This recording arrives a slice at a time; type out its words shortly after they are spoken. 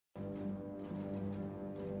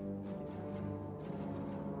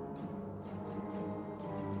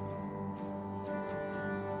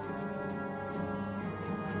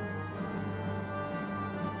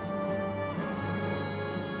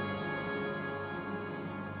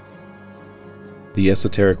The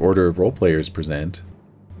Esoteric Order of Roleplayers present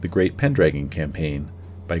The Great Pendragon Campaign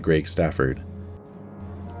by Greg Stafford,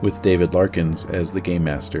 with David Larkins as the Game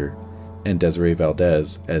Master and Desiree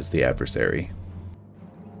Valdez as the Adversary.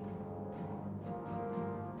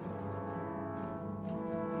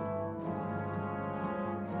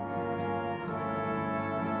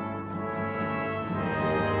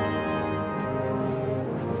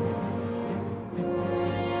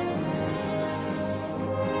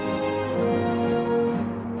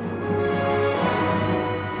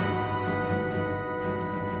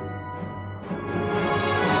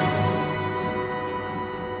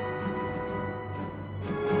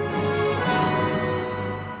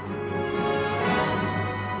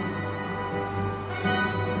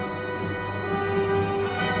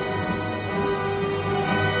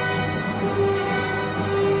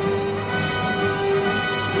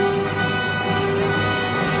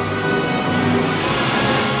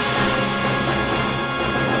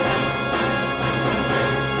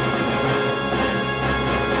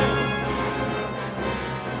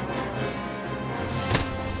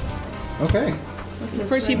 Okay. Of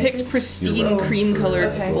course, he picked pristine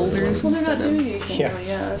cream-colored folders instead of.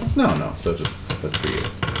 No. So let's do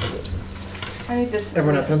it. I need this.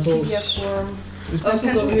 Everyone have pencils? PDF form. There's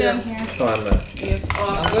pencils over here. down here. Oh, I'm not.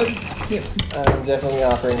 I'm good. Yep. I'm definitely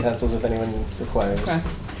offering pencils if anyone requires. Okay.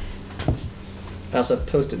 I also have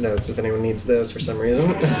post-it notes if anyone needs those for some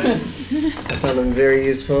reason. I found them very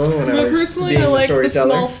useful when I was Personally, being I the like the storyteller.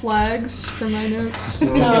 small flags for my notes.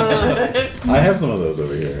 I have some of those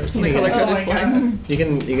over here. The color-coded flags. You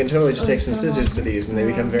can totally just take some scissors to these and they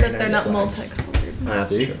become very But nice they're not flags. multicolored.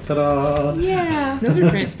 That's See? true. Ta-da! Yeah. Those are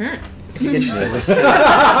transparent. If you get yourself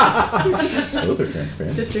Those are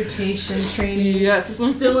transparent. Dissertation training. Yes.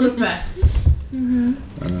 Still in effect.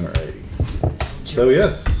 Alrighty. So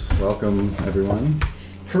yes, welcome everyone.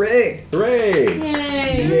 Hooray! Hooray!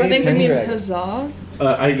 Yay! I think we mean Pendragon. huzzah.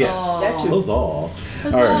 I guess. Aw. That too. Huzzah. All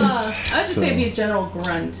Huzzah. right. I would just say it'd be a general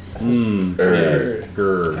grunt. Yes.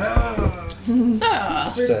 Grr.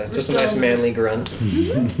 Just a nice manly grunt.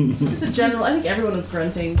 Just a general. I think everyone was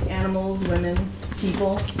grunting. Animals, women,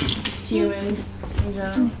 people, humans in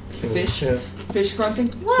general. Fish. Yeah. Fish grunting?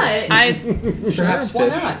 What? Perhaps Why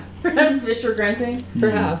fish. not? Perhaps fish were grunting.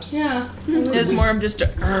 Perhaps. Yeah. It's more of just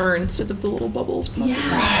a instead of the little bubbles popping.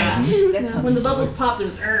 Yeah. That's how When the bubbles popped, it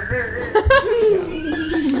was.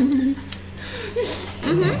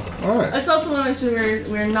 All right. I just also want to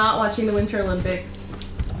mention we're not watching the Winter Olympics,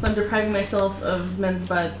 so I'm depriving myself of men's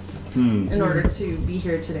butts in order to be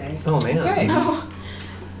here today. Oh man. Okay.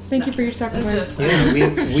 Thank you for your sacrifice. Yeah, we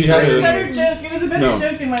had It was a a better joke. It was a better No.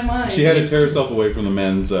 joke in my mind. She had to tear herself away from the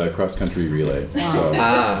men's cross-country relay. So.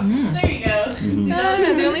 There you go. See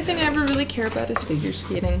that? The only thing I ever really care about is figure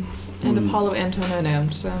skating and Apollo Antonino,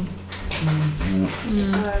 so.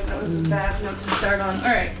 That was a bad note to start on.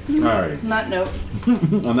 All right. Alrighty. On that note.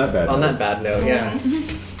 On that bad on note. that bad note, yeah.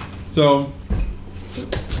 So,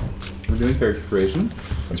 we're doing character creation.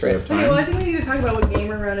 That's right. Okay, well, I think we need to talk about what game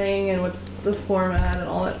we're running and what's the format and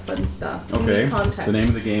all that fun stuff. We Okay. need context. The name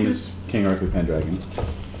of the game is King Arthur Pendragon.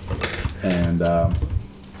 And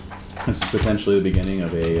this is potentially the beginning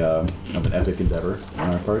of an epic endeavor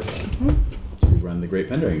on our parts to run the Great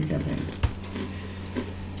Pendragon campaign.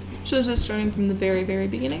 So is this starting from the very, very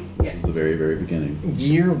beginning? This is the very, very beginning.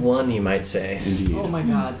 Year one, you might say. Indeed. Oh my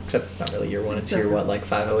god. Except it's not really year one. It's year what, like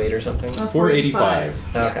 508 or something? 485.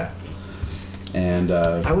 Okay. And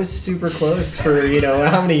I was super close for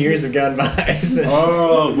how many years have gone by since.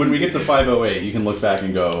 oh, when we get to 508, you can look back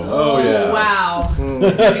and go, oh yeah. Wow.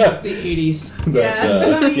 The 80s.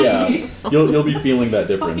 Yeah. You'll be feeling that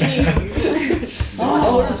difference. The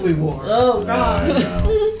colors we wore. Oh, God. I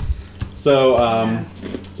know.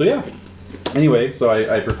 So yeah. Anyway, so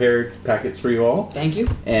I prepared packets for you all. Thank you.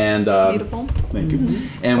 And Beautiful. thank you.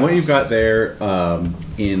 And what you've got there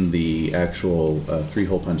in the actual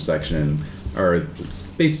 3-hole punch section are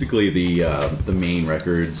basically the main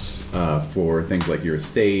records for things like your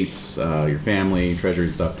estates, your family, treasure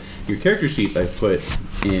and stuff. Your character sheets I put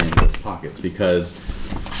in those pockets because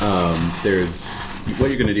there's what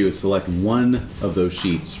you're going to do is select one of those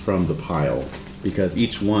sheets from the pile because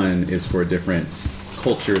each one is for a different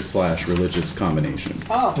culture/religious combination.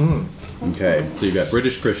 Oh. Okay, so you've got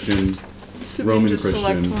British Christian, So Roman we can just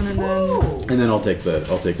Christian, select one and then. and then I'll take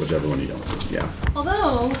whichever one you don't. Yeah.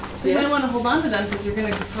 Although, you Yes. might want to hold on to them because you're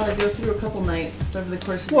going to probably go through a couple nights over the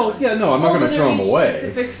course of Well, yeah, no, I'm not going to throw them away.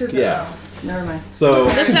 Specific to the, Yeah. Never mind. So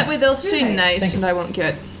This that way they'll stay Okay. nice and I won't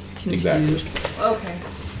get confused. exactly. Okay.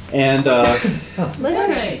 Oh,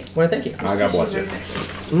 Right. well, thank you. God bless you.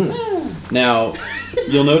 Mm. Now,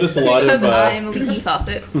 You'll notice a lot Because of. I'm a leaky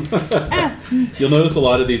faucet. You'll notice a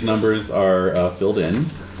lot of these numbers are filled in.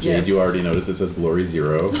 Jade, Yes. you already noticed it says Glory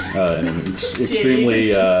 0 in an extremely,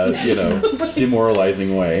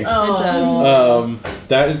 demoralizing way. It does.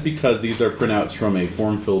 That is because these are printouts from a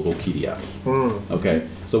form-fillable PDF. Okay,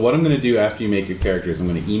 so what I'm going to do after you make your characters, I'm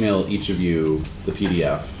going to email each of you the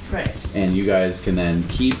PDF. Right. And you guys can then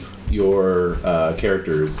keep your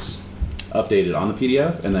characters updated on the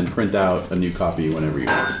PDF and then print out a new copy whenever you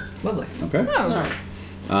want. Lovely. Okay? Oh.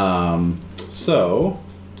 Alright. So,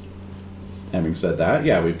 having said that,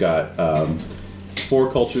 yeah, we've got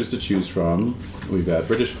 4 cultures to choose from. We've got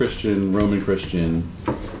British Christian, Roman Christian,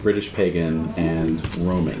 British Pagan, and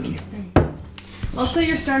Roman. Also,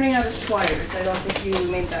 you're starting out as squires. I don't think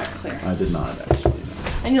you made that clear. I did not, actually. No.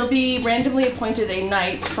 And you'll be randomly appointed a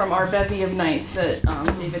knight from our bevy of knights that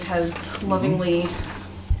David has lovingly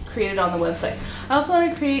created on the website. I also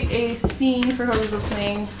want to create a scene for whoever's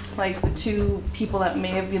listening, like the 2 people that may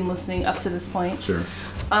have been listening up to this point. Sure.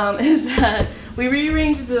 Is that we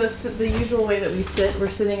rearranged the usual way that we sit. We're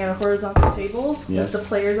sitting at a horizontal table Yes. with the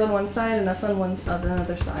players on one side and us on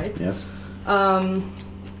another side. Yes.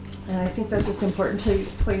 And I think that's just important to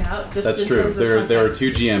point out. Just That's in true. terms of There are context.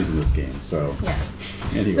 2 GMs in this game, so Yeah.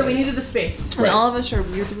 anyway. So we needed the space. And all of us are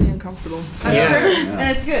weirdly uncomfortable. I'm Yeah. sure, Yeah.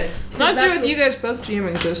 and it's good. Not That's true with what- you guys both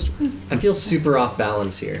GMing just. I feel super off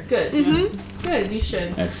balance here. Good. Mm-hmm. Good. You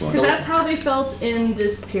should. Excellent. Because that's how they felt in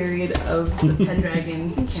this period of the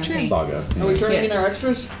Pendragon It's true. campaign. Saga. Are we turning in Yes. our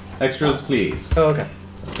extras? Extras, please. Oh, okay.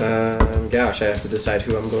 Gosh, I have to decide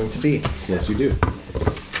who I'm going to be. Yes, you do.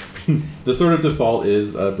 The sort of default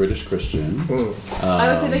is British Christian.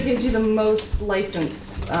 I would say that gives you the most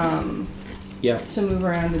license Yeah. to move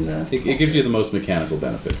around in the. It gives you the most mechanical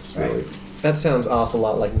benefits, really. That sounds awful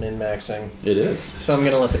lot like min-maxing. It is. So I'm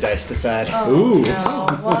gonna let the dice decide. Oh, Ooh. no.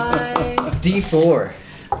 Why? D4.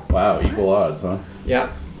 Wow, equal odds, huh? Yep.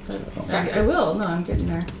 I will. No, I'm getting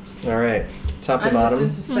there. All right. Top to I'm bottom.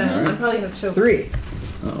 just in suspense. Mhm. I'm probably gonna choke. 3.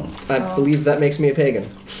 Oh. I believe that makes me a pagan.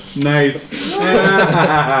 Nice.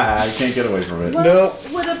 I can't get away from it. Well,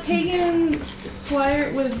 Nope. would a pagan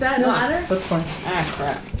squire, would that matter? That's fine. Ah,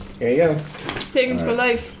 crap. Here you go. Pagans All for right.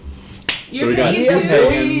 life. So we got 2 Yeah,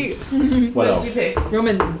 pagans. What What else? did you pick?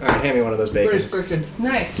 Roman. All right, hand me one of those British bacons. Christian.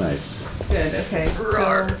 Nice. Nice. Good. Okay.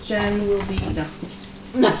 So Jen will be no.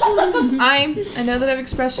 I know that I've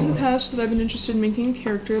expressed in the past that I've been interested in making a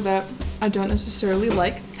character that I don't necessarily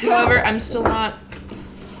like. However, I'm still not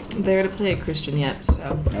there to play a Christian yet,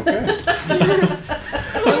 so Okay.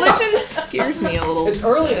 religion scares me a little. It's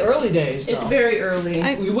early days. It's though. very early.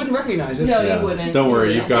 You wouldn't recognize it. No, Yeah. you wouldn't. Don't worry,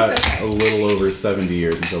 So you've got it's okay. a little over 70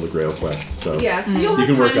 years until the Grail Quest, so Yeah, so you'll have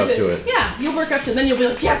you can work time up to it. Yeah, you'll work up to it. Then you'll be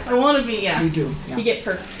like, yes, I want to be. Yeah. You do. Yeah. You get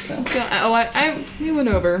perks. So. We went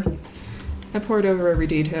over. I poured over every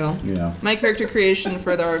detail. Yeah. My character creation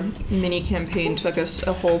for our mini campaign took us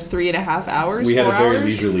a whole 3.5 hours. We had a 4 very hours.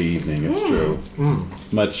 leisurely evening, it's true.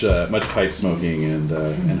 Much pipe smoking and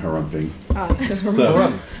harumphing. Ah, yes.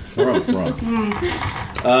 So, harumph.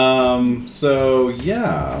 So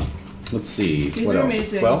yeah, let's see. These what are else?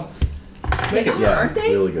 amazing. Well, They are, yeah, aren't they?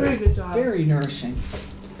 really Very good. good job. Very nourishing.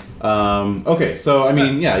 Okay, so I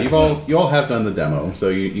mean, yeah, you all have done the demo, so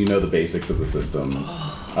you know the basics of the system.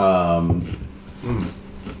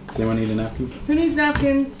 Does anyone need a napkin? Who needs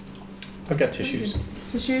napkins? I've got tissues.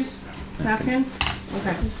 Tissues? Napkin?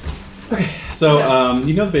 Okay. So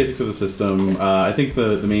you know the basics of the system. I think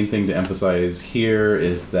the main thing to emphasize here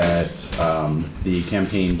is that the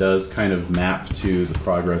campaign does kind of map to the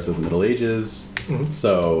progress of the Middle Ages.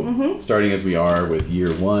 So starting as we are with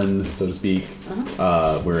year 1, so to speak,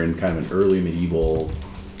 we're in kind of an early medieval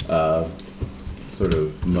sort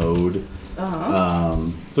of mode,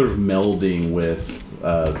 sort of melding with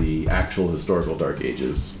the actual historical Dark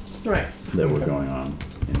Ages Right. that were going on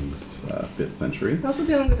in this 5th century. We're also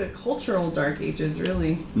dealing with the cultural Dark Ages,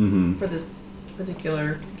 really, Mm-hmm. for this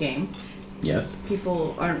particular game. Yes.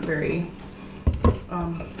 People aren't very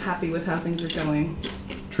happy with how things are going.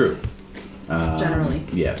 True. Generally.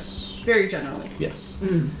 Yes. Very generally. Yes.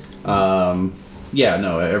 Yeah,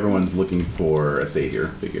 no, everyone's looking for a savior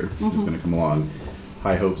figure who's going to come along.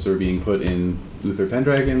 High hopes are being put in Uther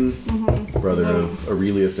Pendragon, brother of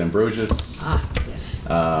Aurelius Ambrosius. Ah, yes.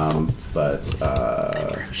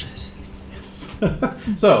 Ambrosius. Yes.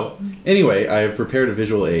 So, anyway, I have prepared a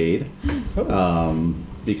visual aid.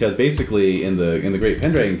 Because basically in the Great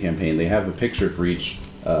Pendragon campaign, they have a picture for each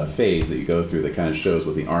phase that you go through that kind of shows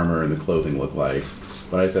what the armor and the clothing look like.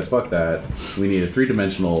 But I said, fuck that. We need a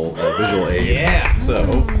 3-dimensional visual aid. Yeah. So,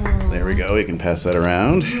 there we go. We can pass that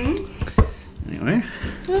around. Anyway.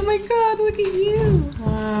 Oh my god, look at you.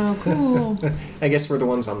 Wow, cool. I guess we're the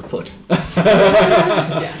ones on foot.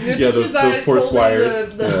 You're the two those guys poor holding squires.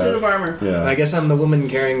 the suit of armor. Yeah. I guess I'm the woman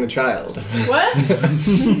carrying the child. What?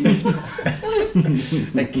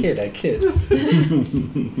 I kid.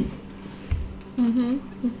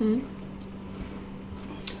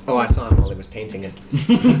 Oh, I saw him while he was painting it.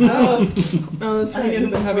 Oh, that's I right. knew You've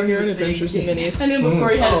been having before your he own was big. adventures in minis. I knew before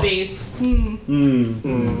he had a base.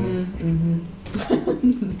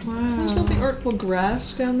 Wow. There's something artful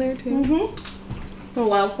grass down there too. The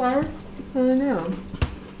wildflowers. I know.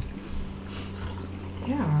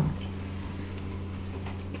 Yeah.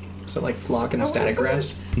 Is that like flock and static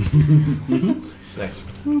grass?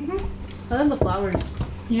 Nice. I love the flowers.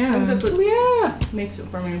 Yeah. I think that's what makes it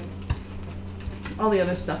for me. All the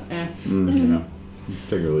other stuff, Yeah.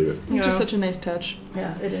 Take it or leave it. It's just such a nice touch.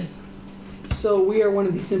 Yeah, it is. So we are one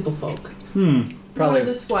of the simple folk. Probably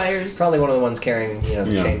the squires. Probably one of the ones carrying, the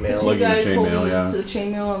chainmail. You Lugging the guys chainmail, holding yeah. to the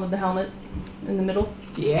chainmail and with the helmet in the middle.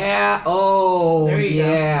 Yeah. Oh, There you go.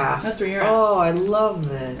 yeah. That's where you're at. Oh, I love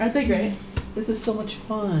this. Aren't they great? This is so much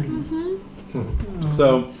fun.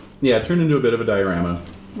 So, yeah, it turned into a bit of a diorama.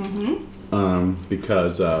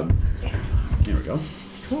 Because, here we go.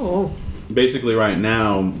 Cool. Basically, right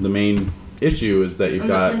now, the main issue is that you've And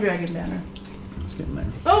got... the Pendragon banner. It's getting there.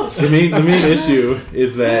 Oh, The main issue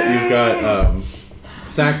is that you've got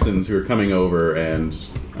Saxons who are coming over and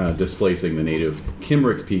displacing the native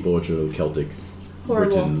Cymric people, which are the Celtic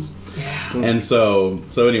Britons. Yeah. And so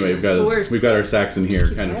anyway, worse. we've got our Saxon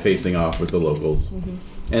here kind of facing off with the locals. And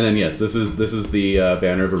then yes, this is the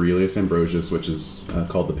banner of Aurelius Ambrosius, which is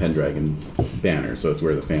called the Pendragon banner. So it's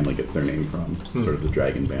where the family gets their name from, sort of the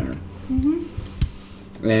dragon banner.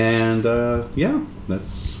 And yeah,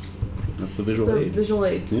 that's the visual the aid. visual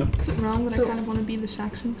aid. Yep. Is it wrong that So- I kind of want to be the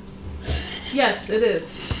Saxon? Yes, it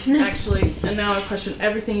is actually. And now I question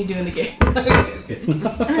everything you do in the game.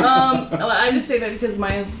 I just say that because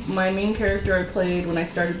my main character I played when I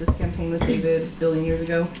started this campaign with David a billion years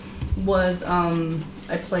ago was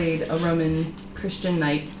I played a Roman Christian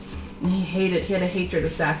knight. And he had a hatred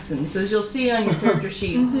of Saxons. So as you'll see on your character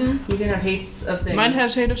sheets, you can have hates of things. Mine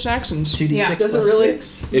has hate of Saxons. 2d6 Yeah. Does it plus really?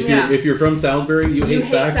 6. If you're from Salisbury, you You hate hate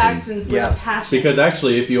Saxons. Saxons with Yeah. passion. Because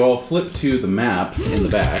actually, if you all flip to the map in the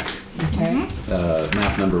back, Okay.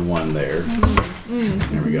 map number 1 there.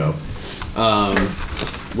 There we go.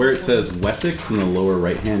 Where it says Wessex in the lower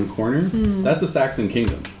right-hand corner, that's a Saxon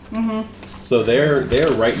kingdom. So they're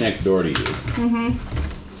right next door to you.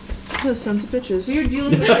 Those sons of bitches. So you're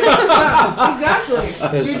dealing with exactly.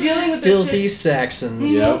 Those You're dealing with this filthy shit.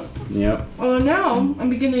 Saxons. Yep. Oh, now I'm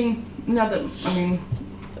beginning. Now that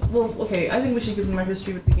well, okay. I think we should give them our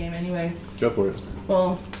history with the game anyway. Go for it.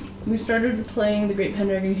 Well, we started playing the Great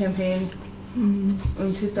Pendragon campaign in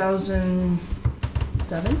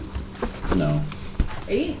 2007, No.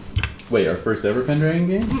 8. Wait, our first ever Pendragon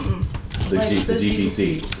game? The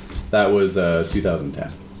GPC. That was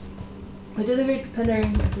 2010. I did the Great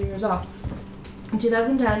Pendragon 3 years off in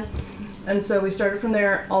 2010, and so we started from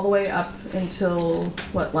there all the way up until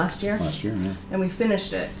last year. Last year, yeah. And we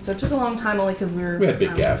finished it. So it took a long time only because we had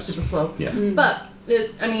big gaps. super slow. Yeah. But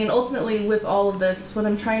ultimately with all of this, what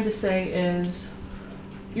I'm trying to say is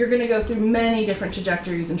you're going to go through many different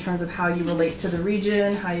trajectories in terms of how you relate to the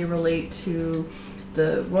region, how you relate to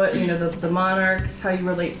the monarchs, how you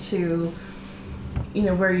relate to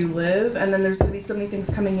where you live, and then there's going to be so many things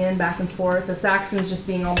coming in back and forth. The Saxons just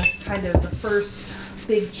being almost kind of the first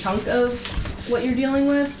big chunk of what you're dealing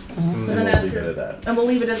with. And then we'll leave it at that. And we'll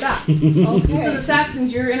leave it at that. Okay. So the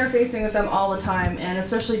Saxons, you're interfacing with them all the time, and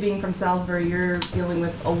especially being from Salisbury, you're dealing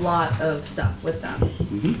with a lot of stuff with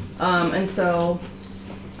them. And so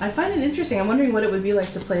I find it interesting. I'm wondering what it would be like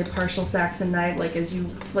to play a partial Saxon knight, let's say.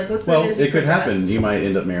 Well, as you it could progressed. happen. You might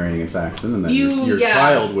end up marrying a Saxon, and then your yeah.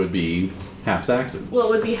 child would be half Saxon. Well, it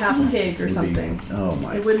would be half pig or something. Oh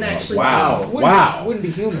my! It wouldn't God. actually. Wow! Wow. Wouldn't be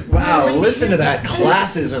human. Wow, listen to that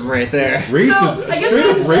classism right there. Racism. I guess Straight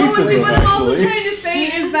up racism, what I'm also actually. trying to say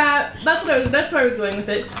is that's where I was going with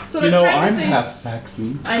it. So what You know, I was trying I'm to say, half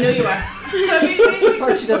Saxon. I know you are. So That's the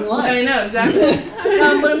part she doesn't like. I know exactly.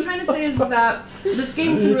 What I'm trying to say is that this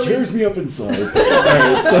game can It really tears me up inside.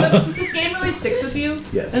 Alright, so. this game really sticks with you.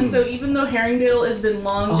 Yes. And so even though Herringdale has been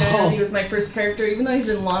long dead, he was my first character. Even though he's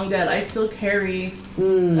been long dead, I still carry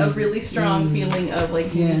a really strong feeling of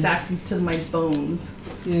hating Yes. Saxons to my bones.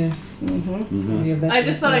 Yes. Yeah, that's I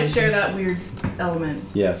just thought I'd good. share that weird element.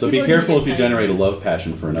 Yeah, so People be are careful gonna if you get tired. generate a love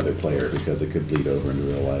passion for another player because it could bleed over into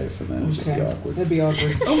real life and then it'd just be awkward. That'd be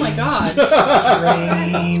awkward. Oh my gosh.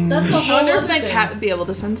 Strange. That's a I whole wonder other if my thing. cat would be able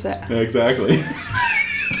to sense it. Exactly.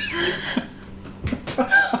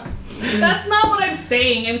 That's not what I'm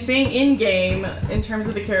saying in game in terms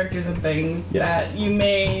of the characters and things Yes. that you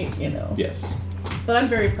may, Yes. But I'm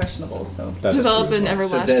very impressionable, so. That's Develop true as an well.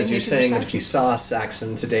 everlasting. So Des, you're hatred saying of that if you Saxons. saw a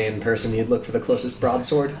Saxon today in person, you'd look for the closest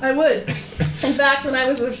broadsword? I would. In fact, when I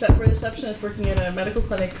was a receptionist working at a medical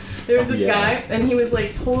clinic, there was this guy, and he was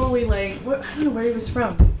like totally like, I don't know where he was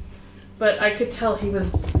from, but I could tell he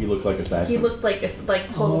looked like a Saxon. He looked like a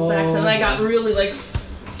total Saxon, and I got really like.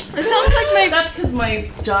 It sounds like That's because my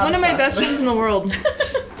job. one of my sucked. best friends in the world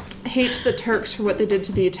hates the Turks for what they did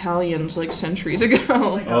to the Italians like centuries ago.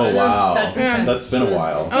 Oh wow. That's intense. That's been a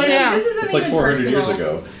while. Oh yeah. This isn't It's like even 400 personal. years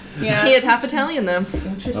ago. Yeah. He is half Italian though.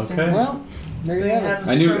 Interesting. Okay. Well, there you have it.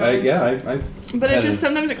 I knew. strong- I But it had just a-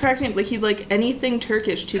 sometimes it cracks me up. Like he'd like anything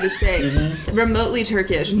Turkish to this day, remotely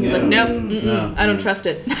Turkish, and he's like, Yeah. nope, No. I don't trust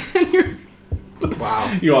it.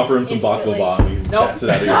 Wow. You offer him some Instantly. baklava, and he bats it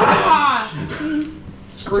out of your hand.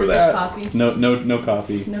 Screw For that. Coffee. No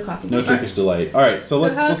coffee. No coffee. No Turkish delight. All right, so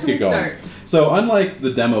let's how get can we going. start? So unlike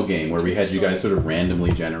the demo game where we had you guys sort of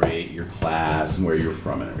randomly generate your class and where you're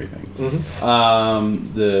from and everything,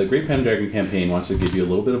 the Great Pendragon campaign wants to give you a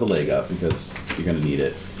little bit of a leg up because you're going to need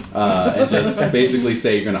it, and just basically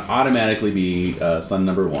say you're going to automatically be son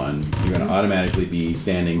number 1. You're going to automatically be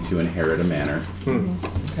standing to inherit a manor.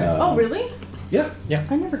 Oh really? Yeah,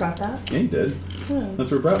 I never got that. yeah, you did. Hmm. That's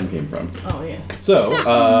where Broughton came from. Oh yeah. So,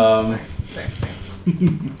 Sorry.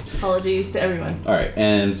 Apologies to everyone. all right,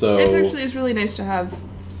 and so It's really nice to have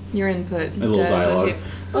your input. a little Des, as dialogue. you-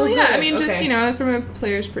 Well, yeah, I good, mean, just okay. from a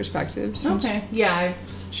player's perspective. So Okay. Yeah.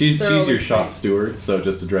 She's Thoroughly your shop trained. steward, so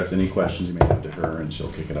just address any questions you may have to her, and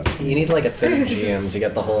she'll kick it up. You need like a third GM to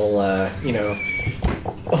get the whole,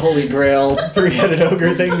 Holy Grail 3-headed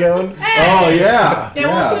ogre thing going. Oh yeah,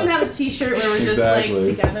 Yeah, we'll soon have a T-shirt where we're just Exactly.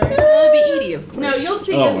 like together. Well, it'd be Edie, of course. No, you'll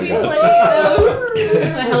see Oh as my we God. play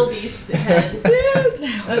the Hell Beast head.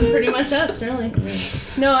 That's pretty much us, really.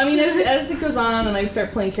 No, I mean as it goes on and I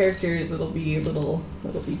start playing characters, it'll be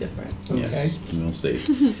different. Yes, we'll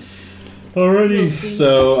see. Alrighty.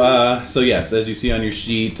 So yes, as you see on your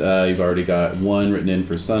sheet, you've already got 1 written in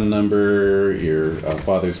for son number. Your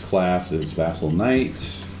father's class is vassal knight,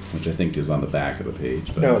 which I think is on the back of the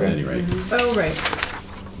page. But Okay. at any rate, Oh right.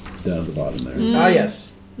 down at the bottom there. Ah,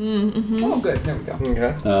 yes. Oh, good. There we go.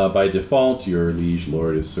 Okay. By default, your liege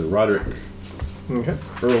lord is Sir Roderick, Okay.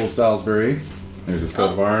 Earl of Salisbury. There's his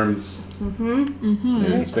coat of arms.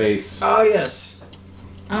 There's his face. Oh, yes.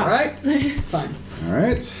 All right. Fine. All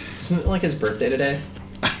right. Isn't it like his birthday today?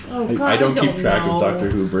 Oh I God, don't keep track know. of Doctor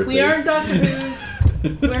Who birthdays. We aren't Doctor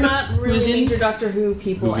Who's. We're not really Whoosians? major Doctor Who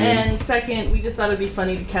people. Whovians. And second, we just thought it'd be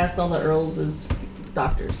funny to cast all the Earls as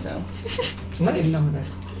doctors. So I didn't know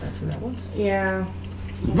that's who that was. yeah,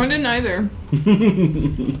 I didn't either.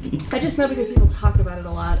 I just know because people talk about it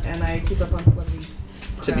a lot, and I keep up on celebrity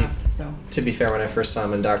To be- crap. So To be fair, when I first saw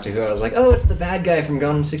him in Doctor Who, I was like, oh, it's the bad guy from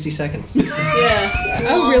Gone in 60 Seconds. yeah.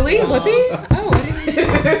 Oh, really? Was he? Oh, I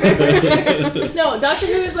didn't. No, Doctor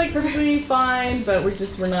Who is like perfectly fine, but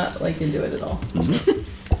we're not like into it at all.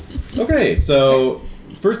 Okay, so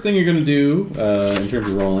first thing you're going to do in terms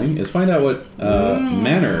of rolling is find out what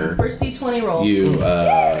manner First D20 roll. you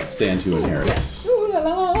stand to inherit. Yes. Ooh la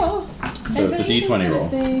la. So it's a D20 roll.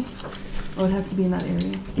 Oh, it has to be in that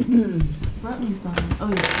area. Broughton's on. Oh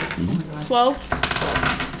yes. Oh my God. 12.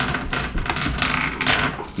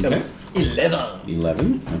 Okay. 11.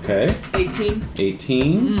 11. Okay. 18.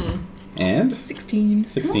 18. And 16.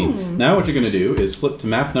 16. Now what you're going to do is flip to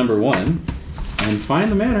map number 1 and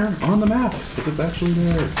find the manor on the map because it's actually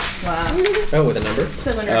there. Wow. Oh, with a number?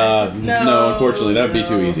 Similar. No, unfortunately, that would be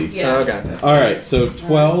too easy. Yeah. Oh, okay. All right, so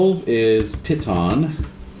 12 is Piton.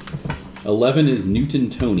 11 is Newton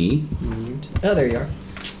Tony. Oh, there you are.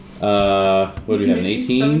 What do we have? An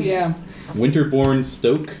 18? Yeah. Winterborn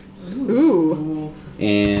Stoke. Ooh.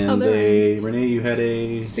 And Oh, there. Renae, you had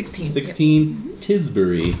a 16. 16.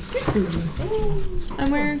 Tisbury.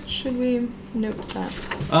 And where should we note that?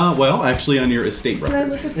 Well, actually, on your estate Can I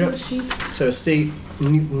record. look at Yep. those sheets? So, State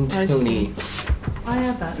Newton I Tony. I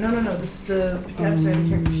have that. No. This is the character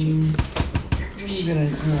sheet. What are you gonna?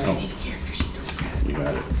 Oh, you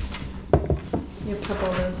got it. You have a couple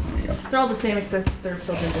of those. There you go. They're all the same except they're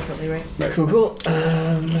filtered differently, right? Right. Cool.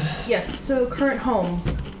 Yes. So current home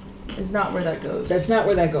is not where that goes. That's not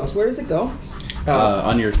where that goes. Where does it go?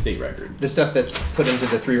 On your estate record. The stuff that's put into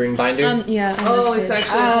the 3-ring binder. Yeah. Oh, it's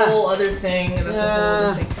actually a whole other thing. And that's a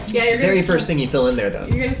whole other thing. Yeah, you're The very gonna first thing you fill in there, though.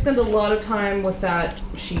 You're gonna spend a lot of time with that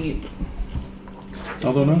sheet.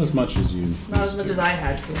 Although not as much as you. Not as much as I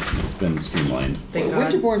had to. It's been streamlined. Thank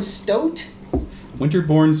God. Winterborn Stoat.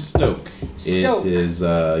 Winterborn Stoke. Stoke. It is,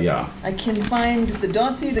 yeah. I can find the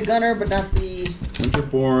Dauncey, the Gunner, but not the.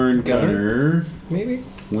 Winterborn Gunner. Maybe?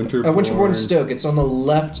 Winterborn. Winterborn Stoke. It's on the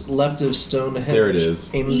left of Stonehenge. There it is.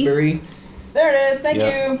 Amesbury. There it is. Thank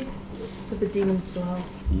Yep. you. With the demons dwell.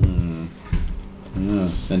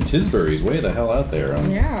 Yes. And Tisbury's way the hell out there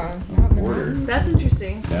on Yeah. the border. That's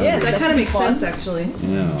interesting. Yeah. Yes, That that kind of could be makes fun. sense, actually.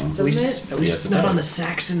 Yeah. At least Yes, it's it not does. on the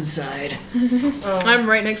Saxon side. I'm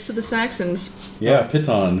right next to the Saxons. Yeah,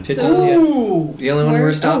 Piton. Piton, yeah. Ooh. The only one Where-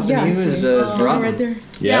 worse off oh, than yeah, you I is see. Broughton. Right there.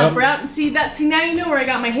 Yeah, Yep. Broughton. See now you know where I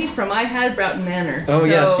got my hate from. I had Broughton Manor. Oh,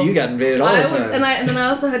 yeah, so you got invaded all the time. And then I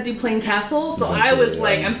also had Duplain Castle. So I Eventually, was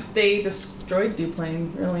like, yeah. they destroyed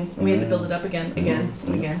Duplain, really, and we had to build it up again,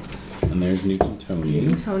 and again. And there's Newton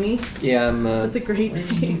Tony. Tony, Yeah, that's a great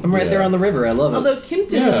name. I'm right there on the river. I love it. Although Kimpton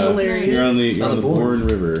is Yeah, hilarious. you're on the Bourne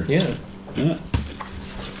River. Yeah. Yeah.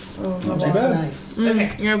 Oh, Not too That's bad. nice.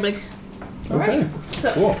 Okay. You're big. All right. Okay.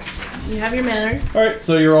 So Cool. you have your manners. All right,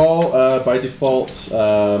 so you're all by default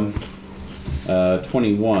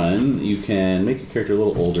 21. You can make your character a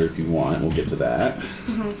little older if you want. We'll get to that.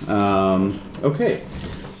 Okay,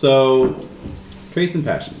 so traits and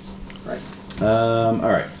passions. Right. All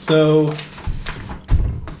right, so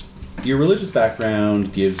your religious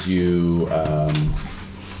background gives you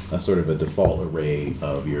a sort of a default array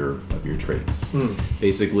of your traits.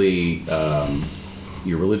 Basically,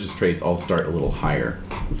 your religious traits all start a little higher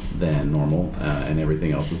than normal, and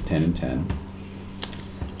everything else is 10 and 10.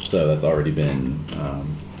 So that's already been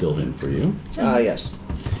built in for you. Yes.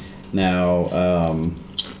 Now,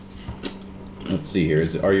 let's see here.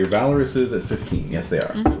 Are your Valoruses at 15? Yes, they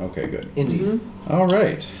are. Okay, good. Indeed. All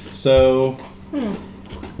right. So,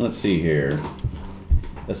 let's see here.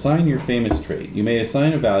 Assign your famous trait. You may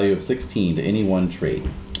assign a value of 16 to any one trait,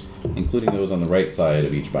 including those on the right side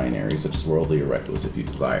of each binary, such as worldly or reckless, if you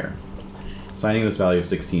desire. Assigning this value of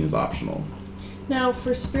 16 is optional. Now,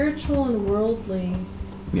 for spiritual and worldly,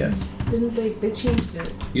 Yes. didn't they changed it?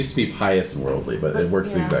 Used to be pious and worldly, but it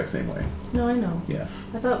works the Yeah. exact same way. No, I know. Yeah.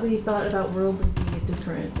 I thought we thought about worldly being a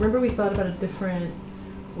different. Remember, we thought about a different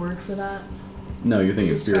word for that. No, you're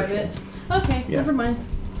thinking To describe spiritual. it. Okay, Yeah. never mind.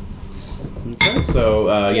 Okay,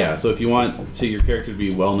 so yeah, so if you want your character to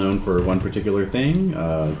be well known for one particular thing,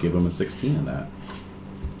 give them a 16 in that.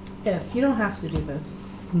 If you don't have to do this.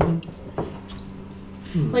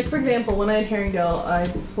 Like, for example, when I had Herringdale,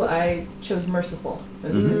 I chose merciful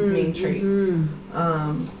as his main trait.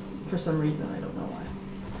 For some reason, I don't know why.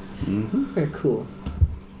 Very cool.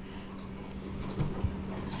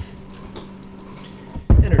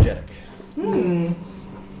 Energetic.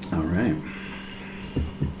 All right.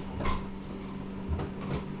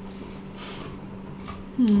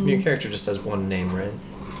 Your character just has one name, right?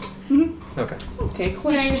 Okay. Okay, Yeah, I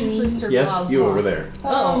question. usually circle Yes, out you long. over there.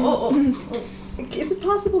 Oh. Is it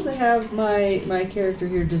possible to have my character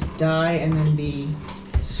here just die and then be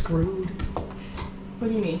screwed? What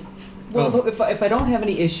do you mean? Well, if I don't have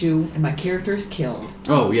any issue and my character is killed,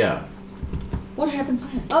 Oh yeah. what happens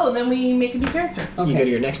then? Oh, then we make a new character. Okay. You go to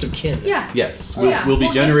your next of kin. Yeah. Yes. Oh, yeah. We'll be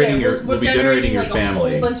We'll get generating there. your We're generating your like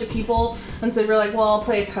family. a whole bunch of people, and so we're like, well, I'll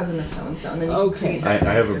play a cousin of so and so, and then you can Okay. create I that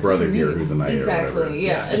have a character. brother here who's a knight or whatever. Exactly.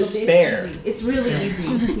 Yeah. The spare. It's really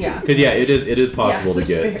easy. Yeah. Because yeah, it is possible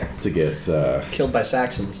Yeah, to get the Killed by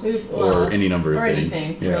Saxons. or any number of or things.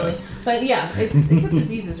 anything Yeah. really. But yeah, it's except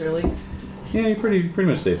diseases really. Yeah, you're pretty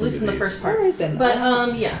much safe. At least in the first part. All right then. But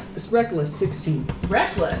yeah, It's reckless 16.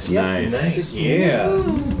 reckless. Nice. Nice. Yeah.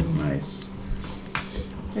 Nice.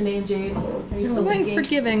 Renae and Jade, are you still I'm going thinking?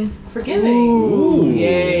 forgiving. Forgiving. Ooh.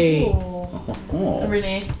 Yay. Ooh. Oh.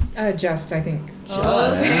 Renae. Just, I think. Okay. I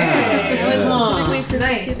went Yeah. specifically for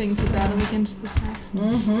Nice. forgiving to battle against the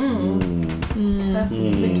Saxons.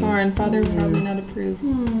 Fascinating. Torn, father would probably not approve.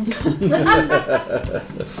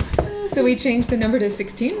 So we changed the number to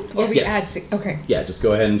 16? Or we Yes. add 6? Okay. Yeah, just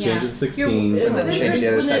go ahead and change Yeah. it to 16. And then Within change the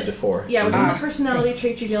other within side it- to 4. Yeah, within the Ah, personality thanks.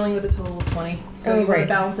 trait, you're dealing with a total of 20. So Oh, you want right. to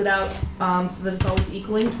balance it out so that it's always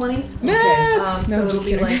equaling 20. Okay. No, So I'm it'll just be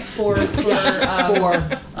kidding. like 4 for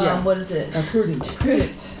Yeah. what is it?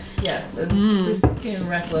 Prudent. Yes, and 16 and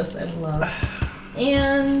reckless. I love.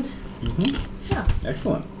 And yeah,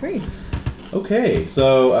 Excellent. Great. Okay,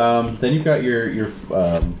 so then you've got your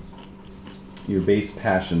base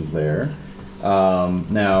passions there.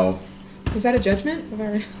 Now, Is that a judgment of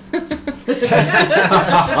our...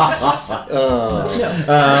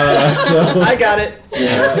 so I got it.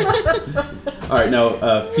 all right.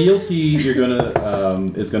 Now, fealty you're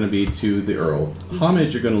gonna is gonna be to the Earl.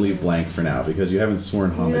 Homage you're gonna leave blank for now because you haven't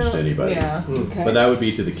sworn homage to anybody. yeah. Okay. But that would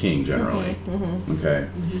be to the king generally. Okay.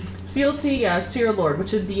 Fealty, yes, to your lord,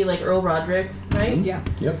 which would be like Earl Roderick, right? Yeah.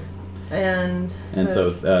 Yep. And so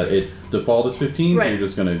its default is 15, Right. so you're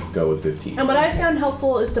just going to go with 15. And what I found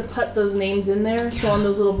helpful is to put those names in there, so on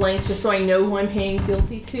those little blanks, just so I know who I'm paying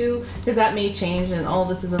fealty to, because that may change, and all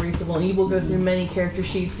this is erasable, and you will go through many character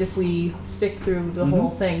sheets if we stick through the whole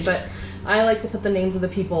thing. But I like to put the names of the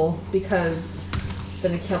people because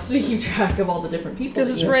then it helps me keep track of all the different people. Because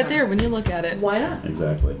it's right there when you look at it. Why not?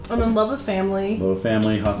 Exactly. And then love of family. Love of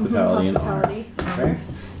family, hospitality, and honor. Okay.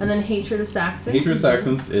 And then hatred of Saxons. Hatred of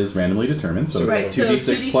Saxons is randomly determined, so Right, it's so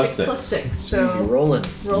 2d6 plus 6. 6. So So you be rolling.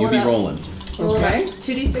 roll You it be up. rolling. Roll it up. Okay.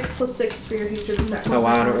 2d6 plus 6 for your hatred of Saxons. Oh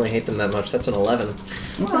wow, I don't really hate them that much. That's an 11. Oh,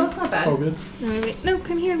 that's not It's all bad. good. No, wait. No,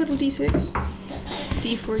 come here, little D6.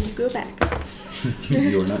 D4, you go back.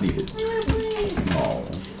 You are not needed. Oh.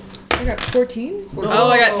 I got 14. Oh,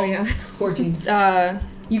 I got Oh, yeah. 14.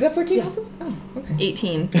 You got 14 Yeah. also? Oh, okay.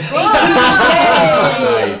 18. Nice.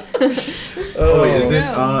 Oh, wait, is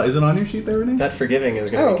no. it on your sheet there, Renae? That forgiving is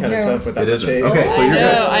going to Oh, be kind of no. tough with that It much isn't. hate. Okay, so you're good.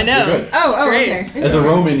 I know. You're good. Oh, great. okay. As a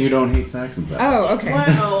Roman, you don't hate Saxons that much. Oh, okay. Why?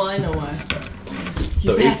 Oh, well, I know why.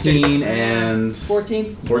 So 18 and 14.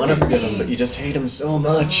 You want to 14. forgive him, but you just hate him so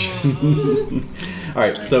much. All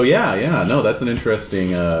right, so yeah, no, that's an interesting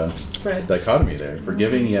Spread. dichotomy there.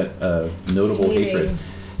 Forgiving yet notable Hating. hatred.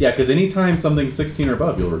 Yeah, because anytime something's 16 or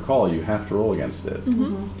above, you'll recall you have to roll against it.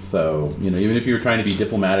 So, even if you were trying to be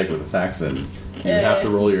diplomatic with a Saxon, you have to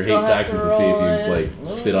roll your still hate have to Saxons to see if roll you it. like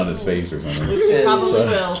spit on his face or something. And Probably so-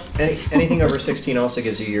 will. Anything over 16 also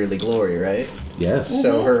gives you yearly glory, right? Yes,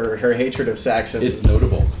 So her hatred of Saxons it's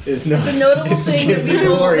notable. is no. It's a notable thing gives that we her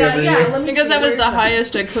roll glory that. every Yeah, year. let me Because see, that was where's the that?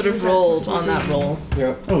 highest I could have rolled on that roll.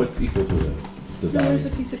 Yep. Oh, it's equal to the No, value. there's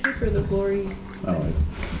a piece of paper, the glory. Oh,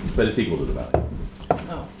 but it's equal to the value.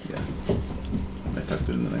 Oh, Yeah. I tucked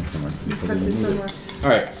it in the next somewhere. you tucked it somewhere. All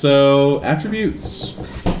right, so attributes.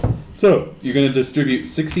 So you're going to distribute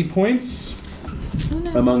 60 points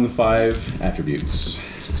among the 5 attributes.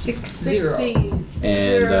 60.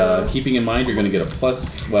 And keeping in mind, you're going to get a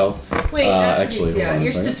plus. Well, Wait, attributes, actually, hold on a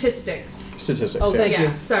your second. statistics. Statistics. Oh, yeah. thank Yeah,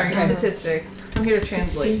 you. sorry, Okay. statistics. I'm here to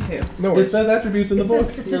translate too. No It worries. says attributes in the It book.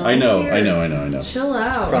 says statistics I know, here. I know. Chill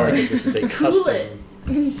out. Probably because this is a Cool custom. it.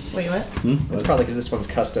 Wait, what? It's probably because this one's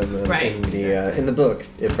custom. And Right, in the book,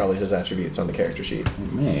 it probably says attributes on the character sheet.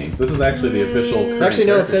 It may. This is actually the official. current Actually,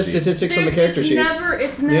 no, it character says sheet. statistics on the character sheet.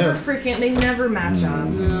 It's never Yeah. freaking, they never match up.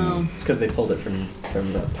 No. It's because they pulled it from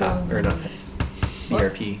PAP, or not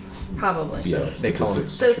BRP. Probably. So Yeah, they call them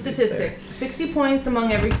statistics. So attributes there. statistics, 60 points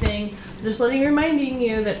among everything. Just reminding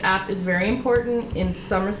you that app is very important in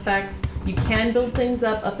some respects. You can build things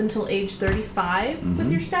up until age 35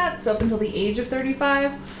 with your stats, so up until the age of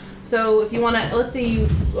 35. So if you want to, let's say you,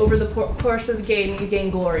 over the course of the game, you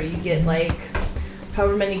gain glory. You get like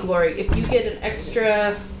however many glory. If you get an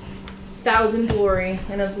extra 1,000 glory,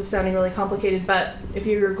 I know this is sounding really complicated, but if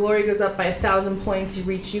your glory goes up by 1,000 points, you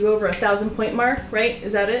go over 1,000 point mark, right?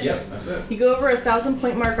 Is that it? Yep, that's it. You go over 1,000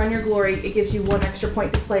 point mark on your glory, it gives you 1 extra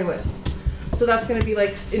point to play with. So that's going to be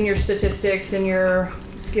like in your statistics, in your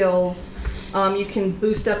skills. You can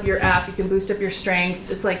boost up your app, you can boost up your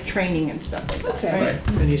strength. It's like training and stuff like that. Okay. Right.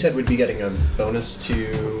 And you said we'd be getting a bonus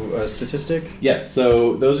to a statistic? Yes,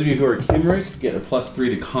 so those of you who are Kimric get a +3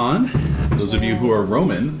 to con. Those of you who are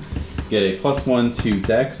Roman get a +1 to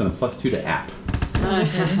Dex and a +2 to App.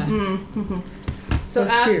 So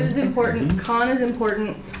app +2. is important, con is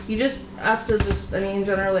important. You just have to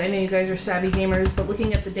generally, I know you guys are savvy gamers, but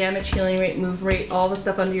looking at the damage, healing rate, move rate, all the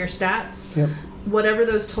stuff under your stats, Yep. whatever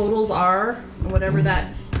those totals are, whatever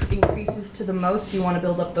that increases to the most, you want to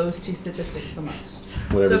build up those 2 statistics the most.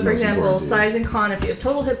 Whatever's So for most example, important to you. size and con, if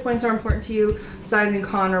total hit points are important to you, size and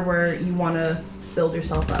con are where you want to build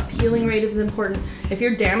yourself up. Healing rate is important. If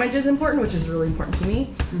your damage is important, which is really important to me,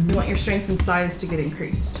 you want your strength and size to get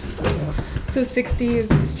increased. So 60 is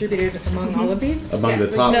distributed among all of these? Among the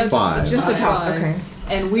Yes. top No, 5. just the top. Five. Okay.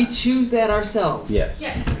 And we choose that ourselves. Yes.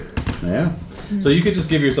 Yes. Yeah. So you could just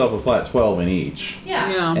give yourself a flat 12 in each,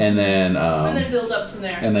 Yeah. Yeah. and then And then build up from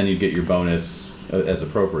there. and then you'd get your bonus as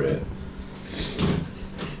appropriate.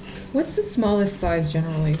 What's the smallest size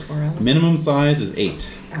generally for a... Minimum size is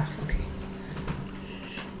 8. Ah, okay.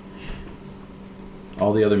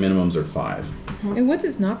 All the other minimums are 5. And what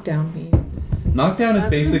does knockdown mean? Knockdown is That's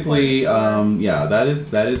basically, important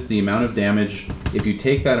that is the amount of damage. If you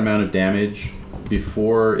take that amount of damage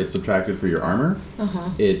before it's subtracted for your armor,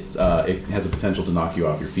 it has a potential to knock you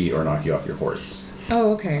off your feet or knock you off your horse.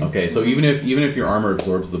 Oh, okay. Okay, so even if your armor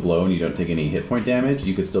absorbs the blow and you don't take any hit point damage,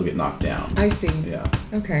 you could still get knocked down. I see. Yeah.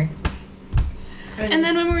 Okay. And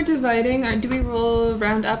then when we're dividing, do we roll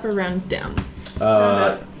round up or round down?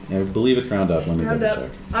 Round up. I believe it's round up. Let me Round double up.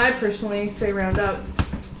 check. I personally say round up.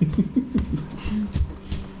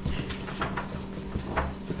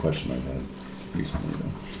 question I've had recently,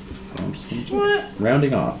 though. So I'm just going to check.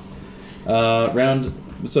 Rounding off.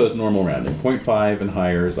 So it's normal rounding. 0.5 and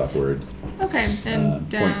higher is upward. Okay, and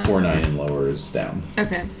down. 0.49 and lower is down.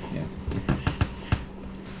 Okay. Yeah.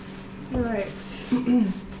 Alright.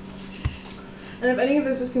 And if any of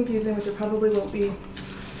this is confusing, which it probably won't be,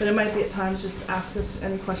 but it might be at times, just ask us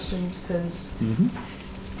any questions, because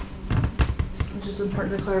it's just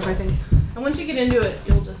important to clarify things. And once you get into it,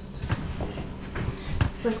 you'll just...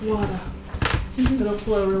 It's like water. It'll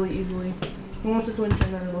flow really easily. Unless it's winter,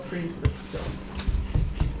 then it'll freeze, but still.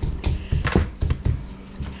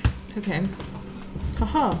 Okay.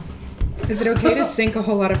 Haha. Is it okay to sink a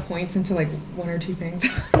whole lot of points into like one or two things?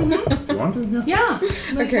 You want to? Yeah. Yeah!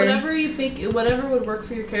 Like, Okay. whatever you think, whatever would work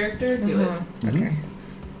for your character, do it. Okay.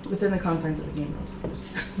 Within the confines of the game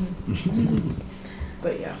rules.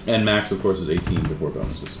 But yeah. And max, of course, is 18 before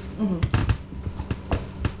bonuses.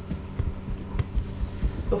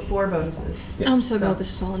 Before bonuses. Yes. I'm so glad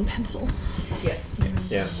this is all in pencil. Yes.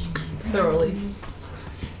 Yeah. Thoroughly.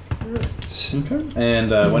 Okay.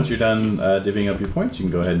 And once you're done divvying up your points, you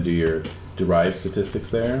can go ahead and do your derived statistics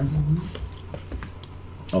there.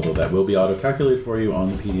 Although that will be auto-calculated for you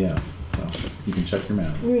on the PDF, so you can check your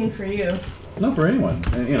math. I mean, for you. No, for anyone.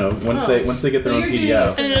 You know, once they get their So own you're doing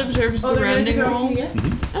PDF. And it observes the they're gonna do rounding their own roll.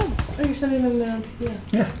 PDF? Oh. Oh, you're sending them their own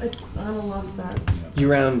PDF. Yeah. I haven't lost that. You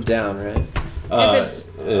round down, right? If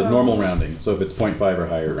it's normal rounding. So if it's 0.5 or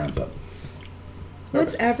higher, it rounds up.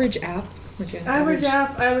 What's average app? What's your Average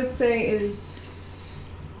app, I would say, is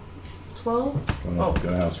 12. Go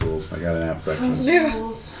to house rules. I got an app section. House Yeah.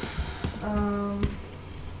 rules.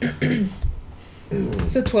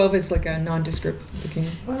 So 12 is like a nondescript looking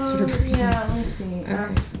sort of person. Yeah, let me see. Okay.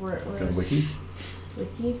 App, Go to Wiki.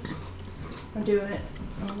 Wiki. I'm doing it.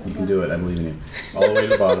 Oh my You god. can do it. I believe in you. All the way to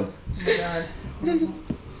the bottom. Oh my god.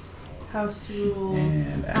 House rules.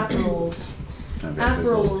 And App rules. There's App a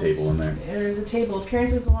little rules. table in there. There's a table.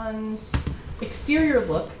 Appearances one's exterior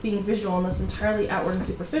look, being visual and thus entirely outward and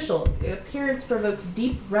superficial. Appearance provokes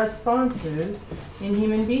deep responses in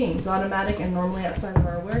human beings, automatic and normally outside of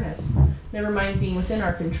our awareness. Never mind being within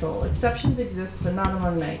our control. Exceptions exist, but not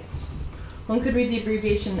among knights. One could read the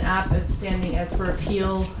abbreviation app as standing as for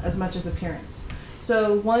appeal as much as appearance.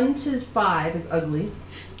 So 1 to 5 is ugly.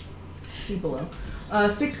 See below.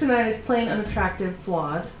 6 to 9 is plain, unattractive,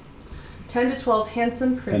 flawed. 10 to 12,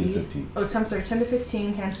 handsome, pretty. 10 to 15. Oh, I'm sorry, 10 to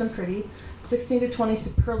 15, handsome, pretty. 16 to 20,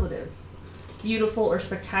 superlative. Beautiful or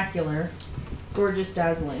spectacular. Gorgeous,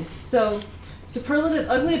 dazzling. So, superlative,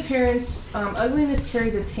 ugly appearance. Ugliness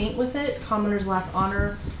carries a taint with it. Commoners lack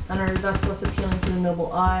honor and are thus less appealing to the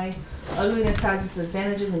noble eye. Ugliness has its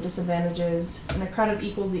advantages and disadvantages. In a crowd of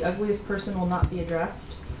equals, the ugliest person will not be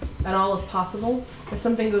addressed at all if possible. If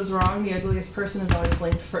something goes wrong, the ugliest person is always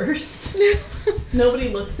blamed first. Nobody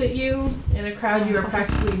looks at you. In a crowd, you are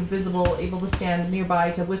practically invisible, able to stand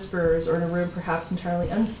nearby to whisperers, or in a room perhaps entirely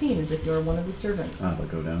unseen, as if you are one of the servants. But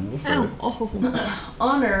go down a little Ow. further. Oh.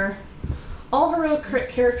 Honor. All heroic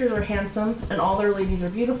characters are handsome, and all their ladies are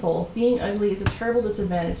beautiful. Being ugly is a terrible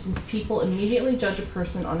disadvantage, since people immediately judge a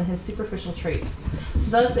person on his superficial traits.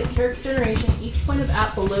 Thus, at character generation, each point of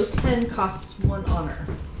app below 10 costs 1 honor.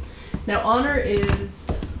 Now, honor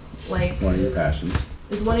is like... One of your passions.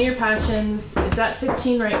 Is one of your passions. It's at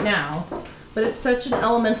 15 right now, but it's such an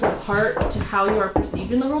elemental part to how you are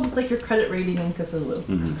perceived in the world. It's like your credit rating in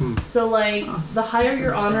Cthulhu. So, like, the higher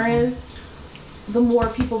your honor is, the more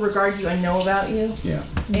people regard you and know about you. Yeah.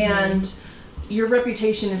 And your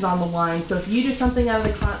reputation is on the line. So if you do something out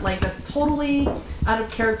of the like that's totally out of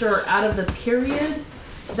character or out of the period,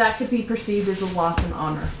 that could be perceived as a loss in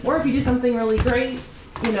honor. Or if you do something really great,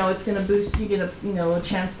 you know, it's going to boost, you get a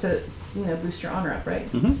chance to, boost your honor up, right?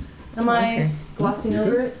 Am I glossing You're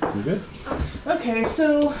over good. it? You're good. Okay,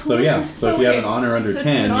 so... So yeah, so if you have an honor under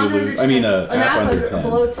 10, you lose, I mean an app under 10.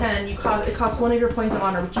 Below 10, it costs 1 of your points of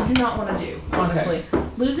honor, which you do not want to do, honestly.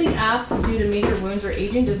 Losing app due to major wounds or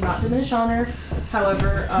aging does not diminish honor.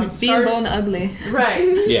 However, Being scars... bone ugly.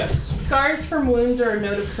 Right. Yes. Scars from wounds are a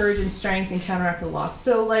note of courage and strength and counteract the loss.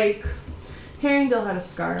 So, like, Herringdale had a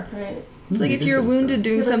scar, right? It's like if you're wounded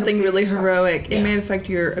doing Like a something big really scar. heroic, Yeah. it may affect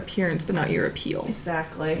your appearance, but not your appeal.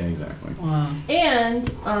 Exactly. Yeah, exactly. Wow. And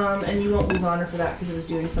you won't lose honor for that because it was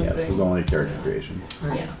doing something. Yeah, this is only a character creation.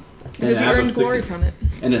 Yeah. Because you earn glory from it.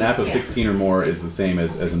 And an app of 16 or more is the same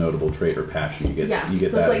as a notable trait or passion. You get Yeah. you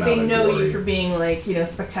get So that it's like amount they of know glory. you for being like,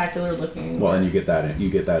 spectacular looking. Well, and you get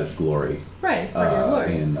that as glory. Right, it's part of your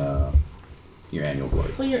glory. In your annual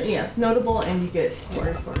glory. Well, it's notable and you get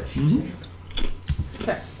glory for it.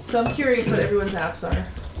 Okay. So I'm curious what everyone's apps are.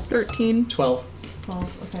 13. 12.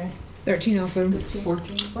 12, okay. 13 also.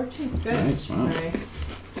 14. 14, good. Nice, wow. Nice.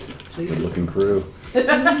 Please. Good looking crew.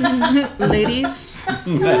 Ladies.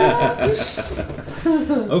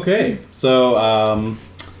 Okay, so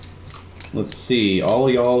let's see. All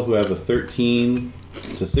y'all who have a 13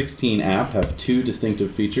 to 16 app have 2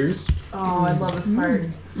 distinctive features, Oh, I love this part.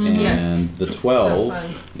 and Yes, the it's 12 so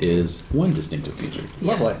fun. is 1 distinctive feature.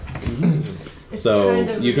 Lovely. It's So kind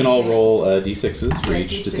of you can all amazing. roll d6s for Yeah,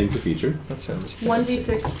 each D6. distinctive feature. That sounds fancy.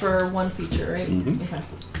 1d6 for one feature, right? Mhm. Okay.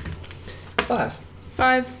 5.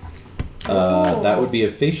 5. That would be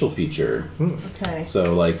a facial feature. Okay.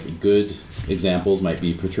 So, like, good examples might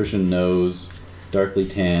be patrician nose, darkly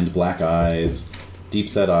tanned, black eyes, deep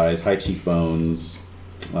set eyes, high cheekbones,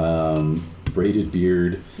 braided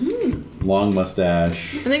beard, long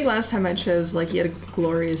mustache. I think last time I chose, like, he had a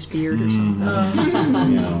glorious beard or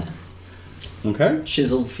something. Yeah. Okay.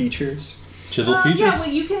 Chiseled features. Chiseled features. Yeah, well,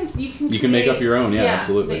 you can make up create- your own, yeah,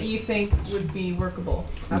 absolutely. that you think would be workable.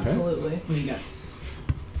 Absolutely. What do you got?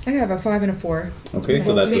 I have a 5 and a 4. Okay,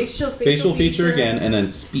 so that's Facial a facial feature feature. again, and then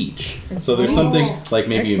speech. And So there's speech. something like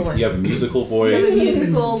maybe Excellent. you have a musical You have a voice,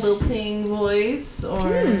 musical lilting voice,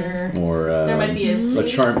 or or there might be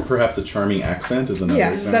perhaps a charming accent is another.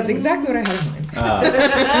 Yes, that's example. exactly what I had in mind.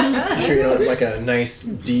 Ah. You sure you don't have like a nice,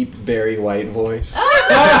 deep, Barry White voice?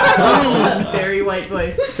 very white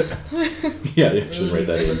voice. Yeah, you actually write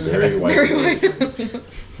that in very white.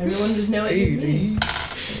 Everyone would know what you mean.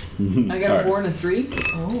 I got a 4 and a 3.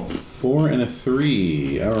 Oh. 4 and a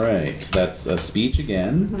 3. All right, that's a speech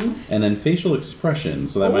again, and then facial expression.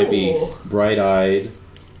 So that might be Oh. bright-eyed,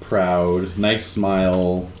 proud, nice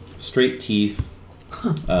smile, straight teeth,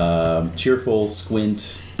 cheerful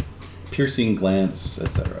squint, piercing glance,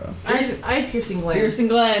 etc. I had piercing glance. Piercing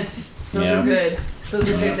glance. Those Yeah. are good. Those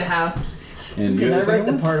are good to have. And Because I yours, read the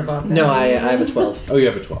anyone? part about that. No, I have a 12. Oh, you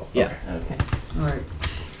have a 12. Yeah. Okay. Okay. All right.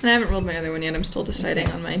 And I haven't rolled my other one yet. I'm still deciding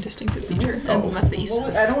on my distinctive feature Oh. and my face.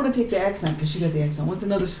 Well, I don't want to take the accent because she got the accent. What's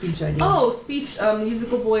another speech idea? Oh, speech,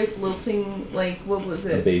 musical voice, lilting, like, what was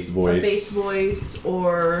it? A bass voice. A bass voice,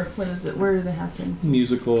 or, what is it? Where do they have things?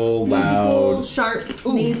 Musical, Musical, loud. sharp,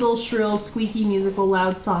 nasal, shrill, squeaky, musical,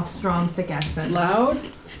 loud, soft, strong, thick accent. Loud?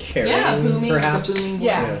 Carrying, Yeah, booming, perhaps? the booming voice.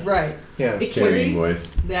 Yeah, right. Yeah. It Carrying carries. voice.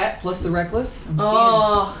 That plus the reckless. I'm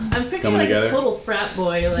Oh, I'm picturing Coming like together? a total frat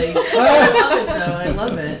boy. Like, I love it though. I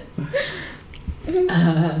love it. seeing.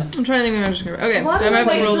 I'm trying to think of what I'm just gonna. Okay, A lot so of I'm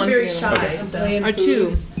the gonna players roll are one very for the shy. other. I'm So. playing Or 2.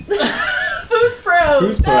 Foos. Who's pro?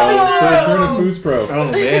 Who's pro? Turn a Who's pro.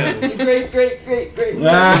 Oh, man. Great.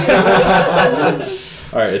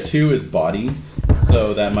 All right, a 2 is body.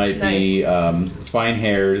 So that might be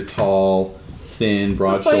fine-haired, tall, thin,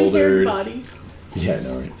 broad-shouldered. Body. Yeah, I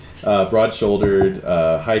know, right? Broad-shouldered,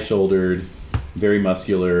 high-shouldered, very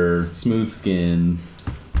muscular, smooth skin.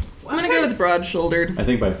 I'm gonna go with broad-shouldered. I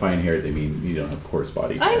think by fine-haired they mean you don't have coarse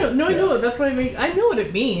body. I know. No, I Yeah. know. That's what I mean. I know what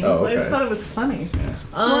it means. Oh, I just okay. thought it was funny. Yeah.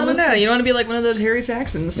 Well, I don't know. You don't want to be like one of those hairy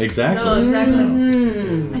Saxons. Exactly. No,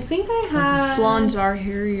 exactly. I think I have. Blondes are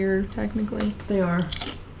hairier, technically. They are.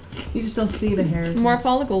 You just don't see the hairs. More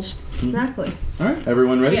follicles. Exactly. All right,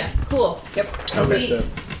 everyone ready? Yes. Cool. Yep. Okay. Sweet.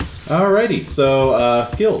 Alrighty, so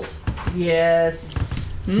skills. Yes.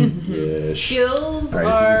 Yes. Skills All right, if you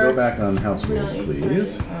are can go back on house rules, really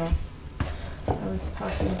please. exciting. Oh. I was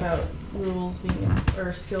talking about rules being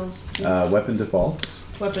or skills. Weapon defaults.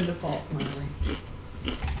 Weapon defaults.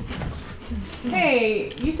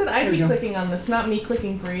 Hey, you said I'd be clicking on this, not me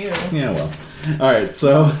clicking for you. Yeah, well. All right,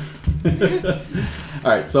 so.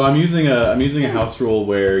 All right, so I'm using a house rule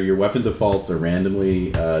where your weapon defaults are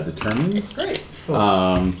randomly determined. Great.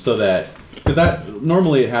 So that because that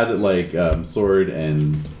normally it has it like sword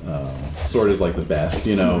and sword is like the best,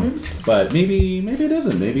 you know. But maybe it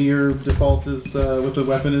isn't. Maybe your default is with the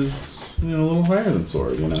weapon is a little higher than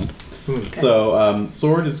sword, you know. Okay. So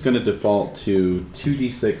sword is going to default to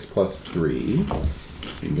 2d6 plus 3. You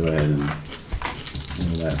can go ahead and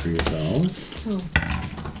roll that for yourselves.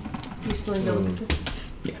 You still in double digits?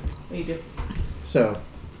 Yeah. Oh, you do. So,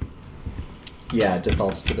 yeah, it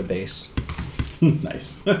defaults to the base.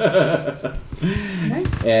 Nice.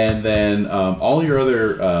 And then all your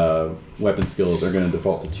other weapon skills are going to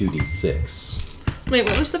default to 2d6. Wait,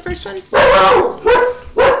 what was the first one?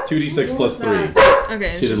 2d6 plus 3.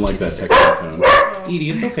 Okay. She didn't like that 2d6. texture tone. Edie,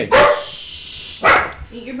 it's okay.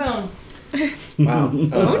 Eat your bone. Wow.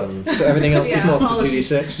 So everything else Yeah, defaults to apologies.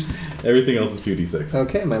 2d6. Everything else is 2d6.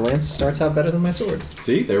 Okay, my lance starts out better than my sword.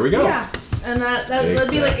 See, there we go. Yeah, and that'd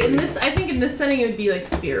be like in Exactly. this. I think in this setting it would be like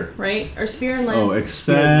spear, right? Or spear and lance. Oh,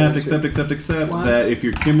 except Wow. that if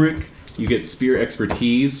you're Kimrick, you get spear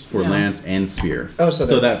expertise for lance and spear. Oh,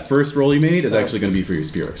 so that first roll you made is actually going to be for your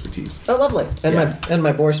spear expertise. Oh, lovely. And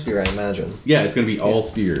my boar spear, I imagine. Yeah, it's going to be all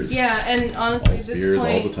spears. Yeah, and honestly, All at this spears all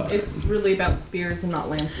point, the time. it's really about spears and not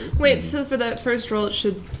lances. Wait, so for that first roll, it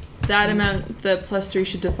should that amount, the +3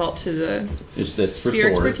 should default to the It's for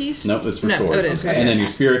spear sword. expertise? Nope, it's for No, sword. it is. And then your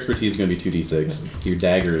spear expertise is going to be 2d6. Your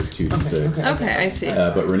dagger is 2d6. Okay, I see.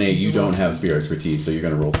 But Renae, you don't have spear expertise, so you're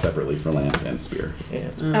going to roll separately for lance and spear.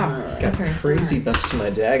 Yeah. Oh, Got crazy buffs to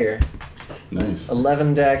my dagger. Nice.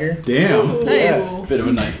 11 dagger. Damn. Nice. Bit of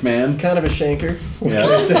a knife man. Kind of a shanker. What Yeah.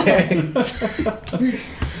 can I say?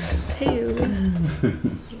 Hey.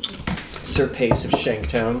 Sir Pace of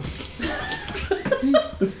Shanktown.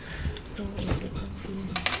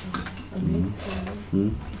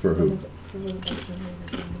 For who?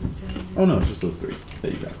 Oh no, it's just those 3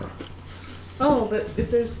 that you got there. Oh, but if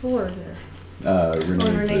there's 4 there.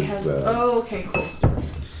 Renae has. is, okay, cool.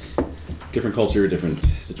 different culture, different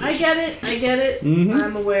situation. I get it. Mhm.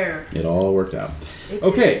 I'm aware. It all worked out.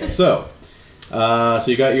 Okay, so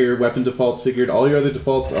you got your weapon defaults figured. All your other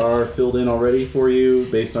defaults are filled in already for you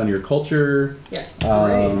based on your culture. Yes.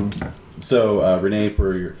 So Renae,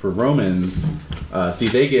 for Romans, see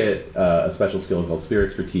they get a special skill called spear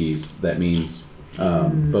expertise. That means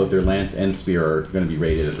both their lance and spear are going to be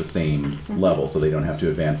rated at the same level, so they don't have to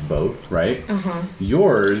advance both, right?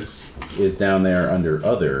 Yours is down there under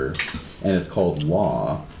other, and it's called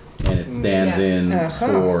law, and it stands in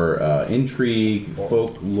for intrigue,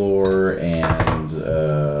 folklore, and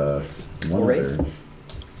one Orate? other.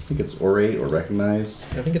 I think it's orate or recognize.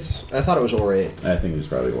 I thought it was orate. I think it's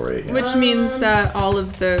probably orate. Yeah. Which means that all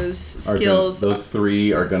of those skills those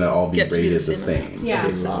 3 are going to all be get to be rated the the same same. Yeah,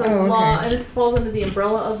 Okay, law. so law, and it falls under the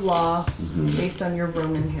umbrella of law based on your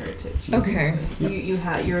Roman heritage. okay.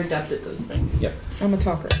 You're adept at those things. Yep. I'm a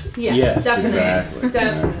talker. Yeah, Yes, definitely. exactly.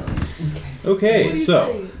 Definitely. Okay, What do you so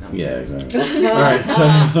say? No. yeah, exactly. All right,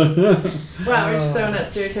 so Wow, we're just throwing out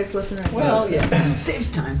stereotypes left and right. Well, yes, it saves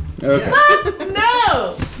time. okay,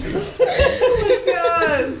 No! Oh my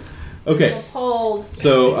god! okay. I'm appalled.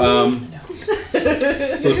 So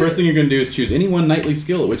so the first thing you're going to do is choose any one knightly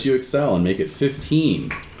skill at which you excel and make it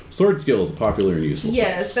 15. Sword skill is a popular and useful.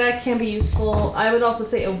 Yes, that can be useful. I would also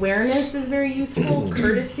say awareness is very useful.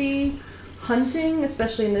 Courtesy, hunting,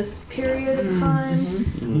 especially in this period of time.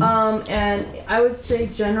 And I would say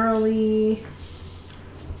generally,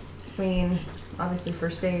 I mean, obviously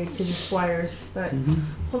first aid because you're squires, but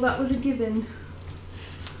well, that was a given.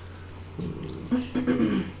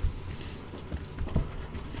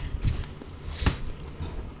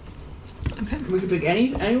 Okay. We could pick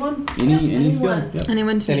anyone? Any skill. anyone. Yep.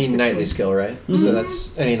 Anyone to Any make 15. knightly skill, right? So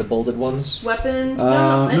that's any of the bolded ones? Weapons,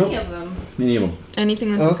 no, any nope. of them. Any of them.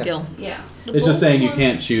 Anything that's a skill. Yeah. The It's just saying you bold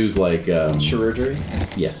can't ones- choose like Chirurgery?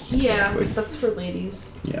 yes. Yeah, Exactly. that's for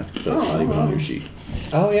ladies. Yeah. So it's not even on your sheet.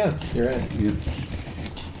 Oh, yeah, you're right. Yep.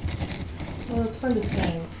 Well, it's fun to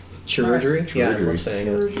say. Chirurgery? Yeah, I Chirurgery. love saying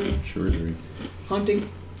it. Chirurgery. Hunting?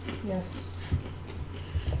 Yes.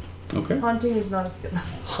 Okay. Haunting is not a skill.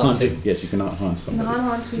 Haunting. Yes, you cannot haunt somebody. Not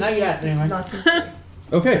haunt people. Not yet, This is anyway. not considered.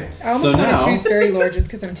 Okay. I almost So want now. to choose Fairy Lore just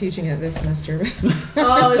because I'm teaching it this semester.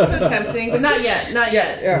 Oh, it's so tempting, but not yet. Not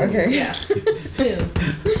yet. Yeah, okay. Yeah. Soon.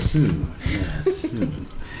 Soon. Yeah, soon.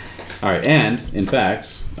 All right, and in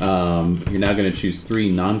fact, you're now going to choose 3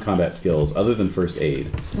 non-combat skills other than first aid,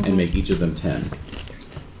 and make each of them 10.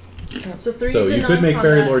 So 3 So of the you could make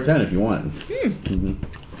Fairy non-combat- Lore 10 if you want.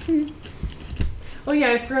 Oh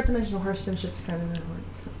yeah, I forgot to mention horsemanship's kind of important.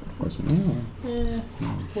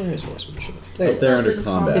 Where is horsemanship? Up There. there under in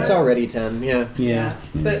combat. It's already 10, yeah. Yeah.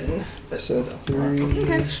 But So still. 3.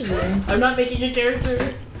 I'm not making a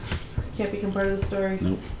character. Can't become part of the story.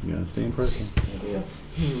 Nope. You gotta stay in person. I do.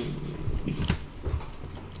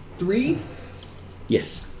 3?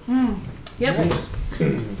 Yes. Yep. Nice.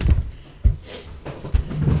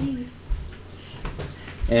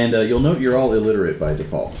 And you'll note you're all illiterate by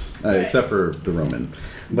default, except for the Roman.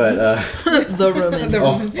 But The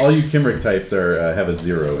Roman. all you Kimric types are have a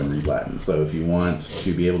 0 in read Latin. So if you want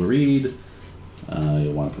to be able to read,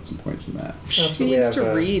 you'll want to put some points in that. That's Who what we needs have,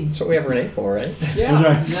 to read? That's what we have Renae for, right? Yeah,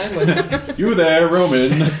 That's exactly. You there,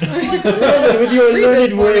 Roman. Roman, with your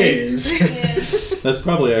learned ways. That's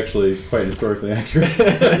probably actually quite historically accurate.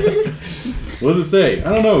 What does it say?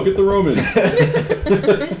 I don't know. Get the Roman.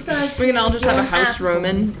 This says We can all just have a you're an house asshole.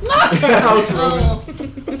 Roman. House Roman. Oh.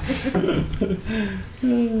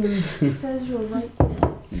 It says you're right.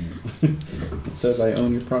 It says I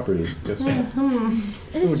own your property. Guess what? It's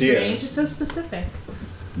Oh, dear. strange. It's so specific.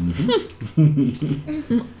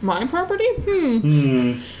 My property?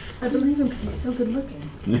 Hmm. I believe him because he's so good looking.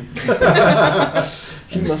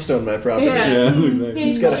 He must own my property. Yeah. Exactly.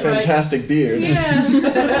 He's got a fantastic beard.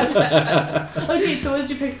 Yeah. Oh, Jade, so what did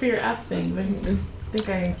you pick for your app thing? I think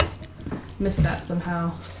I missed that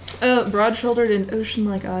somehow. Broad-shouldered and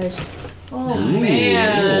ocean-like eyes. Oh, Ooh.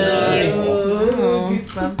 man. Nice. Oh,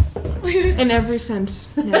 goosebumps. In every sense.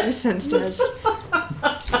 In every sense, does.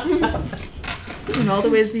 In all the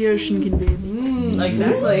ways the ocean can be.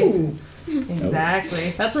 Exactly. Ooh.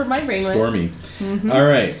 Exactly. That's where my brain went. Stormy. All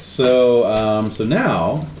right, so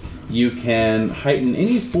now you can heighten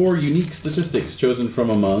any 4 unique statistics chosen from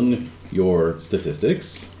among your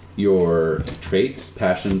statistics, your traits,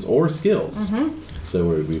 passions, or skills. So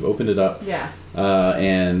we've opened it up. Yeah.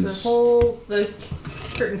 And The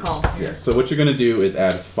curtain call here. yes. So what you're going to do is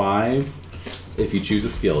add 5. If you choose a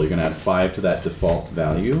skill, you're going to add 5 to that default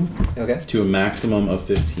value. Okay. To a maximum of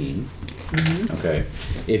 15. Okay.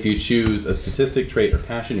 If you choose a statistic, trait, or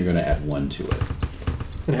passion, you're going to add 1 to it.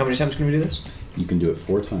 And how many times can we do this? You can do it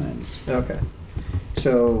 4 times. Okay.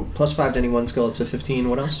 So +5 to any one skill up to 15.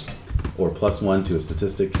 What else? Or +1 to a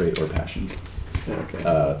statistic, trait, or passion. Okay.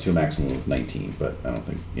 To a maximum of 19, but I don't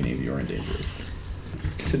think any of you are in danger.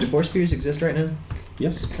 So do boar spears exist right now?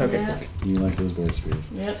 Yes? Okay. Yeah. You like those boar spears.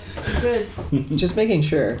 Yep. Good. Cool. Just making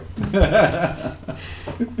sure.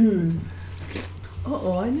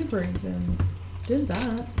 Uh-oh, I never even did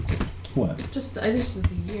that. What? I just did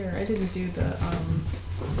the year. I didn't do the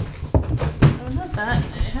Oh, not that.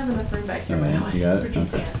 I have enough room back here, by the way. You got It's it? pretty,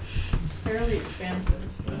 Okay. yeah. It's fairly expansive.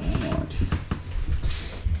 So.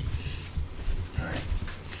 Alright.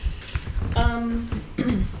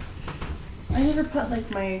 I never put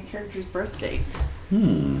like my character's birth date.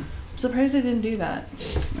 Surprised I didn't do that.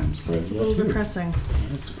 I'm surprised. It's a little depressing.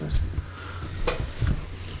 That is depressing.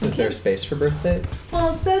 Is there space for birth date?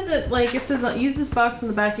 Well, it said that like it says use this box in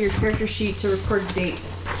the back of your character sheet to record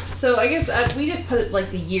dates. So I guess we just put it like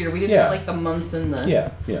the year. We didn't put like the month and the.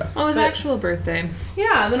 Yeah. Oh, his actual birthday.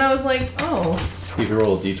 Yeah. Then I was like, oh. You could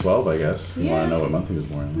roll a d12, I guess, if you want Yeah. to know what month he was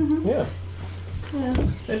born in. Yeah. Yeah.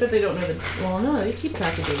 I bet they don't know the. Well, no, they keep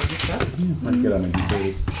track of dates and stuff. Yeah, I get on my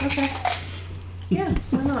d30. Okay. Yeah.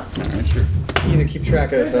 Why not? Alright, sure. You either keep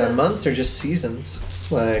track of There's a- months or just seasons.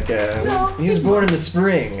 Like, No, he was born in the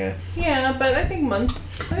spring. Yeah, but I think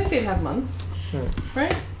months. I think they'd have months.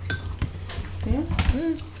 Right? Yeah.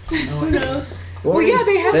 Who knows? Born Well, yeah, in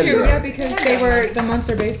they have to, February. yeah, because They they have were months. the months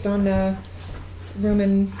are based on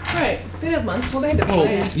Roman. Right. They have months. Well, they had the Well,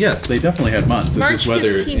 planets. yes, they definitely had months. It's March just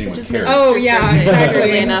whether 15th, anyone which is cared. my Oh, sister's yeah, birthday, exactly.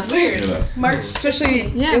 weirdly It's enough. Weird. Yeah. March Especially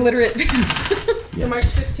 15th. Yeah. illiterate. So March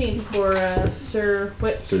 15th for Sir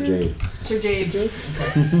what? Sir Jade. Sir Jade.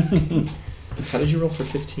 How did you roll for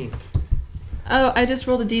 15th? Oh, I just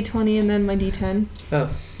rolled a d20 and then my d10.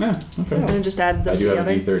 Oh. Yeah, okay. And then just added I them do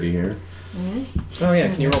together. have a d30 here. Oh, yeah.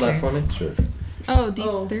 Can you roll that for me? Sure. Oh,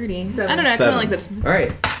 d30. seven. I don't know, I kind of like this. All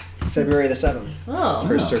right. February the 7th Oh.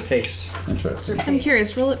 for Wow. Sir Pace. Interesting. I'm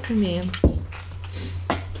curious, roll it for me.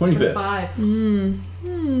 25th. 5.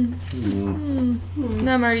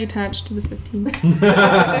 No, I'm already attached to the 15.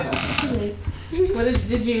 What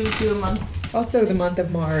did you do a month? Also, the month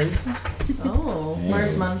of Mars. Oh, Hey.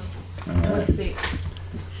 Mars month. And what's the date?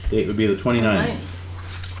 Date would be the 29th.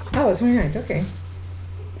 29th. Oh, the 29th, okay.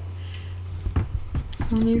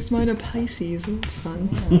 I'll use mine a Pisces, oh, that's fun.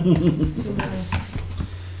 Too many.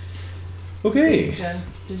 Okay. Jen,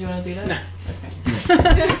 did you want to do that? No.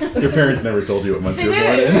 Okay. Your parents never told you what month you were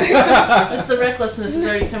born in. That's the recklessness is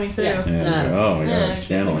already coming through. Yeah. Yeah, it's like, oh my Yeah, gosh,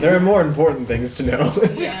 channeling. There are more important things to know.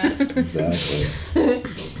 Yeah. Exactly.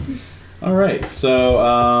 All right. So,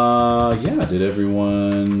 yeah, did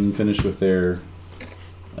everyone finish with their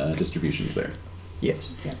distributions there?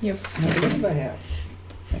 Yes. Yep. Yep. Yes, I have.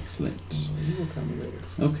 Excellent. You will tell me later.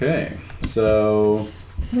 Okay. So,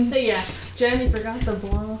 Hey, yeah. Jen, you forgot the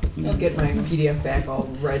blah. I'll get my PDF back all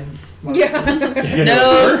red. Yeah.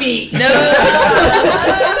 No,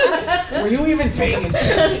 Were you even paying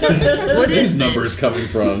attention? What these is numbers coming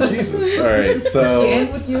from? Jesus. All right. So.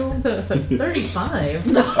 Dan with you? 35.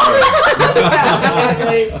 All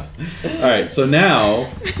right. All right. So now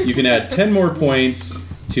you can add 10 more points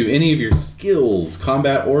to any of your skills,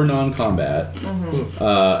 combat or non-combat.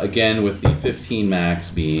 Again, with the 15 max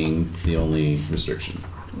being the only restriction.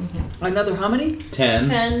 Another how many?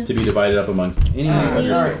 10 to be divided up amongst any of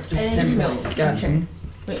your Alright, skills. just Any 10 skills. points. Gotcha.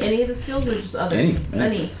 Wait, any of the skills or just other? Any. Combat,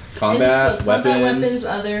 Any skills. Combat, weapons. weapons,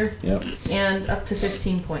 other, Yep. and up to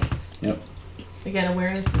 15 points. Yep. Again,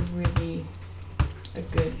 awareness is really a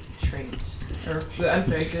good trait. Or, I'm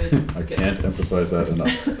sorry, good I skill. can't emphasize that enough.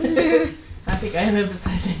 I think I am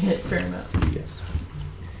emphasizing it a fair amount. Yes.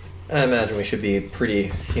 I imagine we should be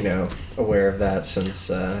pretty, aware of that since,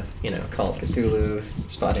 Call of Cthulhu,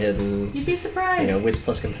 Spot Hidden, You'd be surprised. Wits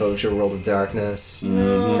plus Composure, World of Darkness,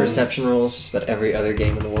 No. Perception Rules, just about every other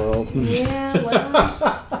game in the world. Yeah,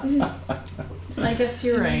 well, I guess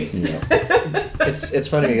you're right. Yeah. It's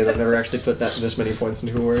funny because I've never actually put this many points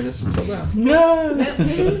into awareness until now.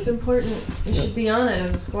 It's important. You should be on it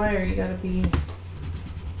as a squire. You gotta be.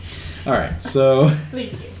 All right, so.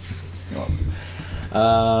 Thank you.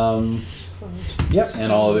 Yep,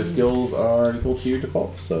 and all other skills are equal to your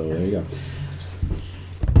defaults, so there you go.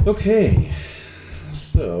 Okay,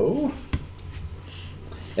 so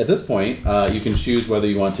at this point, you can choose whether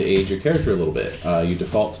you want to age your character a little bit. You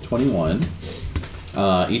default to 21.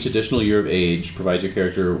 Each additional year of age provides your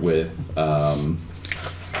character with the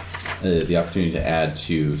opportunity to add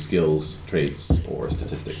to skills, traits, or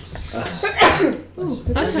statistics.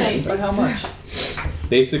 Okay. But how much?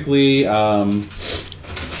 Basically,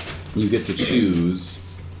 you get to choose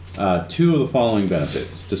 2 of the following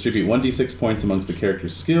benefits. Distribute 1d6 points amongst the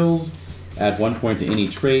character's skills, add 1 point to any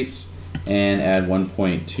trait, and add 1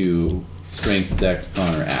 point to strength, dex,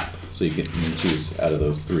 con, or app. So you can choose out of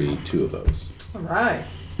those 3, 2 of those. Alright.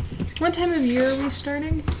 What time of year are we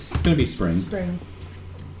starting? It's going to be spring. Spring.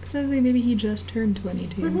 Because I think maybe he just turned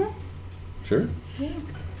 22. Mm-hmm. Sure? Yeah.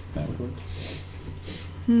 That would work.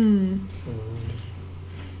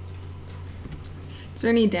 Is there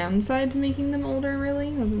any downside to making them older,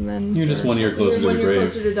 really? Other than... You're just 1 year closer to the When you're grave.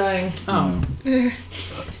 closer to dying. Oh.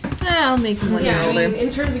 I'll make them 1 year Yeah, I older. mean, in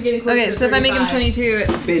terms of getting closer Okay, to so if I make him 35. 22,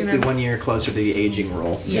 it's Basically, gonna... 1 year closer to the aging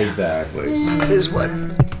roll. Yeah. Exactly. Is what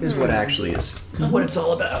actually is what it's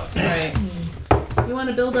all about. Right. You want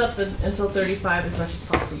to build up until 35 as much as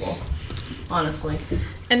possible. Honestly.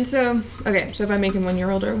 And so, okay, so if I make him 1 year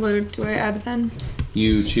older, what do I add then?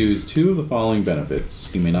 You choose 2 of the following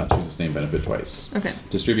benefits. You may not choose the same benefit twice. Okay.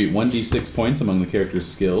 Distribute 1d6 points among the character's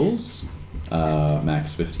skills,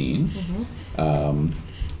 max 15.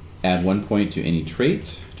 Add 1 point to any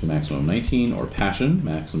trait, to maximum 19, or passion,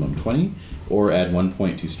 maximum 20, or add 1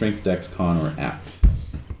 point to strength, dex, con, or app.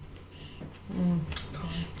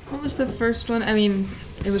 What was the first one? I mean,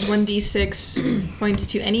 it was 1d6 points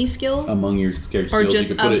to any skill? Among your character's Or skills,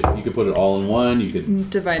 just, you could put it all in one. You could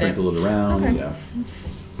divide sprinkle it around. Okay. Yeah.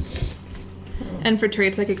 And for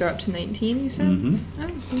traits, I could go up to 19, you said? Mm-hmm.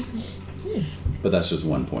 Oh, okay. But that's just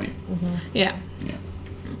 1 point. Yeah. Yeah.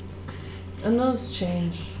 And those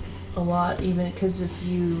change a lot, even because if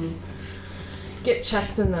you get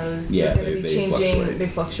checks in those, Yeah, they're going to be they changing. fluctuate. They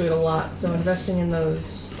fluctuate a lot. So investing in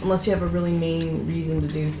those, unless you have a really main reason to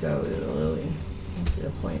do so, it'll really see the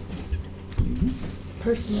point.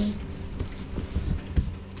 Personally.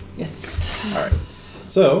 Yes. All right.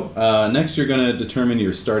 So, next you're going to determine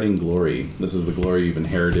your starting glory. This is the glory you've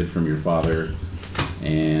inherited from your father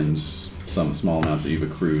and some small amounts that you've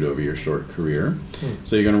accrued over your short career.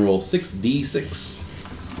 So you're going to roll 6d6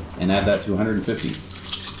 and add that to 150.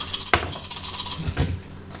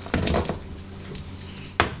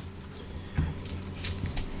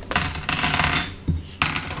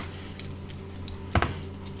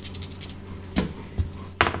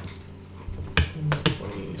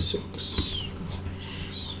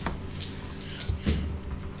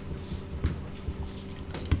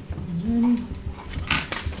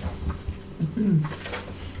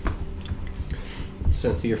 So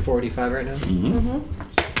it's year 45 right now? Mm-hmm.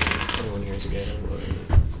 21 years ago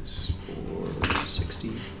was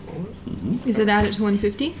 464. Mm-hmm. Is it added to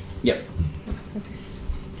 150? Yep.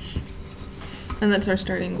 And that's our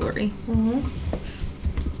starting glory.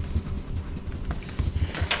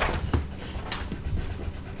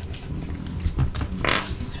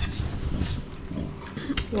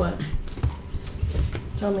 What?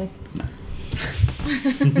 Tell me.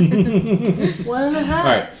 1.5. All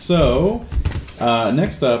right. So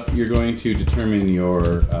next up, you're going to determine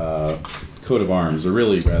your coat of arms, or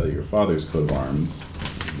really rather your father's coat of arms.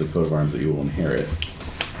 This is the coat of arms that you will inherit.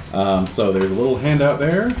 So there's a little handout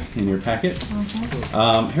there in your packet.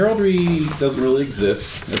 Heraldry doesn't really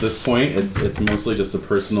exist at this point. It's mostly just a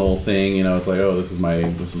personal thing. It's like, oh, this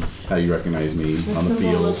is how you recognize me on the symbol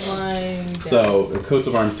field. of my dad. So coats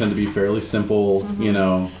of arms tend to be fairly simple.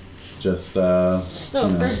 Just for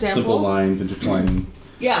example, simple lines intertwining.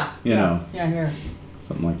 Yeah. Yeah, here.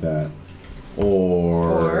 something like that.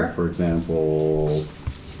 Or for example,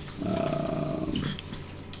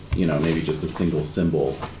 maybe just a single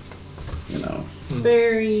symbol.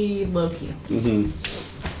 Very low key. Mm-hmm.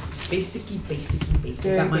 Basic.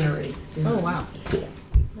 Very Got mine basic. already. Oh wow. Cool.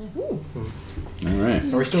 Nice. All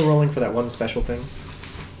right. Are we still rolling for that one special thing?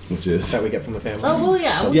 which is that we get from the family. Oh well,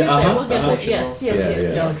 yeah, we'll Yeah, get there. uh-huh, We'll get uh-huh. there. Yes, yes, Yeah,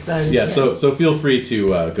 yes. yeah. So excited. yeah. Yes. So feel free to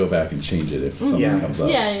go back and change it if something Yeah. comes up.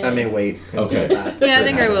 Yeah. I may wait. Okay. until that Yeah, I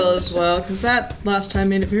think I will happens. as well, because that last time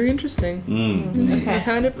made it very interesting. Mm. That's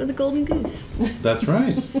how I ended up with the golden goose. That's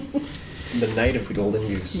right. The night of the golden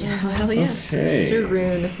goose. Oh, hell yeah. Okay. Sir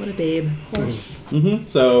Rune, what a babe.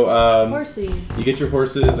 So Horsies. you get your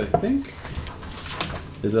horses, I think.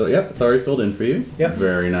 Is it? Yep, it's already filled in for you. Yep.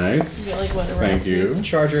 Very nice. You get like what a Thank you. A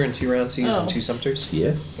charger and 2 roundseys Oh. and 2 sumpters.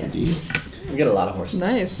 Yes, indeed. We get a lot of horses.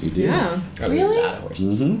 Nice. You do. Yeah. I mean, Really? a lot of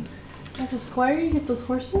horses. Mm-hmm. As a squire, you get those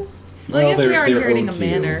horses. Well, I guess we are they're inheriting owed a to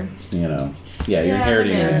you, manor. You know. Yeah, you're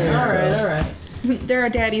inheriting yeah. a manor. All right, so. all right. They're our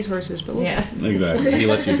daddy's horses, but we'll... Yeah. Exactly. He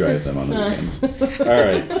lets you drive them on the weekends. All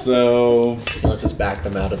right, so He lets us back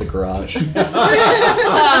them out of the garage.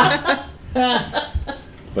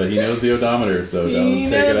 but he knows the odometer, so don't He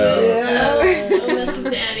take it knows out. it. Oh, that's a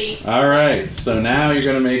daddy. All right, so now you're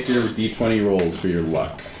gonna make your d20 rolls for your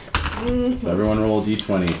luck. So everyone roll a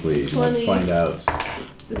d20, please. And let's 20. find out.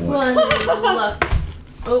 This What? one is luck.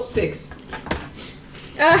 Oh. 6.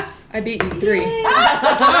 Ah, I beat you. 3. I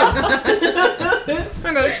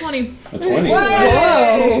got a 20. A 20.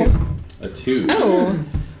 Whoa. A 2. Oh.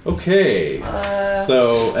 Okay.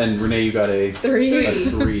 So and Renae, you got a 3. A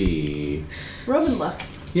 3. Roman luck.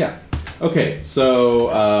 Yeah. Okay. So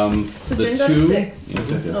So the Jen got a 2. 6.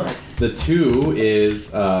 Yes. Oh. The 2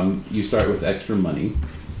 is you start with extra money.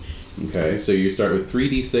 Okay. So you start with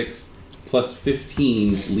 3d6 plus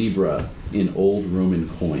 15 libra in old Roman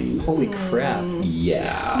coin. Holy crap.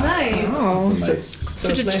 Yeah. Nice. Oh. It's a nice. So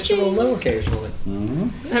it's nice to roll low occasionally.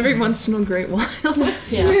 Every once in a great while.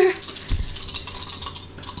 Yeah.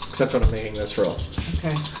 Except when I'm making this roll.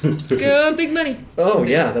 Okay. Good big money. Oh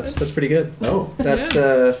yeah, that's pretty good. Oh. That's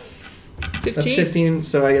 15. that's 15,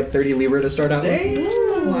 so I get 30 libra to start out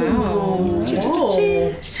with. Wow.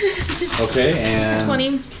 Oh. Okay, and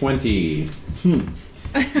 20.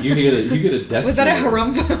 You get a destrier. Was that a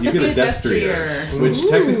harumph? You get a destrier, which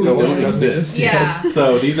technically Almost don't doesn't exist. Yeah.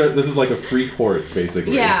 So this is like a free course,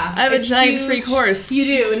 basically. Yeah. I have a it's giant huge. freak horse. You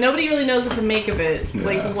do. And nobody really knows what to make of it. Yeah.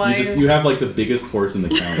 Like why? You have like the biggest horse in the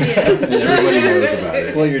county, and everybody knows about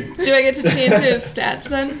it. Well, you're. Do I get to change his stats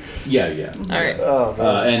then? Yeah. All right. Oh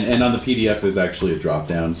man. And on the PDF is actually a drop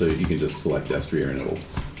down, so you can just select destrier and it'll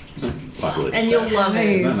populate. And you'll love it.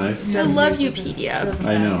 Isn't that nice? I love you, PDF.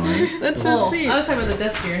 I know, right? That's so Well, sweet. I was talking about the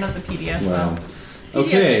desk here, not the PDF. Wow. PDFs are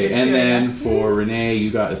Okay, good and too, I then guess. for Renae,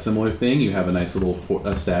 you got a similar thing. You have a nice little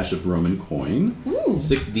stash of Roman coin. Ooh.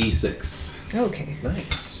 6d6. Okay.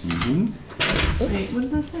 Nice. Mm-hmm. Wait, what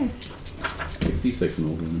does that say? 6d6 in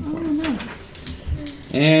old Roman Oh, coin. nice.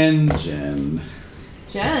 And Jen,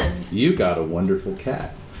 Jen. you got a wonderful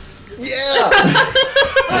cat. Yeah.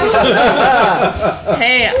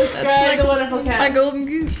 Hey, that's Describe like the wonderful my cat. golden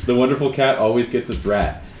goose. The wonderful cat always gets its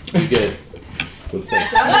rat. You get. That's what it says.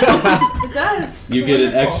 It does. You It's get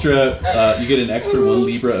an wonderful. extra. You get an extra 1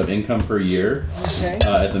 libra of income per year Okay.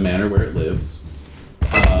 at the manor where it lives.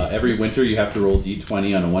 Every winter you have to roll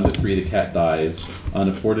d20. On a 1 to 3, the cat dies. On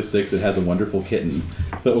a 4 to 6, it has a wonderful kitten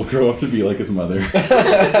that will grow up to be like his mother.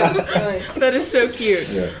 Right. That is so cute.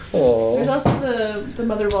 Yeah. There's Oh. also the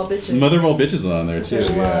mother of all bitches. Mother of all bitches is on there Which too. I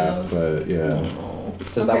Yeah, love. but yeah.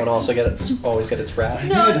 Does that one also always get its rat?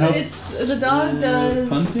 No, it has- it's the dog does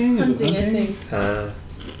Hunting? Is it hunting, I hunting? think.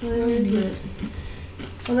 Where is it?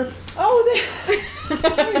 Oh, that's. Oh,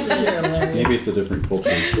 Where is You're it? hilarious. Maybe it's a different culture.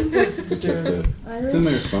 That's It's true. It's in Irish?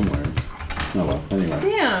 there somewhere. Oh well. Anyway.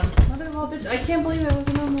 Damn, mother of all bitches. I can't believe that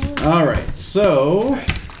wasn't on the list. All right. So.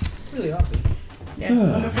 Really awful. Yeah,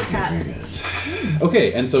 wonderful Very cat. good.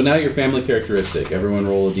 Okay, and so now your family characteristic. Everyone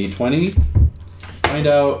roll a d20. Find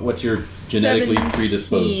out what you're genetically 17.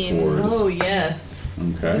 predisposed towards. Oh yes.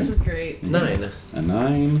 Okay. This is great. 9. A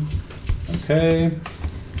 9. Okay.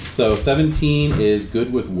 So 17 is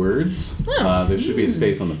good with words. Oh. There should be a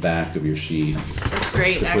space on the back of your sheet That's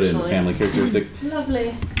great, to put in actually. family characteristic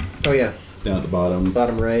Lovely. Oh yeah. down at the bottom.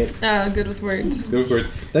 Bottom right. Good with words. Good with words.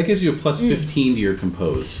 That gives you a plus 15 to your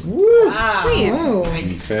compose. Wow. Sweet. Whoa.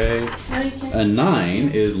 Okay. Now you can. A 9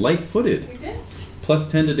 is light-footed. You're good. Plus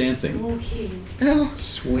 10 to dancing. Okay. Oh,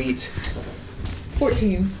 Sweet.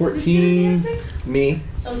 14. Who's good at 14, dancing? Me.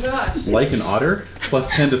 Oh gosh. like an otter. Plus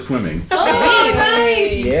 10 to swimming. Oh,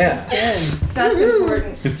 nice. Yeah. 10. That's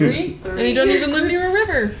important. 3? And you don't even live near a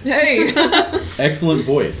river. Hey. Excellent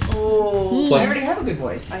voice. Oh. I Plus, already have a good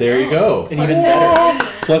voice. there you go. And even better.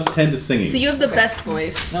 Plus 10 to singing. So you have the best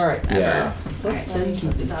voice. All right. Yeah. Plus 10 to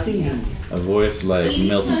the singing. A voice like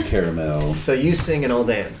melted caramel. So you sing and I'll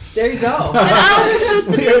dance. There you go. We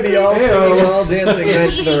are the all singing, all dancing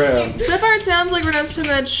knights of the round. So far it sounds like we're not so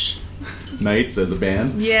much Knights as a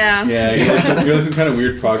band. Yeah. Yeah, you're like some kind of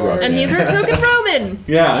weird prog rock And band. he's our token Roman.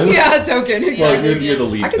 Yeah. Yeah, token. Well, you're the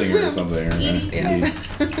lead I can singer or swim. something. Or, Yeah.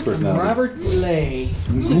 lead personality. Robert Boulay.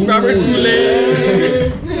 Robert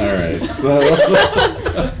Boulay. All right, so.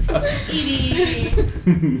 Edie.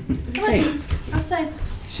 Hey, Outside.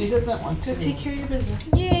 She doesn't want to. Go take care of your business.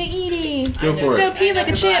 Yay, Edie. go for Go it. pee like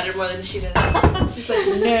a champ. More than she does. She's like,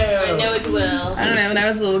 no. I know it well. I don't know. When I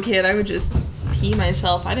was a little kid, I would just pee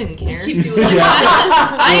myself. I didn't care. Keep doing it. Yeah.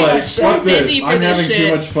 I You're am like, so fuck this. busy for I'm this having shit.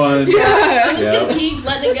 too much fun. I'm just Yeah. gonna keep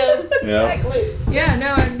letting it go. Yeah. Yeah,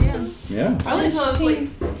 no, yeah. Yeah. Probably until I was like,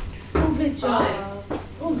 Good job.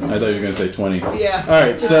 I thought you were gonna say 20. Yeah. All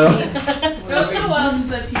right, so. It's been a while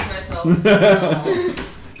since I've peed myself.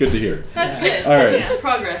 Good to hear. that's good. All right. Yeah,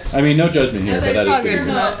 progress. I mean, no judgment here, As but I that is good progress to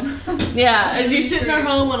in hear. that. Yeah, as you sit in our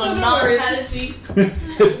home on a non-padded seat.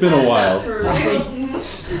 It's been a while.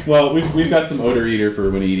 Mhm. Well, we've got some odor eater for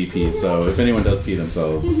when you EDP, so if anyone does pee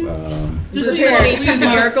themselves, Just so you Prepare won't nature's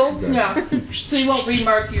remark- miracle. Yeah, so you won't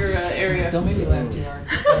remark your area. Don't make me laugh too hard.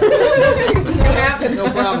 No happen. No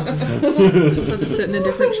promises. So I'll just sit in a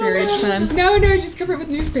different chair each time. No, just cover it with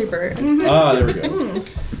newspaper. Ah, there we go.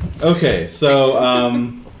 Okay, so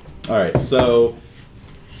all right, so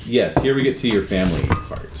yes, here we get to your family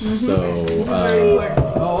part. So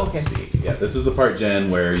Oh, okay. let's see. Yeah, this is the part, Jen,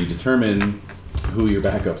 where you determine who your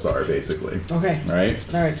backups are, basically. Okay. Right.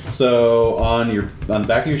 All right. So on the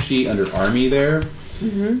back of your sheet under Army there,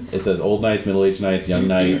 it says Old Knights, Middle-aged Knights, Young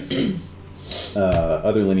Knights,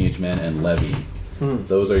 other lineage men, and Levy.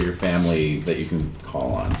 Those are your family that you can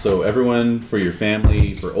call on. So everyone for your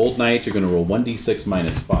family, for Old Knights, you're going to roll 1d6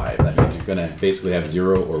 minus 5. That means you're going to basically have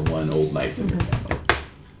 0 or 1 Old Knights in your family.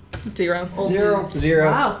 0. Zero.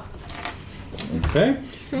 Wow. Okay.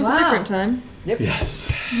 It was a different time. Yes.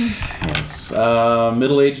 Yes.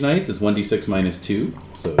 Middle-aged Knights is 1d6 minus 2,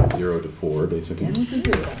 so 0 to 4, basically. Again with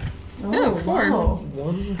the 0. Oh, 4. Wow.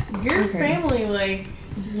 One. Your family, like,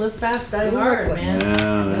 live fast, die Little hard, reckless.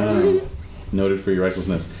 man. Yeah. Noted for your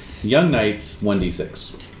recklessness. Young Knights,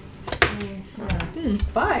 1d6.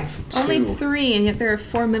 5. Only Two. 3, and yet there are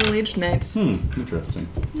 4 middle-aged knights. Interesting.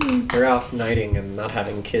 They're off knighting and not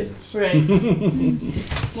having kids. Right.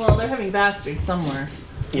 Well, they're having bastards somewhere.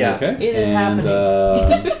 Yeah. Okay. It is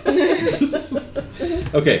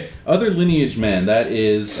Okay. Other lineage men. That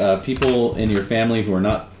is people in your family who are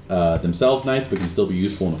not themselves knights, but can still be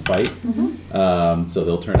useful in a fight. So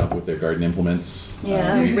they'll turn up with their garden implements.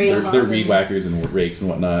 Yeah, They're reed whackers and rakes and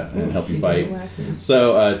whatnot, and help you fight.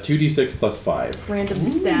 So 2d6 plus 5. Random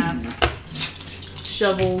staffs,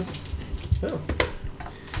 shovels. Oh.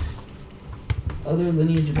 Other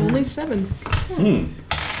lineage of Only men. 7.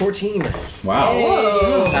 14. Wow.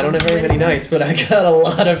 Whoa. I don't have very many knights, but I got a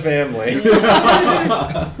lot of family.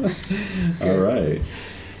 All right.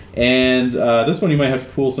 And this one you might have to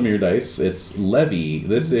pool some of your dice. It's Levy.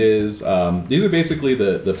 This is these are basically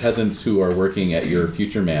the peasants who are working at your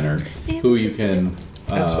future manor, who you can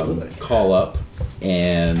Absolutely. call up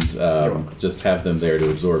and just have them there to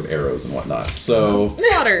absorb arrows and whatnot. So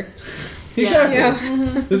Water. exactly, Yeah.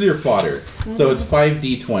 this is your fodder. So it's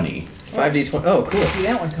 5d20. 5d20. Oh, cool. See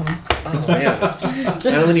that one coming. Oh, man.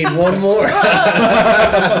 I only need one more.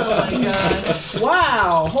 Oh my god.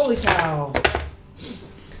 Wow! Holy cow!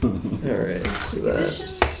 Alright, so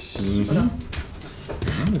that's...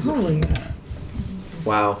 Holy.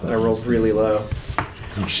 Wow, I rolled really low.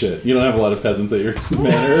 Oh shit! You don't have a lot of peasants at your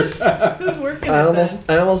manor. Who's working I at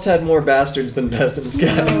almost had more bastards than peasants,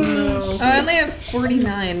 guys. that? Oh no. I only have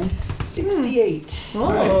 49. 68.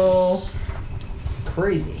 Oh.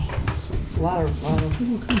 Crazy. A lot of.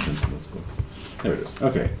 There it is.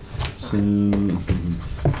 Okay. So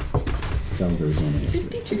Salisbury's on it.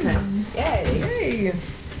 52. Yay! Yay.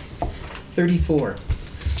 34.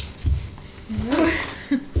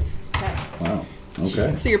 Wow.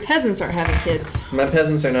 Okay. So your peasants aren't having kids. My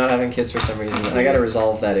peasants are not having kids for some reason. I gotta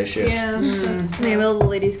resolve that issue. Yeah. That's, Maybe all the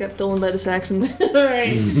ladies got stolen by the Saxons. Alright.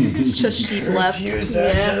 It's just sheep left. You Yeah,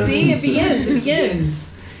 Saxons. see, it begins. It begins.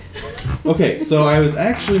 Okay, so I was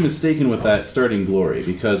actually mistaken with that starting glory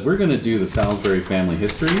because we're going to do the Salisbury family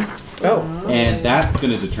history, Oh, and that's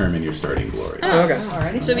going to determine your starting glory. okay.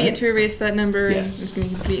 Alrighty. So we get to erase that number Yes. and it's going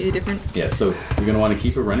to be completely different. Yeah, so you're going to want to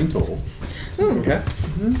keep a running total Okay.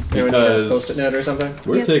 Do we need a because post-it note or something?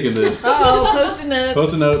 we're Yes. taking this Oh, post-it notes.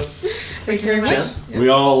 post-it notes. Thank you very much. We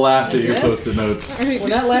all laughed at your Yeah. post-it notes. We're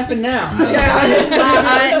not laughing now.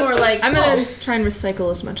 It's more like, I'm going to try and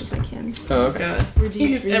recycle as much as I can. Oh, okay. God.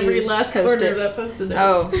 Reduce every reuse, last post corner it. of that post-it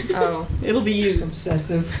note. Oh. It'll be used.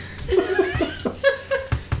 Obsessive.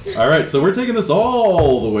 All right, so we're taking this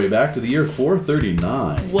all the way back to the year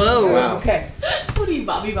 439. Whoa. Wow. Okay. What are you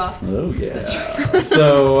Bobby Box. Oh yeah.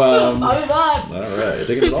 So Bobby Bob. all right,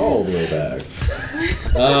 taking it all the way back.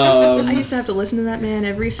 I used to have to listen to that man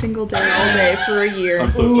every single day, all day for a year.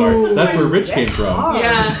 I'm so sorry. That's where Rich came from. hard.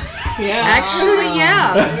 Yeah. Yeah. Actually,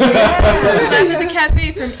 yeah. Because I was at the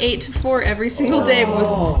cafe from 8 to 4 every single day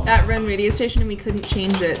with that Ren radio station, and we couldn't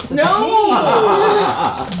change it. No!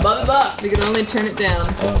 Bobby Box. We could only turn it down.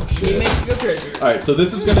 Oh New shit. Mexico treasure. All right, so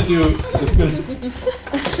this is gonna do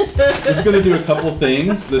a couple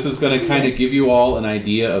things. This is gonna kind of give you all an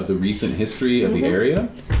idea of the recent history of the area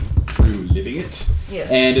through living it, Yes.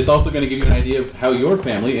 and it's also going to give you an idea of how your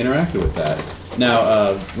family interacted with that.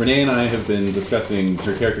 Now, Renae and I have been discussing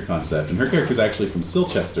her character concept, and her character is actually from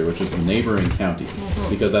Silchester, which is the neighboring county,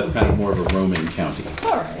 because that's kind of more of a Roman county.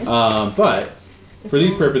 All right. But for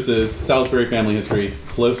these purposes, Salisbury family history,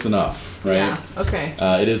 close enough, right? Yeah. Okay.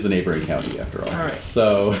 It is the neighboring county, after all. All right.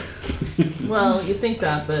 So, Well, you think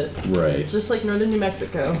that, but right. just like northern New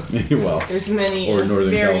Mexico, Well, there's many Or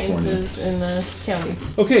northern variances in the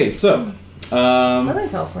counties. okay, so Southern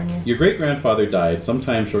California. your great-grandfather died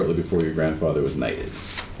sometime shortly before your grandfather was knighted.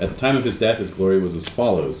 At the time of his death, his glory was as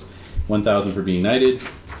follows: 1,000 for being knighted,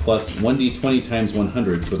 plus 1d20 times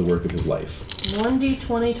 100 for the work of his life.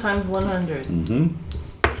 1d20 times 100 Mm-hmm.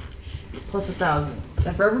 plus 1,000. Is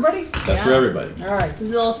that for everybody? That's for everybody. All right. This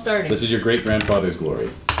is all starting. This is your great-grandfather's glory.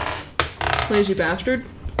 Lazy bastard.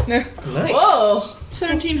 Nice. Whoa.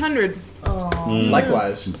 1,700. Oh.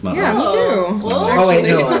 Likewise. It's not Yeah, me much. too. Whoa. Oh wait,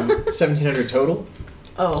 no, 1,700 total.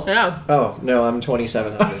 Oh. Yeah. Oh no, I'm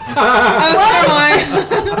 2,700.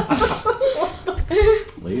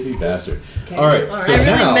 Lazy bastard. Okay. All right, All so right. I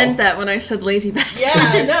really now, meant that when I said lazy bastard.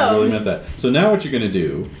 Yeah, I I know. really meant that. So now what you're going to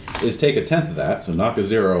do is take a tenth of that, so knock a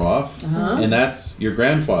 0 off, and that's your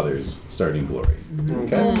grandfather's starting glory.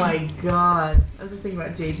 Okay. Oh my god. I'm just thinking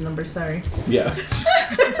about Jade's number, sorry. Yeah.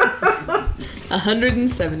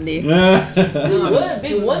 170. That's What?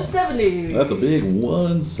 Big 170. a big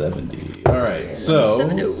 170. All right, so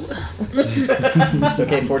It's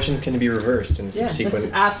okay. Fortunes can be reversed in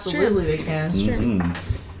subsequent. Absolutely they can. Mhm.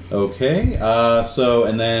 Okay, so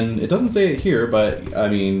and then it doesn't say it here, but I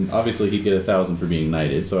mean, obviously he'd get 1,000 for being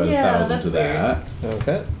knighted, so add Yeah, 1,000 that's to that.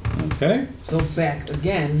 Okay. Okay, So back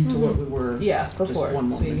again to what we were Yeah, just before. one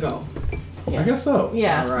moment sweetie. ago. I guess so.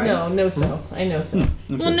 Yeah, All right. no so. I know so.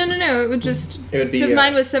 Well, no. It would just It would be. because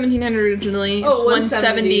mine was 1,700 originally. It's Oh,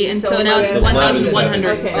 170, and so now it's it's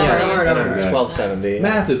 1,100. Okay. So All right, all right, all right. It's 1270.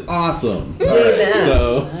 Math is awesome. All right,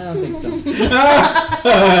 so. I don't think so.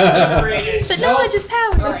 But knowledge is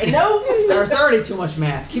power. All right. No, there's already too much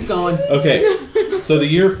math. Keep going. Okay, so the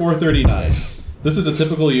year 439. This is a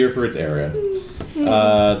typical year for its era.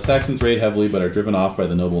 The Saxons raid heavily but are driven off by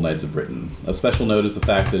the noble knights of Britain. Of special note is the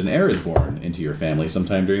fact that an heir is born into your family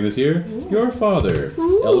sometime during this year. Your father,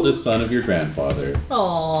 eldest son of your grandfather.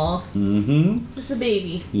 Aww. Mm-hmm. It's a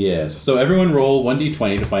baby. Yes. So everyone roll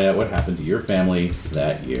 1d20 to find out what happened to your family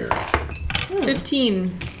that year.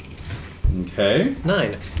 15. Okay.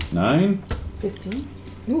 9. 9. 15.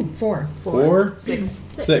 Ooh, 4. 4. 6.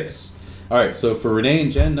 6. All right. So for Renae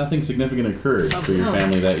and Jen, nothing significant occurred for your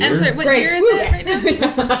family that year. I'm sorry, what Great. year is it right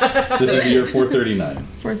now? This is the year 439.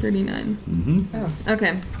 439. Mm-hmm.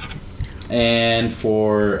 Okay. And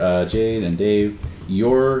for Jade and Dave,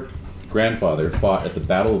 your grandfather fought at the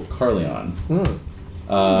Battle of Carleon.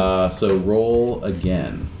 So roll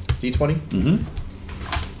again. D20. Mm-hmm.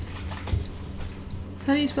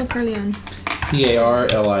 How do you spell Carleon?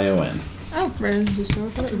 Carlion. Oh, right. Just so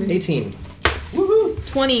 18.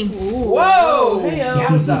 20. Whoa! Heyo.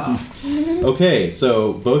 Yowza. Okay,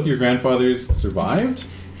 so both your grandfathers survived.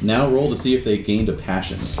 Now roll to see if they gained a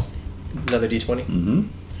passion. Another D20. Mm-hmm.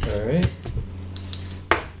 Alright.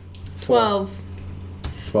 12.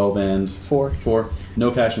 12 and 4. 4.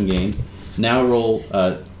 No passion gained. Now roll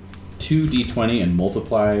 2d20 and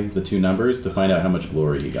multiply the two numbers to find out how much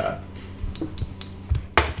glory you got.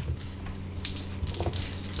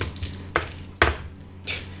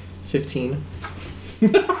 15.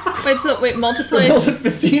 Wait, multiply. I rolled a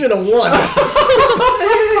 15 and a 1. I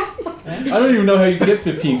don't even know how you get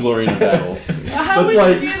 15 glory in a battle. How That's would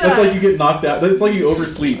like you do that? that's like you get knocked out. That's like you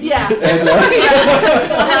oversleep. Yeah. And,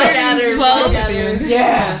 112?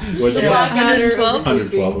 Yeah. what'd you get? 112?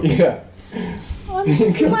 112. Okay. Yeah.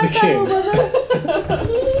 Killed the king.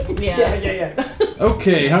 Yeah.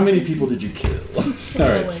 Okay, how many people did you kill? All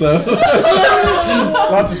right, so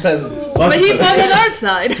Lots of peasants. But he fought on our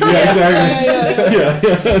side. yeah, exactly. Yeah.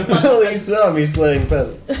 Well, you saw me slaying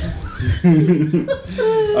peasants.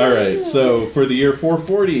 All right, so for the year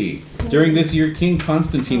 440, during this year, King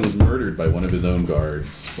Constantine was murdered by one of his own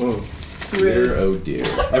guards. Dear, oh dear.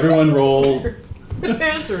 Everyone roll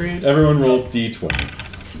That's rude. Everyone roll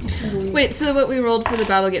d20. Wait, so what we rolled for the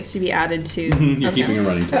battle gets to be added to. You're okay. keeping a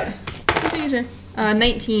running total. Just making sure.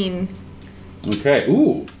 19. Okay.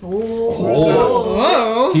 Ooh.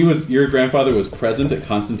 Oh. Your grandfather was present at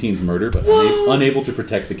Constantine's murder, but unable to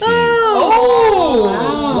protect the king. Oh!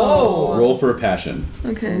 Wow. Roll for a passion.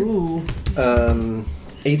 Okay. Ooh.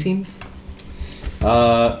 18.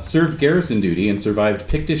 Served garrison duty and survived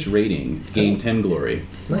Pictish raiding. Gained 10 glory.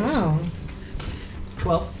 Nice. Wow.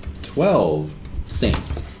 12. 12. Same.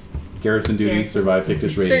 Garrison duty, Garrison. survived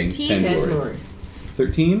Pictish raiding. 13. 10 10 glory. glory.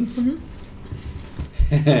 13? Mm-hmm.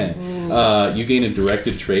 You gain a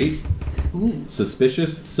directed trait. Ooh.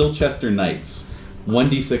 Suspicious Silchester Knights.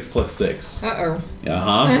 1d6 plus 6. Uh-oh.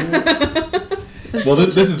 Well,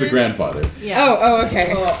 this is the grandfather. Yeah. Oh,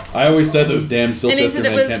 okay. I always said those damn And he Silchester said it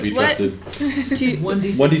men was can't be what? trusted.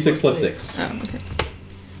 1d6 plus 6. Oh, okay.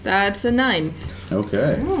 That's a 9.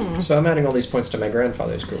 Okay. So I'm adding all these points to my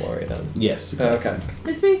grandfather's glory then. Yes. Oh, Exactly. okay.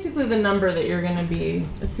 It's basically the number that you're gonna be.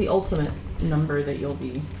 It's the ultimate number that you'll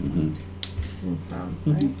be Mhm. from,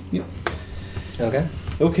 right? Yep. Okay.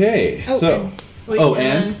 Okay. Oh, So. Wait, Oh,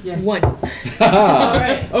 and and? then- Yes. 1. All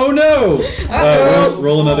right. Oh no! Uh-oh.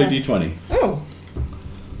 Roll another d20. Oh.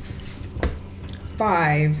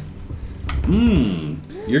 5.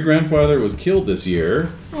 Your grandfather was killed this year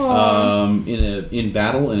in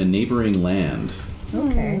battle in a neighboring land.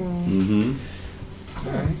 Okay. Mm-hmm.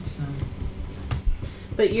 Alright.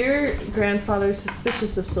 But your grandfather's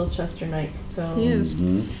suspicious of Silchester Knights, so He is.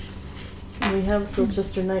 Mm-hmm. we have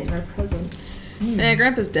Silchester Knight in our presence.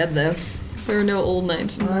 Grandpa's dead, though. There are no old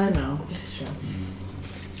knights in I there. know. It's true.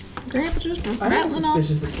 Grandpa just I am rattling off.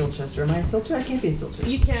 suspicious of Silchester. Am I a Silchester? I can't be a Silchester.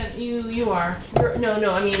 You can't. You are.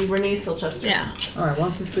 No. I mean, Renae's Silchester. Yeah. Alright, well,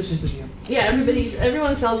 I'm suspicious of you. Yeah.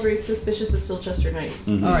 Everyone in Salisbury is suspicious of Silchester Knights.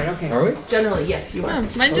 Mm-hmm. Alright, okay. Are we? Generally, yes, you are. Oh,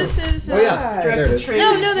 mine just says. Oh yeah. There it Directed is. trade.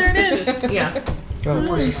 No, there it is. Suspicious. Yeah. Don't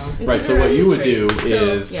Oh. worry about it. Right. So what you would do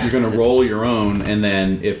is So, yeah. you're going to roll your own, and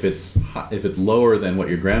then if it's lower than what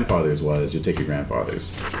your grandfather's was, you'll take your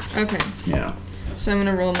grandfather's. Okay. Yeah. So I'm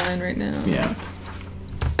gonna roll 9 right now. Yeah.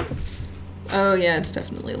 Oh, yeah, it's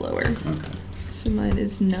definitely lower. Okay. So mine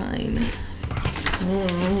is 9.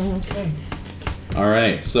 Okay. All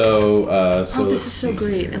right. So. Oh, so this let's is so see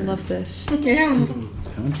great. here. I love this. Yeah.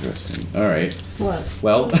 How interesting. All right. What?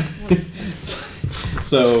 Well,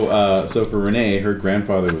 so for Renae, her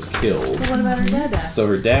grandfather was killed. But what about her dad? So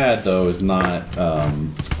her dad, though, is not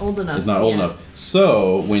Old enough. is not old enough.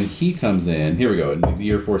 So when he comes in, here we go, in the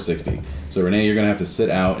year 460. So Renae, you're gonna have to sit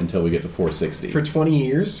out until we get to 460. For 20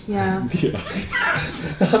 years? Yeah. Yeah.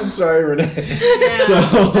 I'm sorry, Renee. Yeah.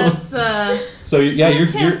 So- That's So yeah, That you're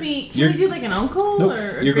can't be. Can we do like an uncle nope.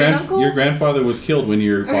 or a Your great uncle? your grandfather was killed when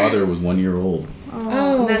your father was 1 year old.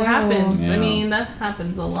 Oh, that wow. happens. Yeah. I mean, that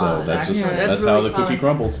happens a lot. So that's actually. just Yeah. that's really how the common. cookie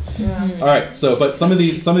crumbles. Yeah. All right. So, but some of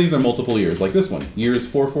these are multiple years, like this one, years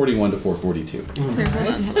 441 to 442. Okay,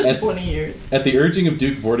 hold on. At- 20 years. At the urging of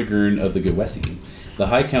Duke Vortigern of the Gewesi, the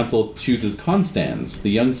High Council chooses Constans, the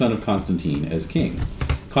young son of Constantine, as king.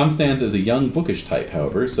 Constans is a young, bookish type,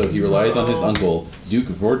 however, so he relies on his uncle, Duke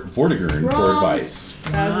Vortigern, for Wrong. advice.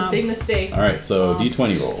 That was a big mistake. All right, so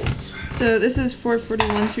d20 rolls. So this is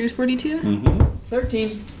 441 through 42? Mm-hmm.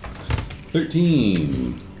 13.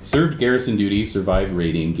 13. Served garrison duty, survived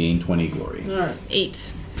raiding, gained 20 glory. Alright.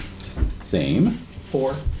 8. Same.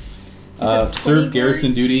 4. said 20 Served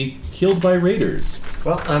garrison glory? duty, killed by raiders.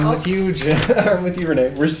 Well, I'm with you, I'm with you,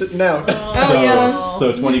 Renee. We're sitting out. Oh, yeah.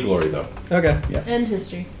 So 20 glory, though. Okay. End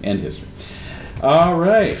history. And history. All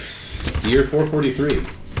right. Year 443.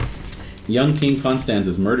 Young King Constans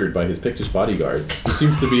is murdered by his Pictish bodyguards. This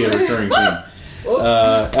seems to be a recurring theme.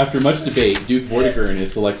 After much debate, Duke Vortigern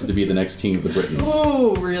is selected to be the next king of the Britons.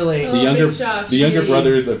 Oh, really? The younger, big shock. the younger Gee.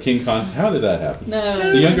 brothers of King Constans. How did that happen?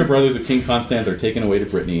 No. The younger brothers of King Constans are taken away to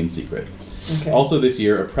Brittany in secret. Okay. Also this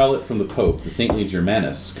year, a prelate from the Pope, the saintly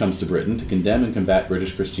Germanus, comes to Britain to condemn and combat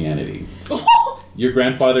British Christianity. Your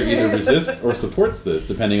grandfather either resists or supports this,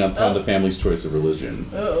 depending upon the family's choice of religion.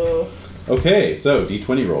 Uh-oh. Okay, so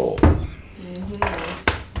d20 roll.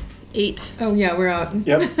 8. Oh, yeah, we're out.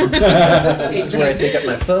 Yep. This is where I take up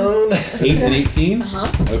my phone. 8 and 18?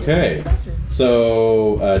 Okay.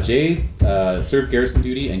 So, Jade served garrison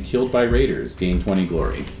duty and killed by raiders, gained 20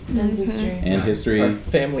 glory. End history. And Our history.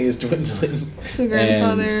 family is dwindling. So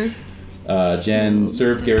grandfather. Jen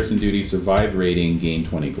served garrison duty, survived raiding, gained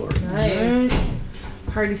 20 glory. Nice.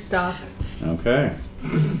 Party stock. Okay.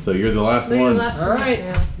 So you're the last Maybe one. last one. Alright.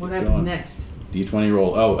 Yeah. What happens going. next? D20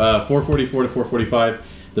 roll. 444 to 445.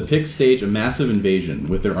 The Picts stage a massive invasion,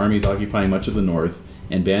 with their armies occupying much of the north,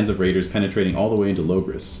 and bands of raiders penetrating all the way into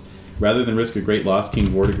Logris. Rather than risk a great loss, King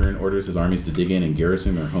Vortigern orders his armies to dig in and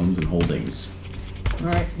garrison their homes and holdings.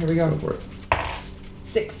 Alright, here we go. Go for it.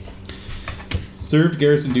 6. Served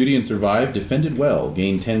garrison duty and survived, defended well,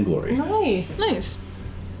 gained 10 glory. Nice. Nice.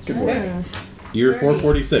 Good work. Okay. Year Sturdy.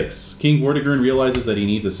 446. King Vortigern realizes that he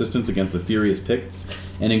needs assistance against the furious Picts,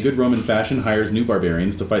 and in good Roman fashion hires new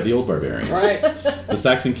barbarians to fight the old barbarians. Right. The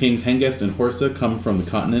Saxon kings Hengest and Horsa come from the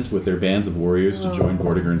continent with their bands of warriors to join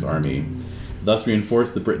Vortigern's army. Thus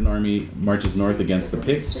reinforced, the Briton army marches north against the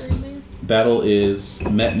Picts. Battle is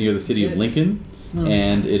met near the city of Lincoln,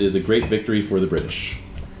 and it is a great victory for the British.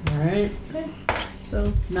 Alright.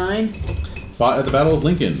 So 9. Fought at the Battle of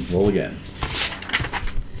Lincoln. Roll again.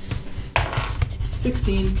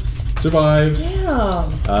 16. Survived.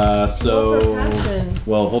 damn. Roll for passion.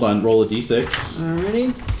 well, hold on. Roll a d6.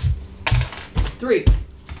 Alrighty. 3.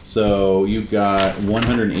 So you got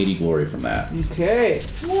 180 glory from that. Okay.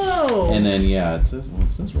 Whoa. And then it says roll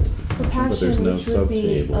for passion, but there's passion, no which would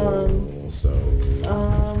be,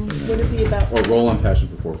 subtable. would it be about? Or roll on passion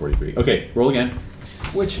for 443. Okay, roll again.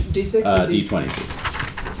 Which D6 or D20,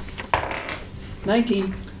 please.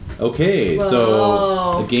 19. Okay, so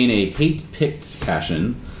Whoa. gain a hate picked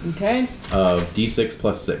passion Okay. of d6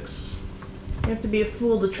 plus 6. You have to be a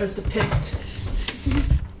fool to trust a Pict.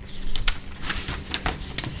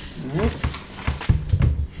 Alright.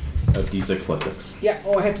 Of d6 plus 6. Yeah.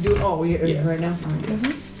 Oh, I have to do it. Oh, Yeah. right now?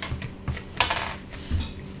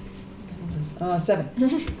 Alright. 7.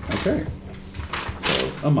 Okay.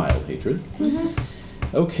 So a mild hatred.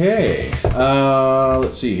 Okay.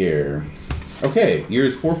 Let's see here. Okay,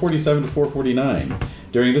 years 447 to 449.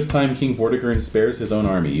 During this time, King Vortigern spares his own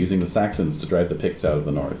army, using the Saxons to drive the Picts out of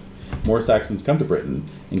the north. More Saxons come to Britain,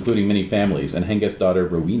 including many families, and Hengest's daughter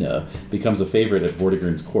Rowena becomes a favorite at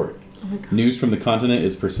Vortigern's court. News from the continent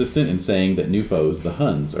is persistent in saying that new foes, the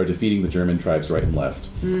Huns, are defeating the German tribes right and left.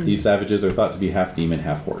 These savages are thought to be half demon,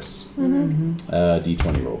 half horse.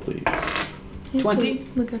 D20 roll, please. 20.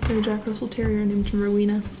 Look after a Jack Russell Terrier named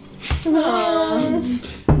Rowena.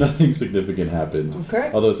 Nothing significant happened. Okay.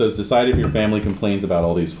 Although it says, decide if your family complains about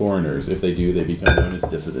all these foreigners. If they do, they become known as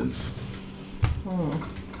dissidents.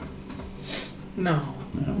 No.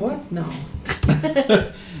 What? No.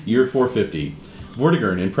 Year 450.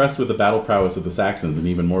 Vortigern, impressed with the battle prowess of the Saxons and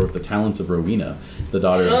even more with the talents of Rowena, the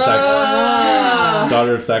daughter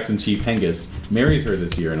of Saxon chief Hengist, marries her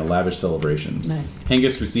this year in a lavish celebration. Nice.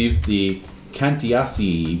 Hengist receives the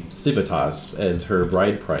Cantiasi Civitas as her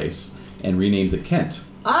bride price and renames it Kent.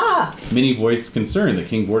 Ah! Many voice concern that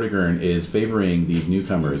King Vortigern is favoring these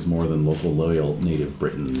newcomers more than local loyal native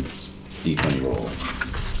Britons. D20 roll.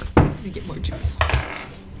 Let me get more juice.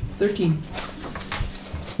 13.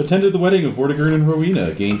 Attended the wedding of Vortigern and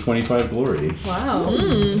Rowena, gained 25 glory. Wow.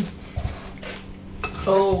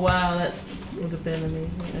 Oh wow, that would have been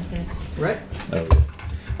amazing. Okay. Right.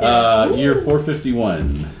 Year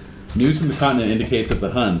 451. News from the continent indicates that the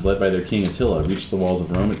Huns, led by their king Attila, reached the walls of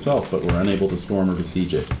Rome itself, but were unable to storm or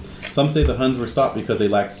besiege it. Some say the Huns were stopped because they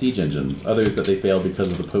lacked siege engines, others that they failed because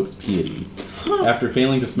of the Pope's piety. After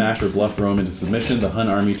failing to smash or bluff Rome into submission, the Hun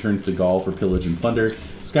army turns to Gaul for pillage and plunder,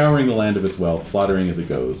 scouring the land of its wealth, slaughtering as it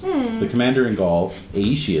goes. The commander in Gaul,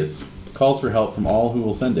 Aetius, calls for help from all who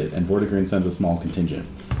will send it, and Vortigern sends a small contingent.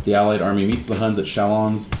 The allied army meets the Huns at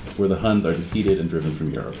Chalons, where the Huns are defeated and driven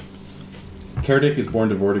from Europe. Cerdic is born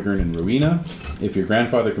to Vortigern and Rowena. If your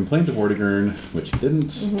grandfather complained to Vortigern, which he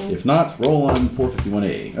didn't, if not, roll on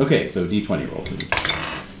 451A. Okay, so D20 roll, please.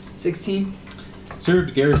 16.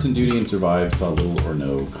 Served garrison duty and survived, saw little or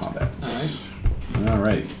no combat.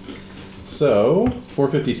 Alright. So,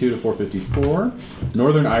 452 to 454.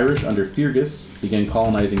 Northern Irish under Fergus began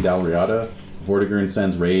colonizing Dalriada. Vortigern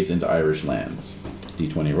sends raids into Irish lands.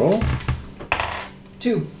 D20 roll.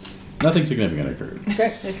 2. Nothing significant occurred. Okay.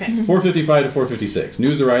 455 to 456.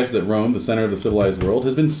 News arrives that Rome, the center of the civilized world,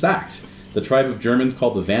 has been sacked. The tribe of Germans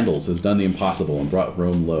called the Vandals has done the impossible and brought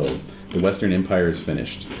Rome low. The Western Empire is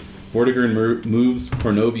finished. Vortigern moves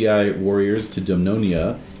Cornovii warriors to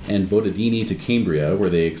Domnonia and Bodadini to Cambria, where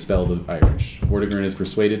they expel the Irish. Vortigern is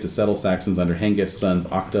persuaded to settle Saxons under Hengest's sons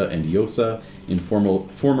Octa and Yosa in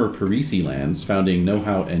former Parisi lands, founding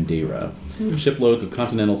Nohout and Deira. Shiploads of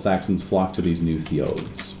continental Saxons flock to these new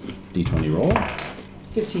theodes. D20 roll.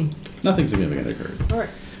 15. Nothing significant occurred. Alright.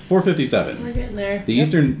 457. We're getting there. The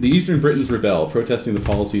Eastern Britons rebel, protesting the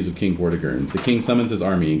policies of King Vortigern. The king summons his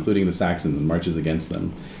army, including the Saxons, and marches against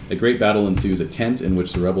them. A great battle ensues at Kent, in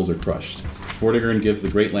which the rebels are crushed. Vortigern gives the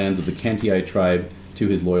great lands of the Cantii tribe to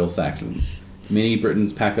his loyal Saxons. Many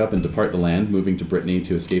Britons pack up and depart the land, moving to Brittany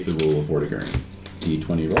to escape the rule of Vortigern.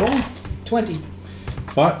 D20 roll. 20.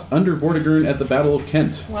 Fought under Vortigern at the Battle of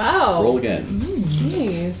Kent. Wow. Roll again.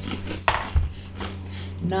 Jeez.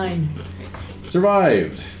 9.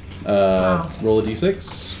 Survived. Roll a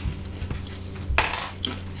d6.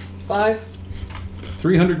 5.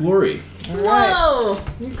 300 glory. Whoa!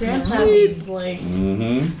 Your grandpappy's like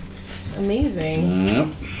amazing. Yep.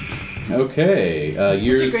 Okay. Such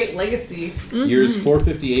Years. a great legacy. Years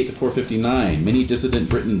 458 to 459. Many dissident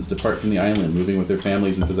Britons depart from the island, moving with their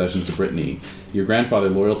families and possessions to Brittany. Your grandfather,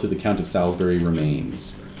 loyal to the Count of Salisbury,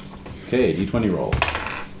 remains. Okay, d20 roll.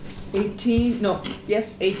 18. No.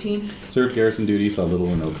 Yes, 18. Served garrison duty, saw little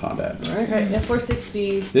or no combat. Alright. Alright, now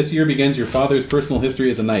 460. This year begins your father's personal history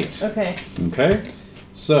as a knight. Okay, Okay?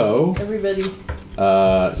 So, everybody.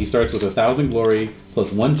 he starts with 1,000 glory plus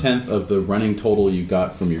 1/10 of the running total you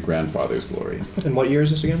got from your grandfather's glory. And what year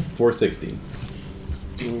is this again? 460.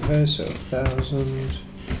 Okay, so 1,000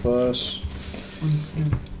 plus.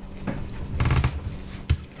 1/10.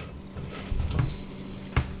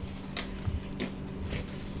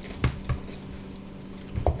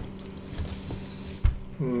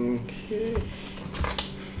 Okay.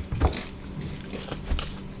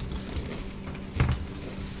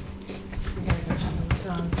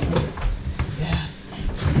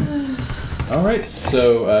 All right,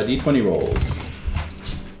 so d20 rolls.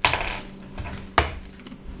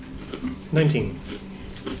 19.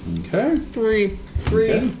 Okay. 3.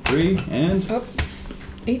 Okay. 3 and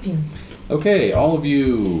 18. okay, all of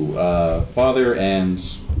you, father and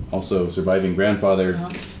also surviving grandfather,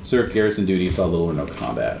 served garrison duty, saw little or no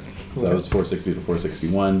combat. So that was 460 to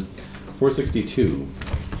 461. 462.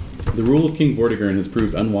 The rule of King Vortigern has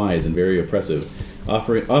proved unwise and very oppressive,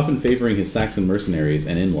 often favoring his Saxon mercenaries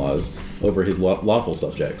and in-laws over his lawful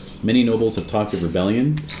subjects. Many nobles have talked of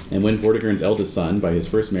rebellion, and when Vortigern's eldest son, by his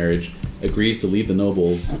first marriage, agrees to lead the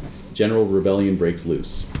nobles, general rebellion breaks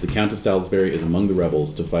loose. The Count of Salisbury is among the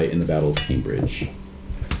rebels to fight in the Battle of Cambridge.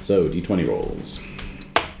 So, d20 rolls.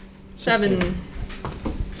 7.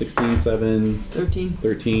 16, 7, 13.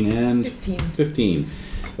 13, and 15. 15.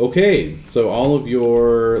 Okay, so all of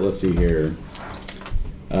your, let's see here.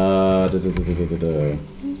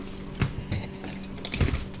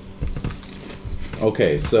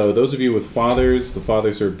 Okay, so those of you with fathers, the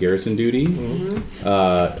father served garrison duty.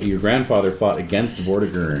 Your grandfather fought against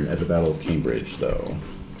Vortigern at the Battle of Cambridge, though.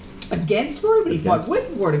 Against Vortigern? He fought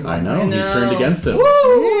with Vortigern. I know, he's turned against him.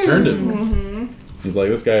 Woo! Turned him. He's like,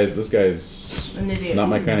 this guy's An idiot. not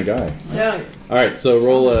my kind of guy. Yeah. All right, so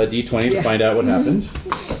roll a d20 to find out what happened.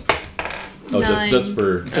 Oh, 9. just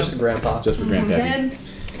for Just the grandpa. just for grandpappy.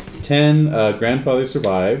 10. 10. Grandfather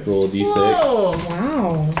survived. Roll a d6. Whoa!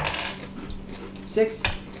 Wow. 6.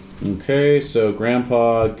 Okay, so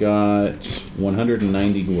grandpa got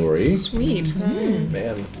 190 glory. Sweet.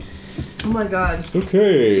 Man. Oh my god.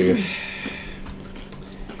 Okay.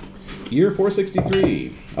 Year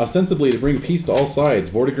 463. Ostensibly to bring peace to all sides,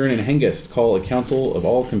 Vortigern and Hengist call a council of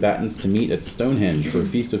all combatants to meet at Stonehenge for a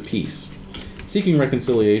feast of peace. Seeking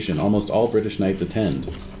reconciliation, almost all British knights attend.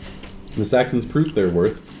 The Saxons prove their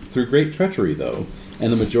worth through great treachery, though,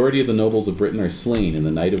 and the majority of the nobles of Britain are slain in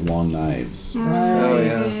the Night of Long Knives. Oh,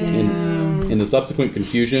 yeah. In the subsequent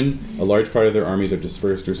confusion, a large part of their armies are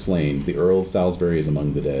dispersed or slain. The Earl of Salisbury is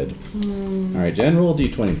among the dead. All right, Jen, roll a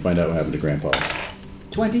d20 to find out what happened to Grandpa.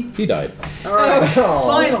 20. He died. All right. Oh.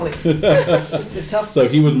 Finally. It's a tough. So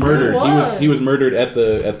he was murdered. What? He was murdered at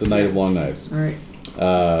the Night of Long Knives. All right.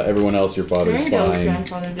 Everyone else, your father's Granddale's fine.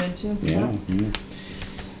 grandfather did too. Yeah.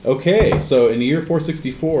 Okay, so in the year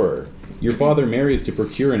 464, your father marries to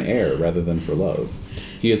procure an heir rather than for love.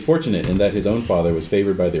 He is fortunate in that his own father was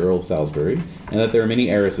favored by the Earl of Salisbury, and that there are many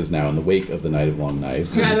heiresses now in the wake of the Night of Long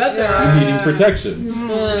Knives, I bet there are. needing protection.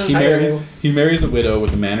 He I marries a widow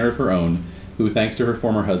with a manor of her own, who, thanks to her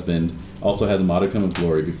former husband, also has a modicum of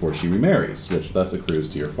glory before she remarries, which thus accrues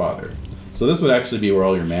to your father. So this would actually be where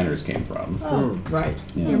all your manors came from. Oh, Right.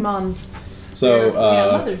 Yeah. your mom's. So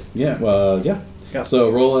grandmother's. yeah, well, yeah. Yeah. So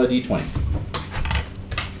roll a d20.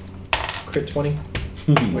 Crit 20.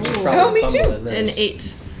 Which is Oh, probably me fun too. than An this. 8.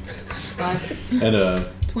 5. And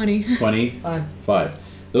a 20. 20. 5. 5.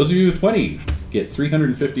 Those of you with 20 get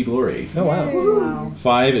 350 glory. Oh, wow. Wow.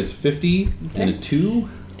 5 is 50, and a 2,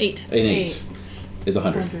 8. an 8 is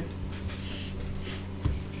 100.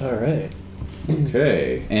 All right.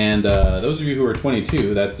 Okay, and those of you who are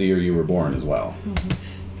 22, that's the year you were born as well.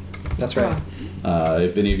 That's right.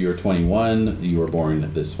 If any of you are 21, you were born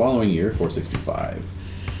this following year, 465.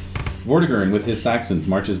 Vortigern, with his Saxons,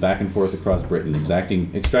 marches back and forth across Britain,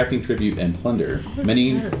 extracting tribute and plunder.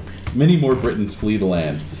 Many more Britons flee the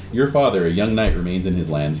land. Your father, a young knight, remains in his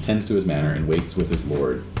lands, tends to his manor, and waits with his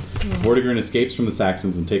lord. Vortigern escapes from the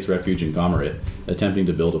Saxons and takes refuge in Gomerit, attempting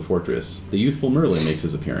to build a fortress. The youthful Merlin makes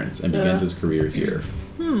his appearance and begins his career here.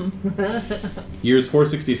 Years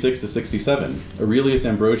 466 to 67. Aurelius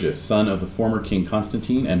Ambrosius, son of the former King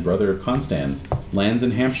Constantine and brother of Constans, lands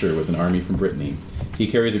in Hampshire with an army from Brittany. He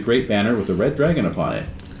carries a great banner with a red dragon upon it.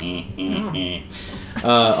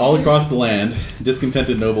 All across the land,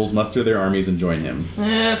 discontented nobles muster their armies and join him.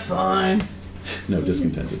 Fine. No,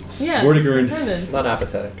 discontented. Yeah, Vortigern, discontented. Not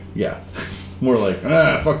apathetic. yeah. More like,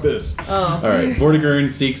 fuck this. Oh. Alright,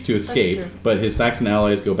 Vortigern seeks to escape, true. but his Saxon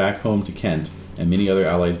allies go back home to Kent, and many other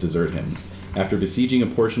allies desert him. After besieging a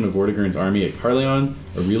portion of Vortigern's army at Carleon,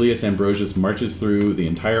 Aurelius Ambrosius marches through the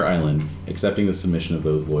entire island, accepting the submission of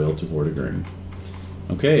those loyal to Vortigern.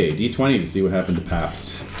 Okay, D20 to see what happened to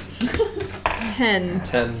Paps. 10.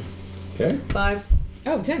 10. Okay. 5.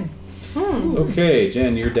 Oh, 10. Okay,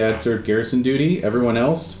 Jen, your dad served garrison duty. Everyone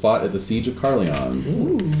else fought at the siege of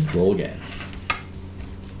Carleon. Roll again.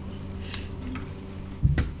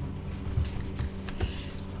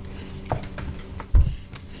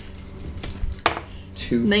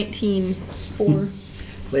 Two. 19. 4.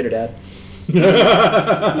 Later, Dad.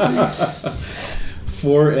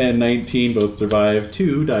 4 and 19 both survived.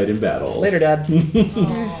 2 died in battle. Later, Dad.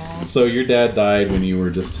 So your dad died when you were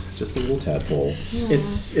just a little tadpole.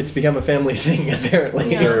 It's become a family thing,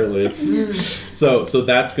 apparently. Apparently. So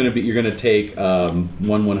that's gonna be, you're gonna take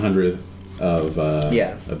 1/100th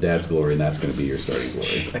of dad's glory, and that's gonna be your starting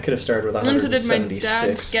glory. I could have started with And so did my dad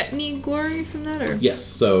 176. get any glory from that, or? Yes.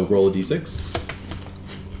 So roll a d6.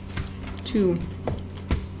 2.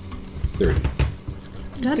 30.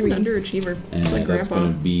 Dad's 3. an underachiever. And It's like that's grandpa.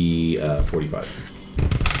 going to be 45.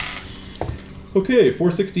 Okay,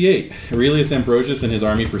 468. Aurelius Ambrosius and his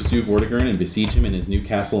army pursue Vortigern and besiege him in his new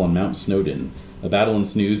castle on Mount Snowdon. A battle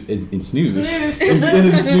ensues at Snowdon.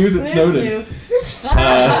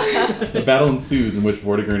 A battle ensues in which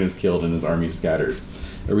Vortigern is killed and his army scattered.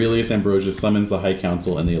 Aurelius Ambrosius summons the High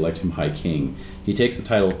Council and they elect him High King. He takes the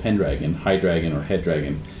title of Pendragon, High Dragon, or Head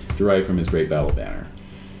Dragon, derived from his great battle banner.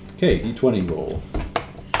 Okay, D20 roll.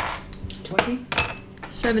 20.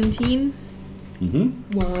 17.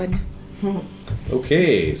 1.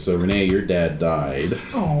 Okay, so Renae, your dad died.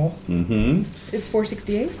 Oh. Is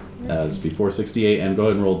 468? It's before 68, and go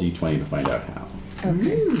ahead and roll D20 to find out how.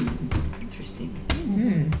 Okay. Interesting.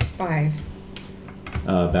 5.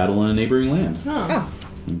 Battle in a neighboring land. Oh,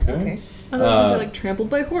 Okay. okay. I thought you said like trampled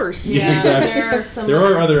by horse. Yeah, Exactly. there are some. There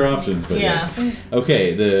are other options, but Yeah. yes.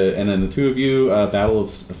 Okay, and then the two of you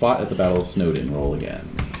fought at the Battle of Snowdon. Roll again.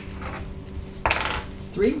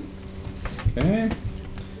 3. Okay.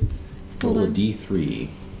 Hold Roll a on. D3.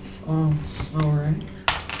 Oh. Alright.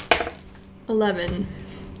 11.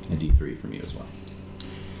 A D3 from you as well.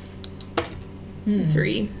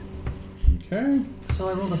 3. Okay. So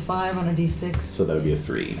I rolled a 5 on a d6. So that would be a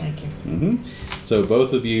 3. Thank you. So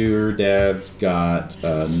both of your dads got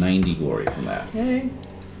 90 glory from that. Okay.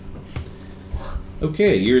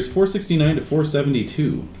 Okay, years 469 to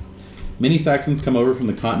 472. Many Saxons come over from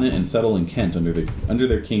the continent and settle in Kent under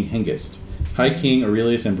their king Hengist. High King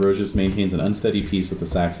Aurelius Ambrosius maintains an unsteady peace with the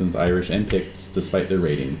Saxons, Irish, and Picts despite their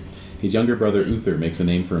raiding. His younger brother Uther makes a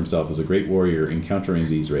name for himself as a great warrior encountering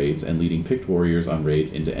these raids and leading Pict warriors on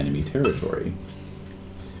raids into enemy territory.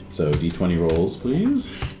 So D20 rolls, please.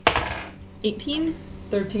 18.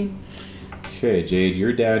 13. Okay, Jade,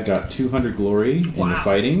 your dad got 200 glory in the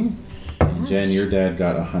fighting, and Jen, your dad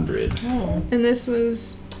got 100. And this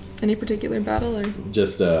was any particular battle, or?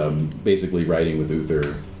 Just basically riding with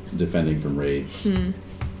Uther, defending from raids.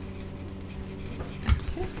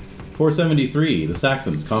 473. The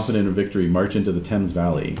Saxons, confident in victory, march into the Thames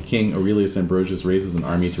Valley. King Aurelius Ambrosius raises an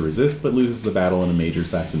army to resist, but loses the battle in a major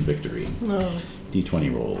Saxon victory.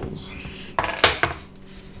 D20 rolls.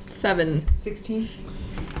 7. 16.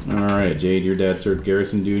 Alright, Jade, your dad served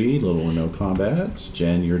garrison duty, little or no combat.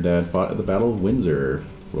 Jen, your dad fought at the Battle of Windsor.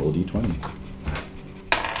 Roll a D20.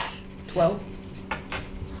 12.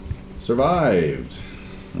 Survived.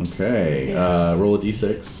 Okay, roll a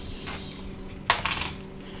D6.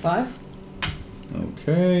 5.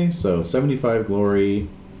 Okay, so 75 glory.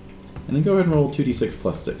 And then go ahead and roll 2d6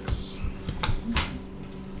 plus 6.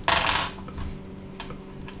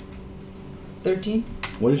 13.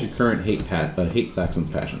 What is your current hate Saxon's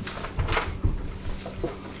passion?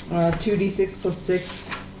 2d6 plus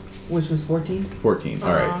 6, which was 14. 14.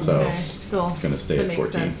 Alright, so Still, it's going to stay that at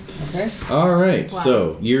makes 14. sense. Okay. Alright, Wow.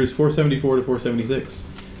 so years 474 to 476.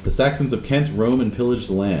 The Saxons of Kent roam and pillage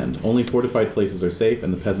the land. Only fortified places are safe,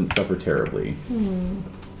 and the peasants suffer terribly.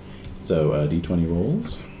 So, D20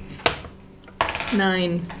 rolls.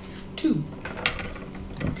 9. 2.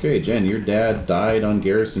 Okay, Jen, your dad died on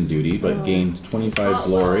garrison duty, but gained 25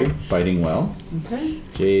 glory, fighting well. Okay.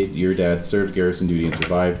 Jade, your dad served garrison duty and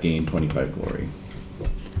survived, gained 25 glory.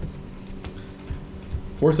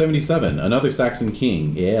 477. Another Saxon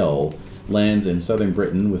king, Eal, lands in southern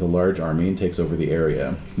Britain with a large army and takes over the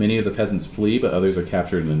area. Many of the peasants flee, but others are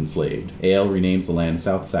captured and enslaved. Eal renames the land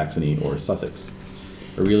South Saxony, or Sussex.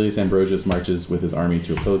 Aurelius Ambrosius marches with his army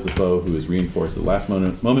to oppose the foe, who is reinforced at the last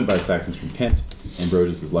moment by the Saxons from Kent.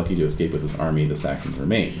 Ambrosius is lucky to escape with his army. The Saxons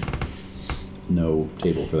remain. No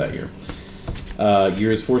table for that year.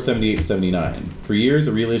 Years 478 to 79. For years,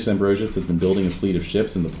 Aurelius Ambrosius has been building a fleet of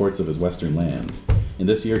ships in the ports of his western lands. In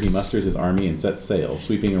this year, he musters his army and sets sail,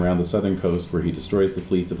 sweeping around the southern coast where he destroys the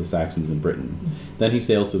fleets of the Saxons in Britain. Then he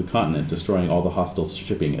sails to the continent, destroying all the hostile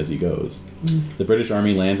shipping as he goes. The British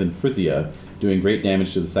army lands in Frisia, doing great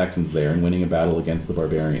damage to the Saxons there and winning a battle against the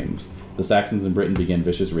barbarians. The Saxons in Britain begin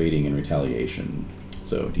vicious raiding in retaliation.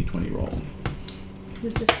 So, d20 roll.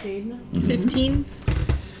 Is it just Jade now? 15.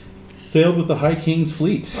 Sailed with the High King's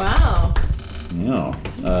fleet. Wow.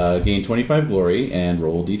 Yeah. Gain 25 glory and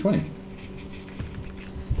roll d20.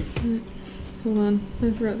 Hold on.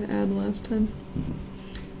 I forgot to add last time.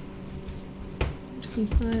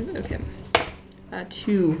 25. Okay.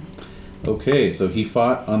 2. Okay, so he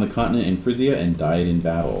fought on the continent in Frisia and died in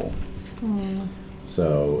battle.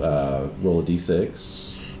 So roll a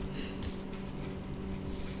d6.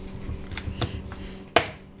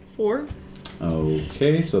 4.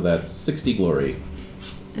 Okay, so that's 60 glory.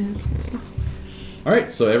 Okay. All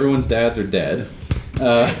right, so everyone's dads are dead.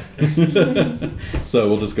 So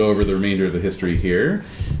we'll just go over the remainder of the history here.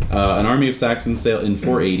 An army of Saxons in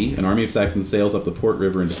 480. An army of Saxons sails up the Port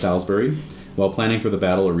River into Salisbury. While planning for the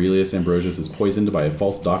battle, Aurelius Ambrosius is poisoned by a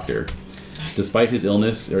false doctor. Despite his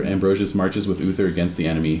illness, Ambrosius marches with Uther against the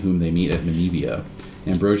enemy, whom they meet at Menevia.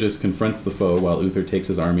 Ambrosius confronts the foe while Uther takes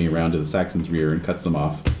his army around to the Saxons' rear and cuts them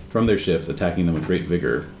off from their ships, attacking them with great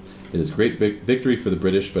vigor. It is great victory for the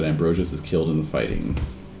British, but Ambrosius is killed in the fighting.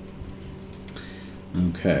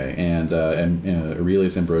 Okay, and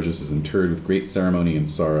Aurelius Ambrosius is interred with great ceremony and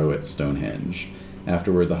sorrow at Stonehenge.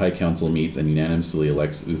 Afterward, the High Council meets and unanimously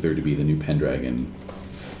elects Uther to be the new Pendragon.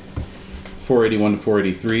 481 to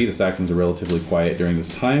 483, the Saxons are relatively quiet during this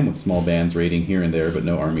time, with small bands raiding here and there, but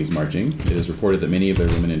no armies marching. It is reported that many of their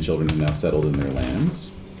women and children have now settled in their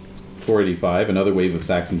lands. 485, another wave of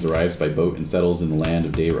Saxons arrives by boat and settles in the land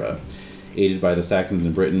of Deira. Aided by the Saxons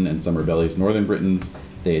in Britain and some rebellious northern Britons,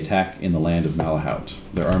 they attack in the land of Malahout.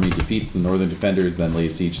 Their army defeats the northern defenders, then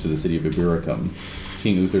lays siege to the city of Ibericum.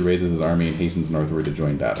 King Uther raises his army and hastens northward to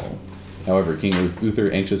join battle. However, King Uther,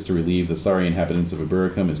 anxious to relieve the sorry inhabitants of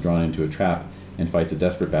Ibericum, is drawn into a trap and fights a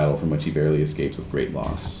desperate battle from which he barely escapes with great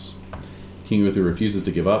loss. King Uther refuses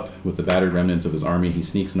to give up. With the battered remnants of his army, he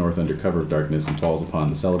sneaks north under cover of darkness and falls upon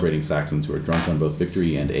the celebrating Saxons, who are drunk on both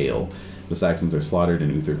victory and ale. The Saxons are slaughtered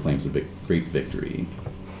and Uther claims a great victory.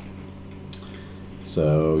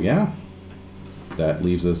 So, yeah. That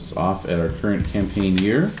leaves us off at our current campaign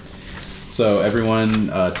year. So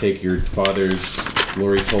everyone take your father's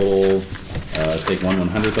glory total, take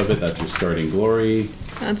 1/100th of it, that's your starting glory.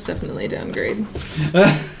 That's definitely a downgrade.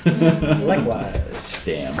 Likewise.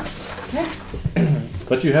 Damn.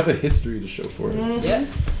 But you have a history to show for it. Yep.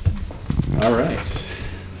 All right.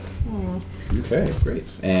 Okay,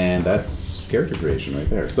 great. And that's character creation right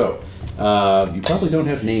there. So, you probably don't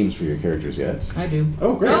have names for your characters yet. I do.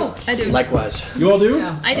 Oh, great. Oh, I do. Likewise. You all do?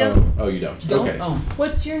 Yeah. I don't. Oh, you don't. Don't? Okay. Oh.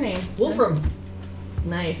 What's your name? Wolfram.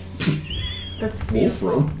 Nice. That's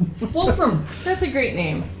beautiful. Wolfram. Wolfram. That's a great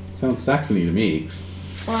name. Sounds Saxony to me.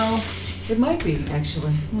 Well, It might be,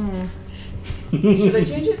 actually. Should I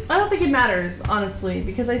change it? I don't think it matters, honestly,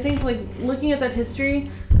 because I think, like, looking at that history,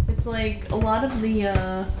 it's like a lot of the,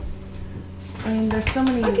 I mean, there's so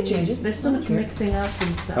many. I could change it. There's so I don't much care. mixing up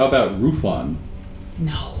and stuff. How about Rufon?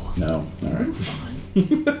 No. No. All right. Rufon.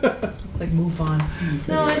 It's like MUFON.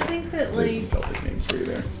 No, I Anyway, think that, there's some like, Celtic names for you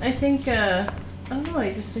there. I think, I don't know,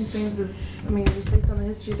 I just think things have, I mean, just based on the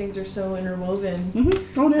history, things are so interwoven.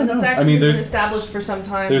 Mm-hmm. Oh, yeah, And the no. Saxons I mean, have been there's established for some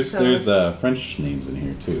time, there's so. French names in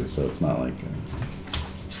here too, so it's not like I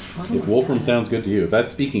don't if like Wolfram that. sounds good to you, if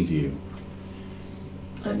that's speaking to you.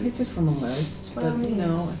 I picked it from a list, By but all you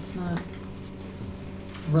know, means. it's not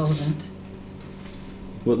relevant.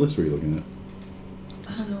 What list were you looking at?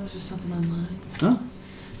 I don't know, it was just something online. Oh.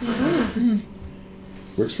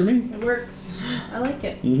 Works for me. It works. I like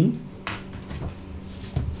it. Mm-hmm.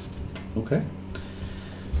 Okay.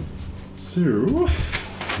 So.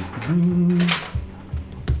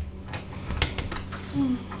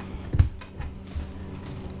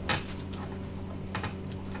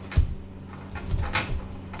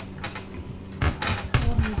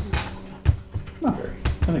 Not very.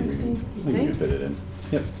 I think we can fit it in.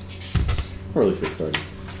 Yep. Or at least get started.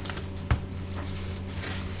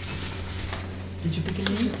 Did you pick a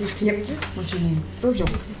name? is two Yep. pages? What's your name? Virgil.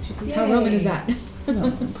 This is two pages. How Roman is that?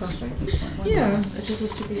 No, perfect. It's fine. Yeah. It just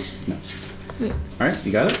says two pages. All right,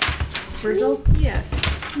 you got it. Virgil? Yes.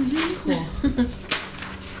 Cool.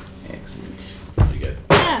 Excellent. Pretty good.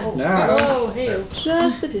 Ah, Ah. Oh, hey.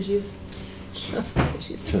 just the tissues. Just the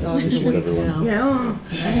tissues. Just Dog is choose awake everyone. now.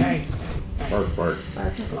 Yeah. Bark, bark.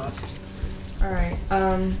 Alright.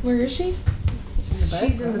 Where is she?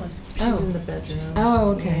 She's in the Oh. she's in the bedroom. Oh,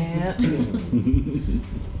 okay. Yeah.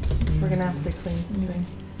 We're gonna have to clean something.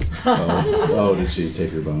 Oh, did she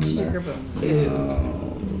take her bone in Stick there? her bones.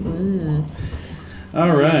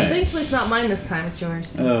 All right. Thankfully, it's not mine this time. It's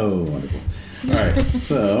yours. Oh, wonderful. All right,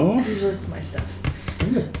 so Usually, it's my stuff.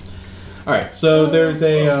 all right, so there's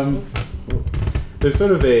a there's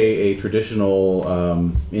sort of a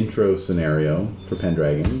traditional intro scenario for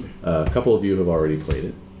Pendragon. A couple of you have already played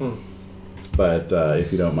it, but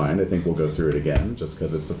if you don't mind, I think we'll go through it again, just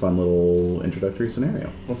because it's a fun little introductory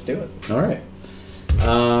scenario. Let's do it. All right.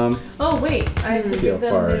 Oh wait, I have to See how give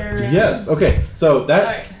them far. their. Yes. Okay. So that.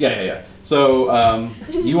 Alright. Yeah. So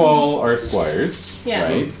you all are squires, Yeah.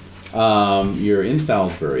 right? You're in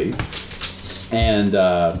Salisbury, and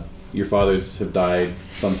your fathers have died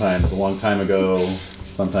sometimes a long time ago,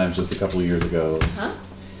 sometimes just a couple of years ago. Huh?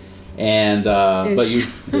 And but Ish.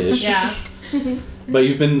 you ish. Yeah. But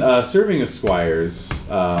you've been serving as squires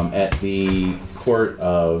at the court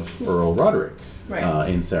of Earl Roderick Right.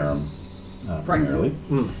 in Sarum, primarily.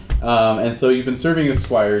 And so you've been serving as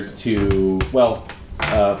squires to, well,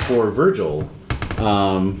 for Virgil.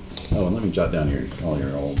 And let me jot down all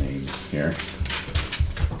your old names here.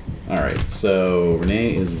 All right, so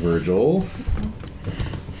Renae is Virgil.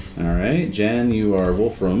 All right, Jen, you are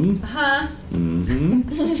Wolfram. Huh?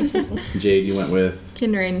 Mm-hmm. Jade, you went with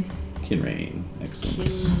Kinrain. Kinrain. Excellent.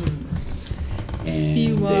 And C-Y-N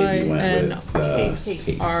Dave, you went with Pace.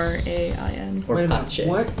 Pace. R-A-I-n. Or Wait a minute. Pache.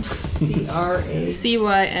 What? C-R-A?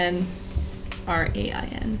 C-Y-N-R-A-I-N.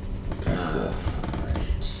 Okay, cool.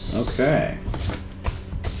 Okay.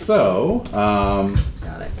 So,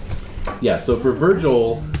 Got it. yeah, so for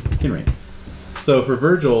Virgil, Kinrain. So for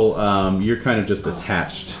Virgil, you're kind of just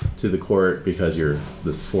attached to the court because you're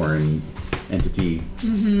this foreign entity.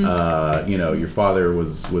 You know, your father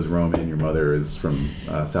was Roman, your mother is from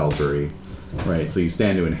Salisbury, right? So you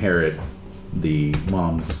stand to inherit the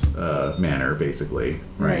mom's manor, basically,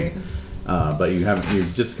 right? But you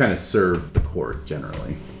just kind of serve the court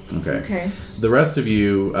generally. Okay. The rest of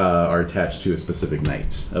you are attached to a specific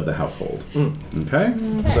knight of the household. Okay.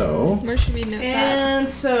 So Where should we note that? And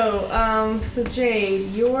so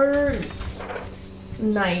Jade, your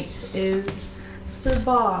knight is Sir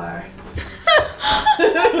Bar.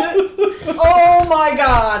 Oh my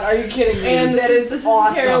god, are you kidding me? And that is this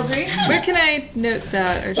awesome. heraldry. Where can I note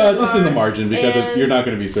that? Or just in the margin because And you're not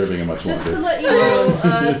going to be serving it much Just longer. to let you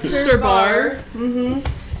know, Sir Bar.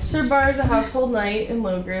 Sir Bar is a household knight in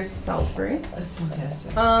Logris, Salisbury. That's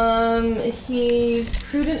fantastic. He's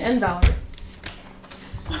prudent and valorous.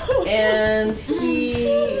 And he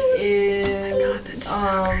is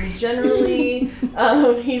generally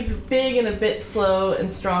he's big and a bit slow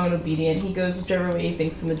and strong and obedient. He goes whichever way he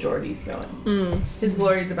thinks the majority's going. His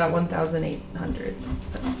glory is about 1,800.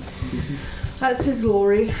 So that's his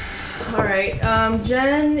glory. All right,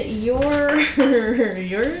 Jen, your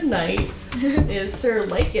knight is Sir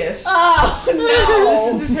Lycus. Oh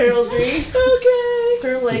no! This is his heraldry. Okay.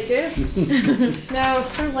 Sir Lycus. Now,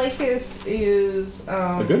 Sir Lycus is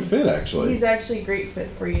A good fit, actually. He's actually a great fit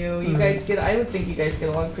for you. You guys I would think you guys get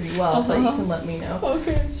along pretty well, but you can let me know.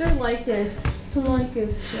 Okay. Sir Lycus,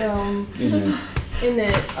 in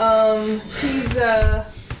it. He's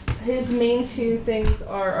his main two things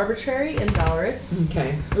are arbitrary and valorous.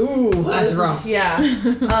 Okay. Ooh, that's rough. Yeah.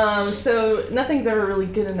 So nothing's ever really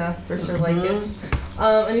good enough for Sir Lycus.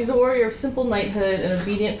 And he's a warrior of simple knighthood, an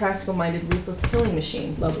obedient, practical-minded, ruthless killing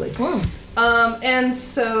machine. Lovely. And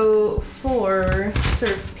so for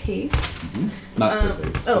Sir Pace. Not Sir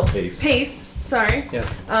Pace, just Pace. Pace, sorry.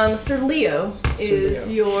 Yeah. Sir Leo is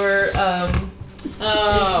Leo. your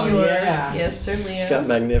yeah. yes, Sir Leo. Got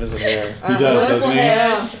magnificent hair. He does, doesn't he?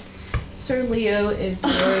 Yeah. Sir Leo is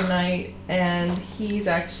your knight, and he's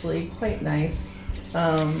actually quite nice.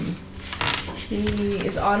 He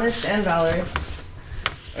is honest and valorous,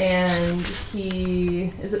 and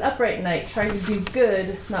he is an upright knight, trying to do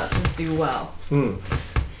good, not just do well.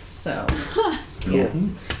 So, yeah.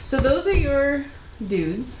 So those are your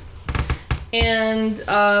dudes, and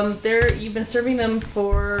you've been serving them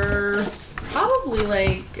for probably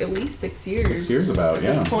like at least 6 years. 6 years about, at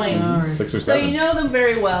yeah. this point. Alright. 6 or So 7. you know them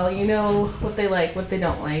very well. You know what they like, what they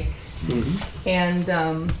don't like, and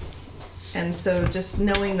And so just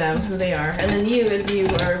knowing them, who they are. And then you, as you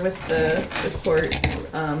are with the court,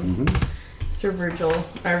 Sir Virgil,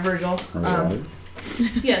 or Virgil.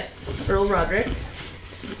 Yes, Earl Roderick.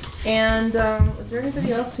 And is there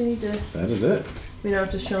anybody else we need to... That is it. We don't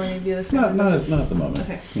have to show any of the other family Not members? at the moment.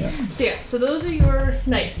 Okay. Yeah. So those are your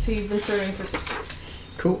knights who you've been serving for 6 years.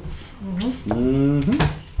 Cool.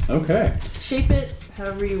 Okay. Shape it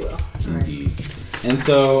however you will. Indeed. And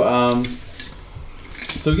so,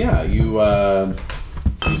 you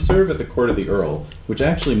serve at the court of the Earl, which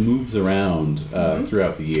actually moves around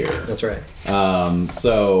throughout the year. That's right.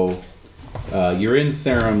 You're in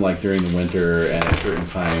Sarum like during the winter and at certain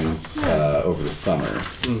times over the summer.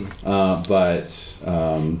 But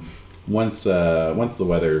once the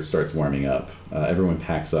weather starts warming up, everyone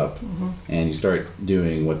packs up and you start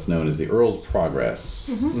doing what's known as the Earl's Progress,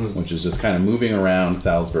 which is just kind of moving around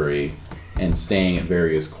Salisbury and staying at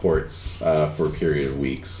various courts for a period of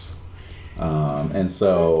weeks. And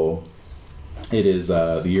so it is,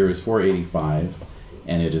 the year is 485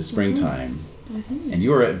 and it is springtime. And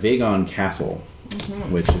you are at Vagon Castle,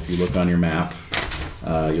 which if you look on your map,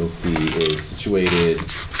 you'll see is situated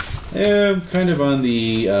kind of on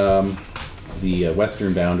the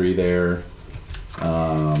western boundary there.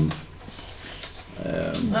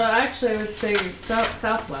 Actually, I would say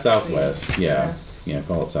southwest. Southwest, yeah,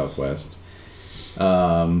 call it southwest.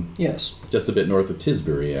 Yes. Just a bit north of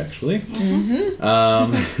Tisbury, actually.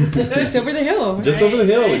 Just over the hill. Just over the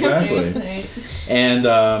hill, exactly. Right. And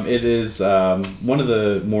it is one of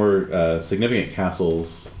the more significant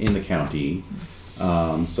castles in the county.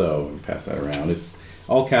 So let me pass that around. It's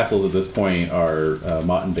all castles at this point are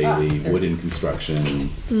Motte and Bailey, wooden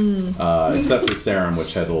construction, except for Sarum,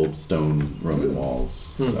 which has old stone Roman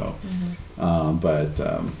walls. So,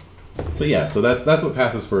 but yeah, so that's what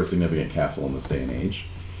passes for a significant castle in this day and age.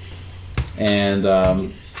 And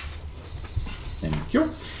thank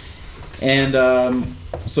you. And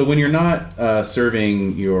so when you're not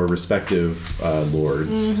serving your respective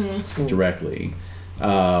lords directly,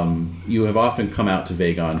 you have often come out to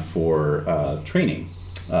Vagon for training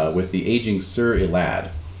with the aging Sir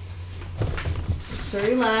Elad. Sir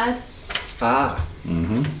Elad.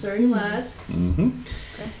 Sir Elad.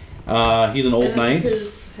 He's an old knight. This is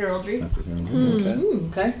his heraldry. That's his heraldry.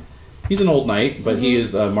 Okay. He's an old knight, but he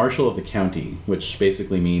is marshal of the county, which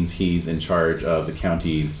basically means he's in charge of the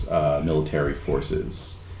county's military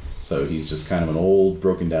forces. So he's just kind of an old,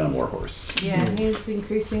 broken-down warhorse. Yeah, he's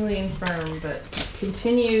increasingly infirm, but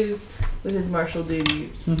continues with his martial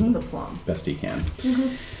duties with aplomb. Best he can.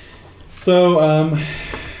 So,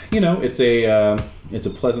 it's a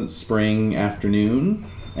pleasant spring afternoon,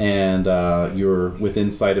 and you're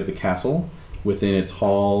within sight of the castle. Within its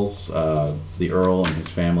halls, the Earl and his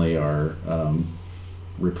family are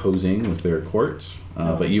reposing with their court,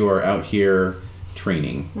 but you are out here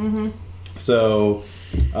training. So,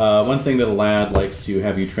 one thing that a lad likes to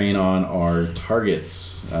have you train on are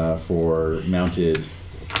targets for mounted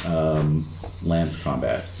lance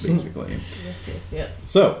combat, basically. Yes.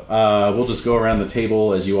 So, we'll just go around the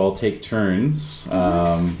table as you all take turns.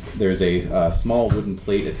 There's a small wooden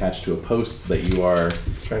plate attached to a post that you are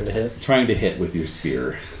trying to hit with your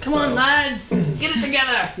spear. Come on, lads! Get it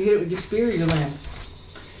together! You hit it with your spear or your lance?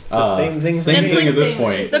 It's the same thing. Same thing at this Same.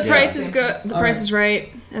 point. The yeah. price is good. The price is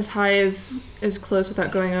right. As high as close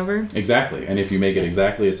without going over. Exactly, and if you make it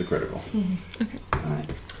exactly, it's a critical. Okay.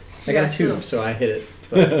 Alright. I got a 2, so I hit it.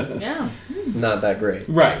 But Yeah. not that great.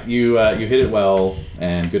 Right, you hit it well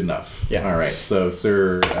and good enough. Yeah. All right, so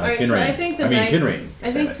Sir Alright, Kinrain. so I think the knights... Kinrain.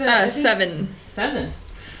 I think 7. 7.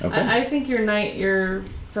 Okay. I think your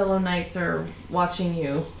fellow knights are watching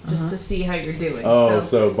you just to see how you're doing. Oh,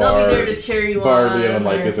 so they'll be there to cheer you Bard, on. Leo, and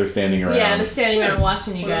Lycus are standing around. Yeah, they're standing around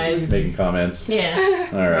watching you guys. Making comments. Yeah.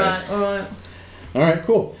 All right. Right. All right,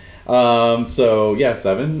 cool. So yeah,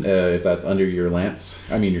 7. If that's under your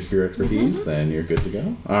your spear expertise, then you're good to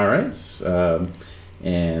go. All right.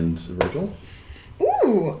 And Virgil.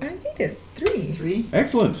 Ooh, I made it. 3. 3.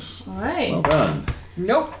 Excellent. All right. Well done.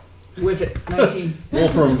 Nope. With it. 19.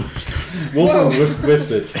 Wolfram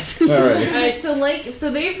whiffs it. All right. Alright, so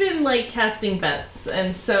they've been casting bets,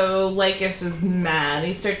 and so Lycus is mad.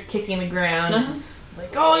 He starts kicking the ground. He's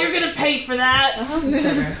like, "Oh, you're gonna pay for that!"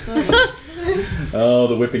 Etc. Oh,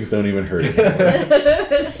 the whippings don't even hurt it.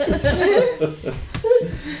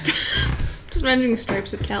 Just imagining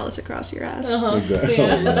stripes of callus across your ass. Exactly.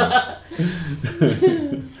 Yeah.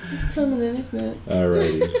 It's feminine, isn't it?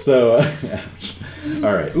 Alrighty. So,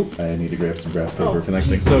 All right. Oop, I need to grab some graph paper for the next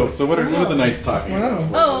thing. So what are the knights talking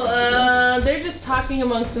about? They're just talking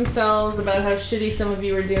amongst themselves about how shitty some of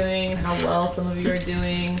you are doing and how well some of you are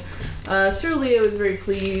doing. Sir Leo is very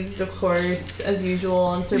pleased, of course, as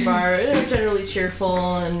usual, and Sir Bar are generally cheerful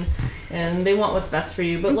and they want what's best for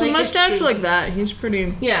you. But With a Lycus mustache is, like that, he's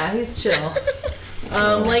pretty... yeah, he's chill.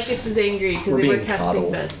 Lycus is angry because they were being casting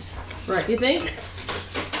coddled. bets. Right. You think?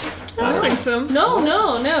 I don't think so.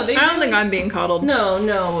 No. They I don't think I'm being coddled. No.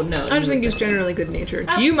 I just think he's generally good-natured.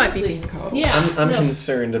 You might be being coddled. Yeah. I'm no.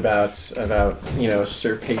 concerned about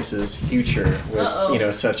Sir Pace's future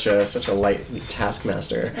with such a light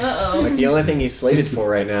taskmaster. Like the only thing he's slated for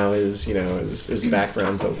right now is is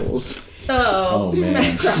background vocals. Oh man.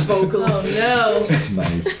 Background vocals. Oh no.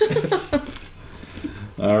 Nice.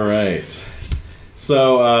 All right.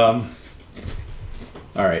 So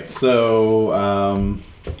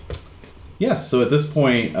yeah. So at this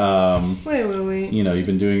point, Wait. you've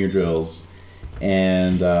been doing your drills,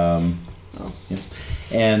 and yeah.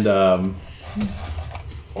 And so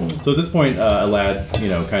at this point, a lad,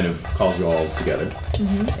 kind of calls you all together,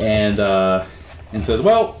 and says,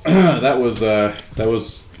 "Well, that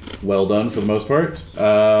was well done for the most part.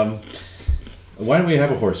 Why don't we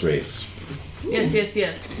have a horse race?"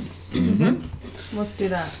 Yes. Mm-hmm. Let's do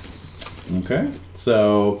that. Okay.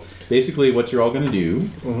 So basically, what you're all going to do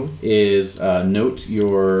is note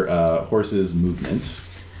your horse's movement.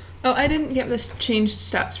 Oh, I didn't get this changed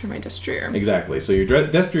stats for my destrier. Exactly. So your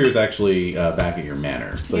destrier is actually back at your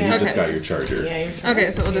manor. So you just got your charger. Yeah, your charger.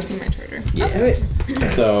 Okay, so it'll just be my charger. Yeah.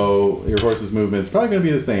 So your horse's movement is probably going to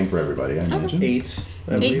be the same for everybody, I imagine. 8.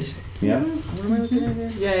 I believe. 8. Yeah. What am I looking at here?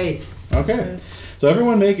 Yay. Okay. So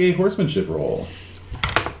everyone make a horsemanship roll.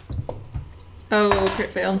 Oh,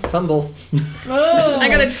 crit fail. Fumble. Oh. I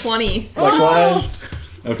got a 20. Likewise.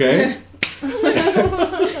 Okay.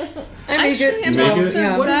 I make Actually, it. I'm make not it?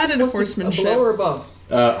 so What bad is at supposed horsemanship. to, below or above?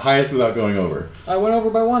 Highest without going over. I went over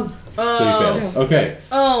by 1. So you failed. Okay.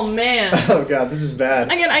 Oh man. Oh god, this is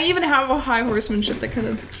bad. Again, I even have a high horsemanship that could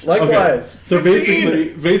have... Likewise. Okay. So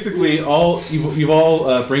basically, all you've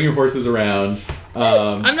all bring your horses around.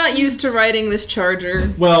 I'm not used to riding this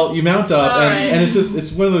charger. Well, you mount up, All right. and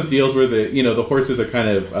it's one of those deals where the horses are kind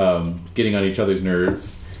of getting on each other's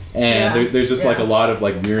nerves, and there's just like a lot of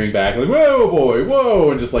like rearing back, like whoa boy,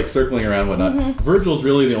 whoa, and just like circling around and whatnot. Virgil's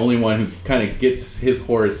really the only one who kind of gets his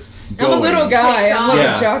horse going. I'm a little guy. I'm like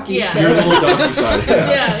Yeah. a jockey. Yeah. You're a little donkey size.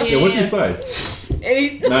 Yeah, What's your yeah. size?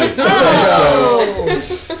 8. Nice. Oh.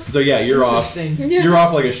 So yeah, you're off. Interesting. You're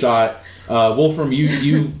off like a shot. Wolfram,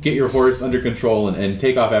 you get your horse under control and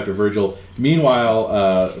take off after Virgil.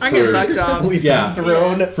 Meanwhile, I get bucked off. We've Yeah. been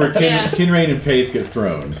thrown. for Kinrain and Pace get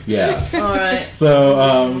thrown. Yeah. All right.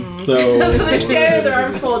 So They stand with their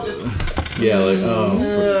arms full, just. yeah, like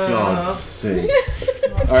for God's sake.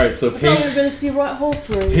 All right, so I thought we were Pace gonna see what horse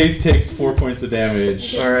race. Pace takes 4 points of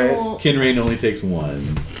damage. All right. Kinrain only takes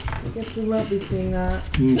 1. I guess we won't be seeing that.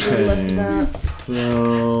 Less of Okay. that.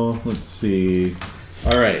 So let's see.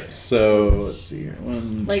 All right, so let's see here.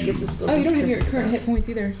 1, Like, 2, it's still. Oh, you don't have your just current hit points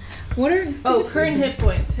either. What are? Oh, current hit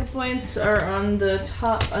points. Hit points are on the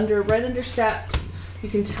top, right under stats. You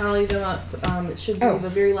can tally them up. It should be the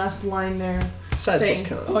very last line there. Size plus Saying-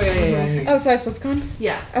 con. Oh, yeah. Oh, size plus con.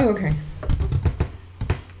 Yeah. Oh, okay.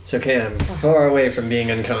 It's okay, I'm far away from being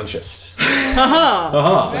unconscious. Haha!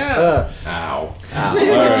 Aha! Yeah. Ow.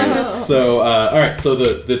 All right. So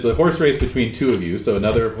it's a horse race between 2 of you. So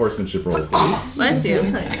another horsemanship roll, please. Bless you.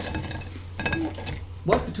 Nice.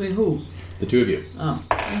 What? Between who? The 2 of you. Oh.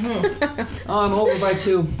 Oh, I'm over by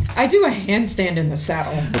 2. I do a handstand in the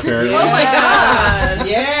saddle. Apparently. Oh my god.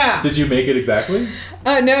 Yeah. Did you make it exactly?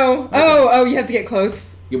 No. Oh, you have to get close.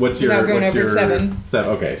 What's your Without going over 7.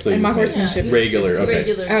 Okay, so And you my just made horsemanship. regular. Okay.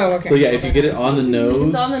 Regular. Oh, okay. So yeah, if you get it on the nose. If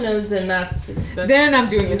it's on the nose, then that's Then I'm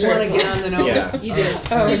doing the You want to trick. get on the nose? Yeah. you do.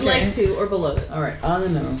 Oh, You'd okay. like to, or below it. All right, on the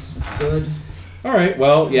nose. That's good. All right.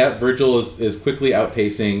 Well, yeah. Virgil is quickly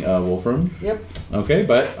outpacing Wolfram. Yep. Okay,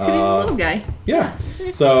 but Because he's a little guy. yeah.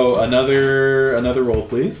 So another roll,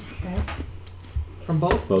 please. Okay. From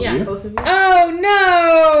both? Both Yeah, of you. both of you. Oh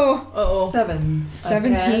no! Uh-oh. 7. I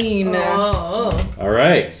 17. pass. Oh. All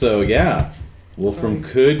right. So yeah, Wolfram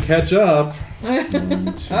could catch up. 1,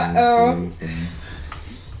 2, Uh-oh. 3, 4,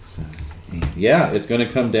 7, 8. Yeah, it's going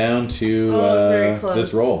to come down to it's very close.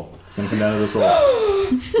 this roll. It's going to come down to this roll.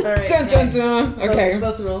 All right. Dun dun dun. Okay.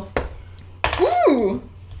 Both roll. Ooh.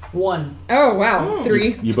 1. Oh wow.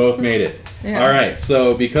 3. You both made it. Yeah. All right,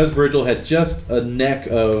 so because Virgil had just a neck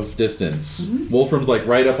of distance, Wolfram's like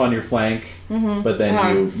right up on your flank, but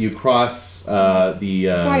then you cross By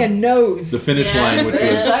a nose. the finish line, which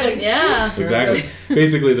was Yeah. exactly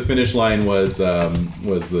basically the finish line was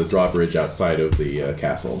the drawbridge outside of the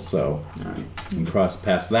castle. So you cross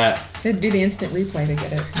past that. They'd do the instant replay to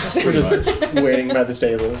get it. We're just waiting by the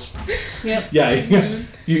stables, Yep. Yeah,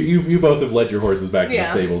 you both have led your horses back to the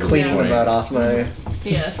Yeah. stables. cleaning at the this mud point. off my.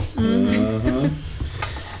 Yes. Uh-huh.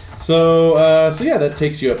 So yeah, that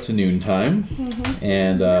takes you up to noontime,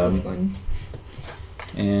 and That was fun.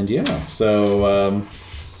 and yeah, so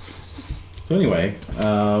anyway,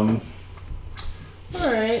 All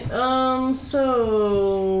right.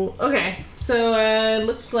 So okay. So it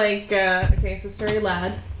looks like okay. So sorry,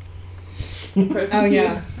 lad. Approaches Oh you.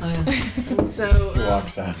 yeah. Oh, yeah. And so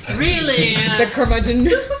Walks up. really, The curmudgeon.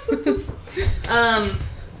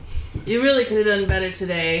 you really could have done better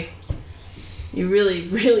today. You really,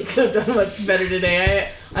 really could have done much better today.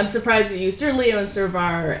 I'm surprised at you. Sir Leo and Sir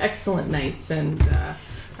Var are excellent knights, and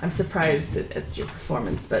I'm surprised at your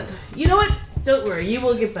performance. But you know what? Don't worry. You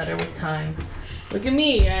will get better with time. Look at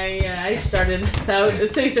me. I started out.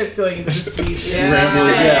 So he starts going into the speech.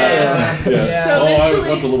 rambling, yeah. So Oh, I was eventually-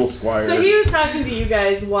 once a little squire. So he was talking to you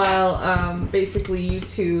guys while basically you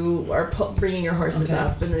two are bringing your horses Okay.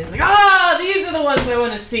 up, and then he's like, these are the ones I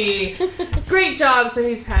want to see. Great job. So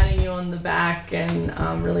he's patting you on the back and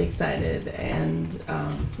really excited. And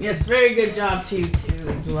yes, very good job to you too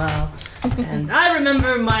as well. And I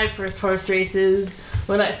remember my first horse races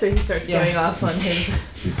so he starts going off on his.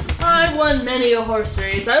 I won many a horse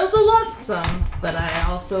race. I also lost some, but I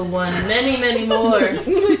also won many, many more.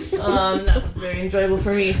 That was very enjoyable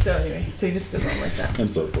for me. So anyway, so he just goes on like that.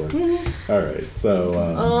 and so forth. All right,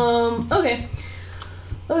 so Okay.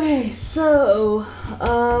 Okay, so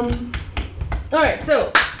all right,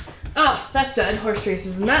 so that said, horse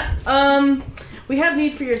races and that. We have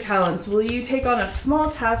need for your talents. Will you take on a small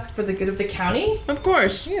task for the good of the county? Of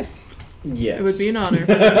course. Yes. Yes. It would be an honor.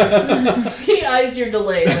 He eyes your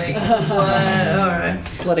delay like, what? All right.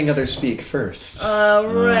 Just letting others speak first.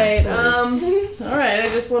 Right. of All right. I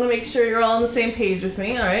just want to make sure you're all on the same page with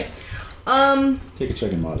me. All right. take a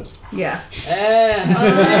check in modest. Yeah.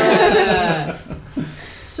 Ah.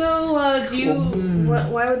 So, do you?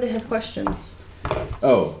 Why would they have questions?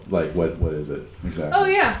 Oh, like what is it exactly? Oh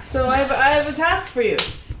yeah. So I have a task for you.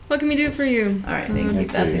 What can we do for you? All right. Thank you.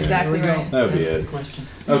 Let's That's see. exactly There we go. right. That would be That's it. the question.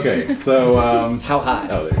 Okay, so How high?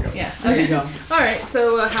 oh, there you go. Yeah. There Okay. you go. All right.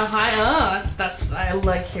 So how high? Oh, that's I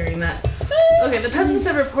like hearing that. Okay. The peasants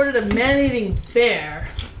have reported a man-eating bear,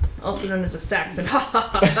 also known as a Saxon. Ha ha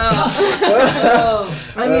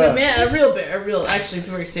ha. I mean a real bear. Actually, it's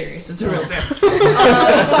very serious. It's a real bear.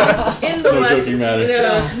 In the No west. joking matter.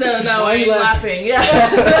 No. Why are I'm you laughing. Yeah.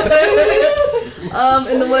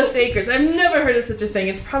 In the West Acres. I've never heard of such a thing.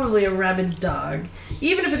 It's probably a rabid dog.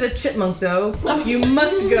 Even if it's a chipmunk, though, you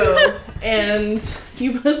must go and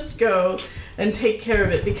take care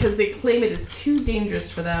of it because they claim it is too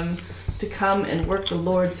dangerous for them to come and work the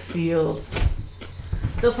Lord's fields.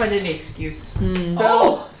 They'll find any excuse.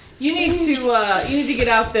 So you need to get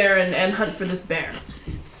out there and hunt for this bear.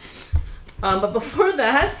 But before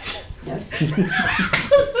that, Yes. this is so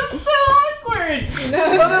awkward.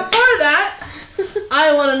 But before that,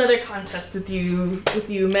 I want another contest with you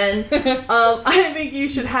men. I think you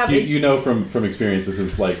should have You know from experience, this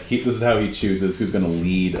is like this is how he chooses who's going to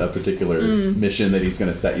lead a particular mission that he's going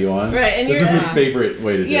to set you on. Right, and this is his favorite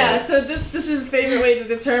way to do Yeah, it. so this is his favorite way to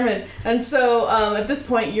determine. And so at this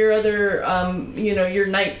point, your other your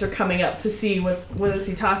knights are coming up to see what is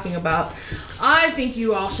he talking about. I think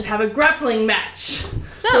you all should have a grappling match.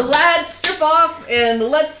 So lads, strip off and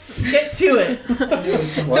let's get to it.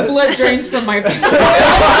 The blood drains from my. I was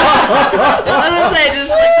gonna say,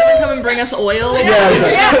 just like someone come and bring us oil.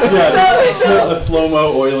 A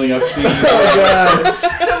slow-mo oiling up scene. Oh god.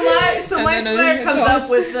 So my And then squire comes up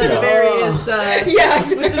with the various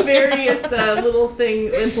with the various little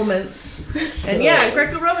implements. And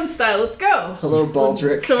Greco-Roman style. Let's go. Hello,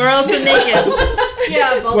 Baldric. So we're also naked.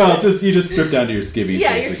 Yeah, Well, you just strip down to your skivvies,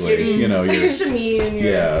 yeah, your basically. skivvies. You know, so your your chemise and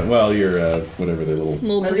your your whatever the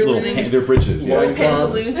little underlings. they're breeches. Yeah.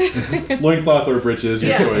 Loincloths. pantaloons. Loincloth or breeches,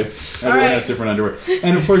 your Yeah. choice. Everyone right. has different underwear,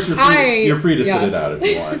 and of course you're free to sit it out if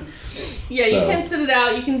you want. Yeah, you So. can sit it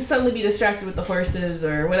out. You can suddenly be distracted with the horses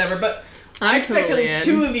or whatever. But I expect totally at least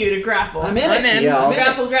in. 2 of you to grapple. I'm in I'm it. in. Yeah, I'll,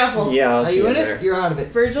 Grapple. yeah, I'll Are you be in there. it? You're out of it.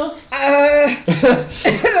 Virgil? I'm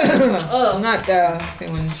not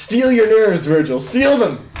feeling. Steal your nerves, Virgil. Steal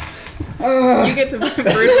them. You get to Virgil.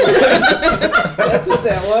 That's what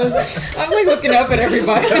that was. I'm like looking up at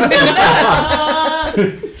everybody.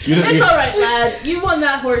 It's all right, lad. You won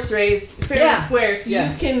that horse race fair and square, so you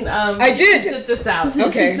can. I did. Sit this out.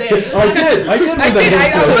 Okay. I I did win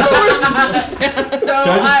that horse race. So Should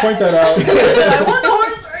I just point that out? I won the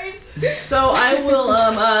horse race. So I will.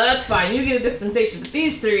 That's fine. You get a dispensation. But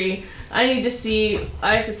these three, I need to see.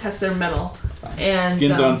 I have to test their mettle. And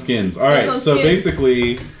skins on skins. All right. So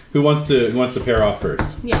basically, who wants to pair off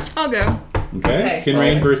first? Yeah, I'll go. Okay.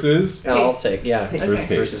 Kinrain versus. I'll take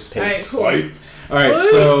versus Pace. pace. All right, cool. All right,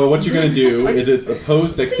 so what you're gonna do is it's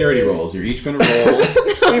opposed dexterity rolls. You're each gonna roll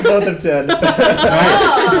We both have 10.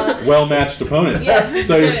 nice, well-matched opponents. Yes,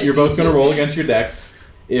 So good. you're both gonna roll against your dex.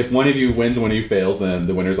 If one of you wins, one of you fails, then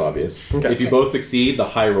the winner's obvious. Okay. If you both succeed, the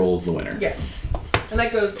high roll is the winner. Yes. And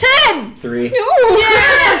that goes 10! 3. Yeah!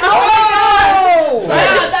 Oh!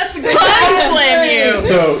 that's a good Body slam you!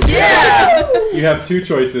 So Yeah! you have two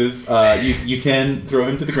choices. You can throw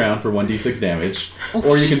him to the ground for 1d6 damage,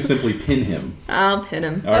 or you can simply pin him. I'll pin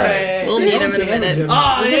him. All right. We'll need him in a minute. Oh,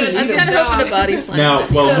 I yes. was kind of hoping to body slam Now,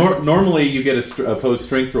 him. well, normally you get a opposed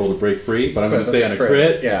strength roll to break free, but I'm going to That's say a on a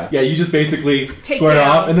crit. crit, you just basically Take square down.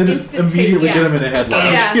 off and then just Instant immediately take, get him in a headlock.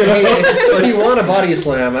 Yeah. You know? If you want a body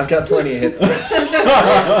slam, I've got plenty of hit points.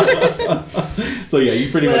 So yeah,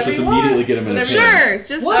 you pretty much Whatever just you immediately want. get him in a Whatever pin. Sure,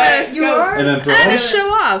 just What? to And then throw to him. show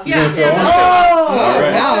off. You're gonna throw him? Oh! All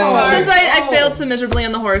right. Wow. Since I failed so miserably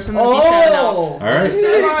on the horse, I'm going to be showing off. Oh! All right.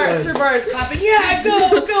 Sir Bar is clapping. Yeah,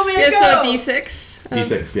 go, man, Yeah, go. so a D6.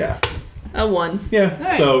 D6, yeah. A 1. Yeah.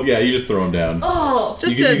 right. So yeah, you just throw him down. Oh,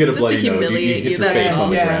 Just you get a to bloody nose. You humiliate hit you. your That's face all. on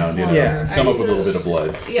the Yeah, ground. You know, yeah. come up with a little bit of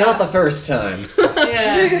blood. It's not the first time.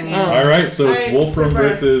 yeah. All right, so All it's right, Wolfram Sir Bar.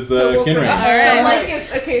 versus So Wolfram- Kinrain. Alright. So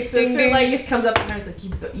Lycus, okay, so Ding, Sir ding. Lycus comes up and I was like,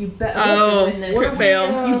 you bet Oh, win this. crit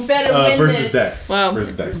fail. You better win Versus this. Dex. Wow.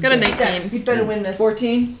 Versus Dex. Got a Dex, 19. you better win this.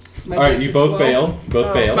 14. My All right, dex you is both 12. fail.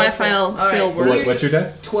 Both fail. My final All right. fail So works. What's your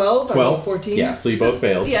dex? 12. I rolled 12. 14. Yeah, so you both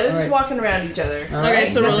failed. Yeah, they're just Alright. walking around each other. All Okay, right,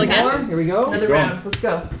 so roll nothing again. more. Here we go. Another Keep going. round. Let's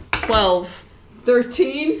go. 12.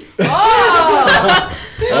 13. Oh!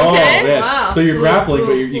 Oh, Okay. man. Wow. So you're grappling,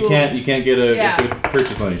 but you Ooh. can't get a Yeah. good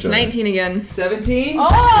purchase on each other. 19 again. 17. Oh! Oh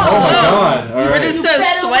my god! All We're right. just You so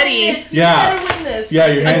better sweaty. Win this. You Yeah. better win this. Yeah,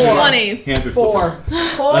 your hands A are 20. hands are 4. slipping.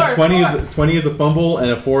 Four. A 20 is a fumble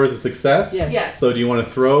and a 4 is a success. Yes. Yes. So do you want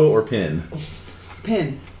to throw or pin?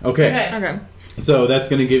 Pin. Okay. Okay. Okay. So that's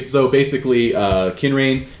gonna give. So basically,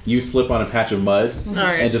 Kinrain, you slip on a patch of mud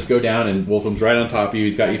Alright. and just go down, and Wolfram's right on top of you.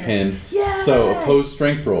 He's got you Okay. pinned. Yeah. So opposed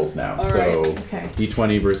strength rolls now. All So right. Okay.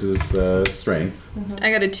 D20 versus strength.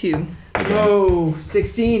 I got a 2. Against. Whoa.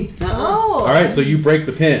 16. Oh. All right, so you break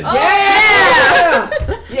the pin. Oh. Yeah!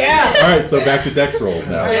 Yeah! All right, so back to dex rolls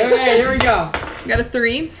now. All right, here we go. Got a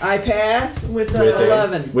 3. I pass With With a-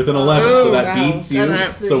 11. With an 11, Oh, so that wow. beats you.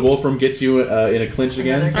 That's So Wolfram gets you in a clinch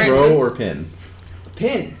again. Another Throw clinch. or pin.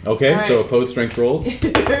 Pin. Okay, All so right. opposed strength rolls.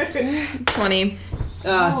 20.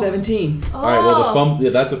 17. All right, well the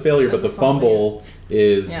fumble, that's a failure, but the That's a fumble, fumble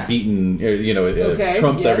is Yeah. beaten. It Okay,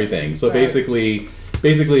 trumps yes. everything. So Right.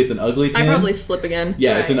 basically, it's an ugly pin. I probably slip again.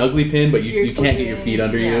 Yeah, it's an Right. ugly pin, but You're you can't get your slipping, feet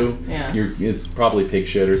under yeah, you. yeah. It's probably pig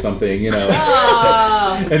shit or something, you know.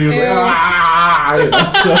 Oh. And he was like, ah! You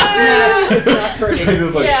know, so It's not pretty. I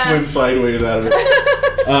just like Yeah. swim sideways out of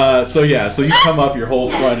it. So you come up, your whole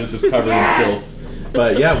front is just covered in filth.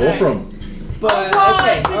 But yeah, Wolfram. But,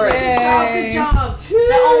 okay, Good, all right. good job.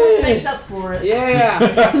 That almost makes up for it. Yeah.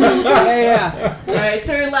 Yeah. All right,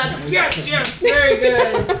 so your lad's like, yes, very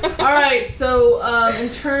good. All right, so in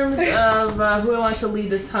terms of who I want to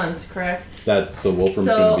lead this hunt, correct? That's so Wolfram's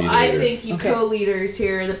So gonna be the I leader. think you Okay. co-leaders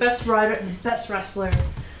here, the best rider and the best wrestler.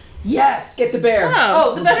 Yes. Get the bear.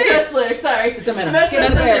 Oh, the best wrestler. Sorry. Doesn't matter. The best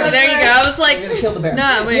Get the wrestler. bear. There you go. I was We're like, gonna kill the bear.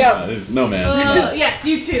 nah, wait. Yeah. No man. Yes,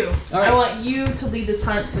 you too. All right. I want you to lead this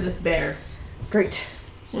hunt for this bear. Great.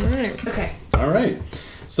 Alright. Okay. All right.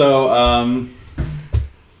 So All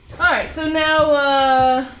right. So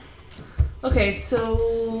now. Okay.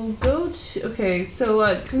 So go to. Okay.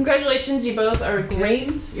 So congratulations. You both are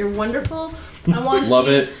great. You're wonderful. I want Love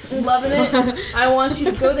you, it. Loving it. I want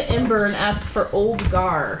you to go to Ember and ask for Old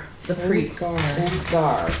Gar, the priest.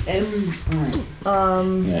 Gar.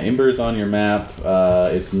 Alright. yeah, Imber's on your map.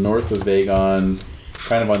 It's north of Vagon,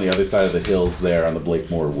 kind of on the other side of the hills there on the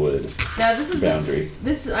Blakemore Wood Now this is boundary.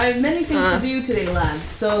 I have many things to do today, lads.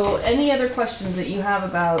 So any other questions that you have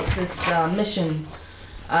about this mission,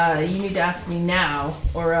 you need to ask me now,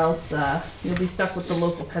 or else you'll be stuck with the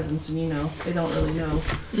local peasants, and they don't really know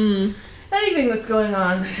anything that's going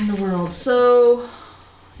on in the world. So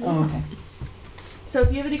Oh, okay. So if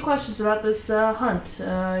you have any questions about this hunt, you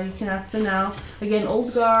can ask them now. Again,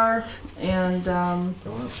 Old Gar and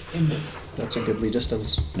That's a goodly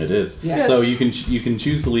distance. It is. Yes. So you can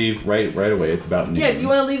choose to leave right away. It's about noon. yeah. Do you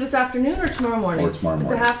want to leave this afternoon or tomorrow morning? Or tomorrow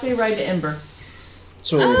morning. It's a half-day ride to Ember.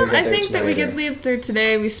 So we'll either get I there think that we tonight could or- leave there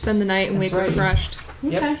today. We spend the night and That's wake right. refreshed.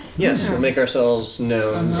 Yep. Okay. Yes, we'll make ourselves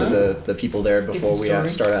known to the people there before we story.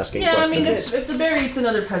 start asking Yeah, I questions. mean, if the bear eats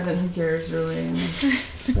another peasant, who cares, really?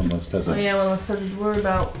 It's one less Oh peasant. yeah, one less peasant to worry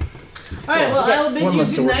about. Alright, well, I will bid one you less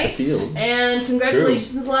to good work the night. fields. And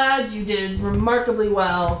congratulations, lads. You did remarkably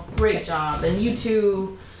well. Great job. And you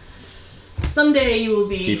two, someday you will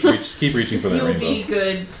be... Keep reaching for that you will rainbow. be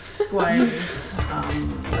good squires.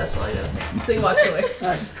 That's all I gotta say. So he walks away.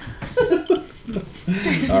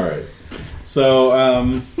 All right.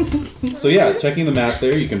 So, so yeah, checking the map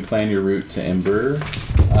there, you can plan your route to Ember.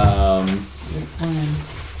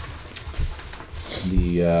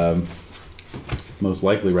 The most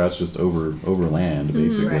likely route's just overland,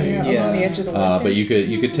 basically. Right, yeah, along the edge of the wood. But you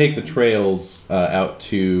could take the trails out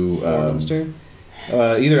to Warminster.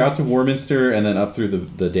 either out to Warminster and then up through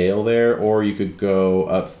the dale there, or you could go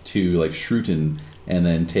up to like Shrewton and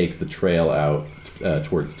then take the trail out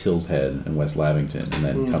towards Till's Head and West Lavington, and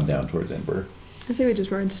then come down towards Ember. I'd say we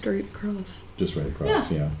just ride straight across. Just right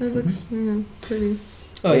across, yeah. That looks pretty.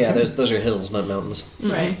 Oh yeah, those are hills, not mountains.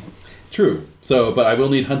 Right. True. So, but I will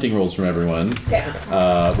need hunting rolls from everyone.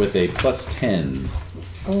 Yeah. With a +10.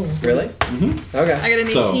 Oh, Really? Mm-hmm. Okay. I got an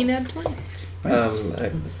So- 18 at 20.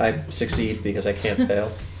 Nice. I succeed because I can't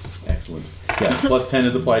fail. Excellent. Yeah, +10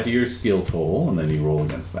 is applied to your skill toll, and then you roll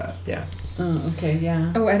against that. Yeah. Oh, okay,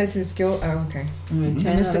 yeah. Oh, added to the skill. Oh, okay. I mean, I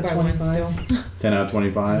 10 missed out it of by one 25. still. 10 out of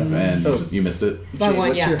 25, and Oh. you missed it. By Jade, one,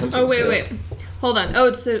 what's yeah. your hunting Oh, wait, skill? wait. Hold on. Oh,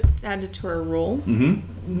 it's added to our roll.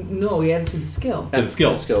 Mm-hmm. No, we added to the skill. To the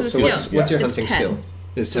skill. Skill. To the So skill. what's your It's hunting 10. skill?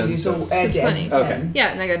 Is So 10. you So, add 20. 10. Okay. Yeah,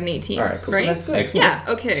 and I got an 18. All right, cool. Right? So that's good. Excellent. Yeah,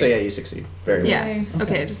 okay. so yeah, you succeed. Very well. Yeah,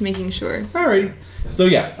 okay, just making sure. Alrighty. So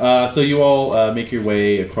yeah, so you all make your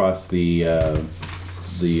way across the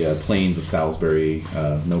plains of Salisbury,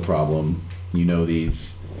 no problem. You know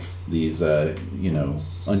these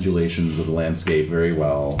undulations of the landscape very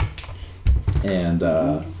well, and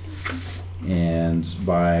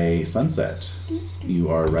by sunset, you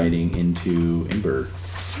are riding into Ember,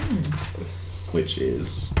 which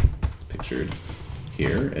is pictured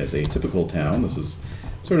here as a typical town. This is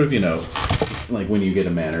sort of, like when you get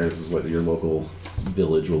a manor, this is what your local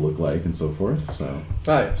village will look like and so forth. So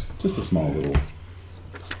Right. just a small little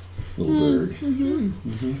burg,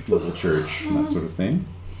 little church, and that sort of thing.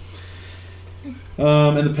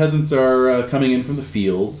 And the peasants are coming in from the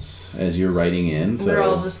fields as you're riding in. So They're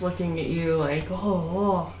all just looking at you like,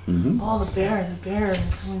 oh, the bear, they're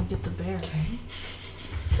coming to get the bear.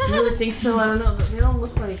 You really think so? I don't know. They don't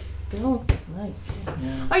look like knights.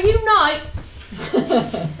 Yeah. Are you knights?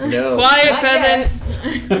 No. Quiet, peasant!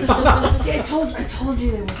 See, I told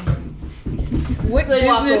you they weren't knights. What So they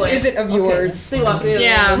walk business away. is it of yours? They walk away.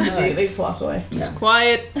 Yeah. They just walk away.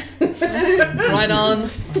 Quiet. Right on.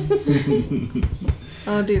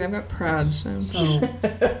 Oh, dude, I've got proud, so.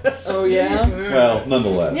 Oh, yeah? well,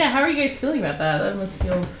 nonetheless. Yeah, how are you guys feeling about that? That must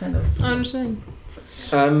feel kind of... I understand.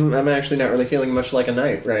 I'm actually not really feeling much like a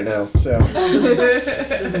knight right now. So It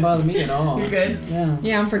doesn't bother me at all. You're good? Yeah.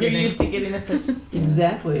 Yeah, I'm You're forgiving. used to getting the fist.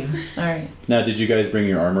 Exactly. Alright. Now, did you guys bring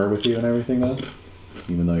your armor with you and everything, though?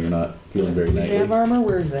 Even though you're not feeling very Do we knightly? have armor?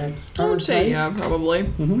 Where is that? I would say yeah, probably.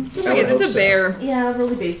 Just I because would it's a hope so. bear. Yeah,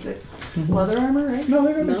 really basic. Leather armor, right? No,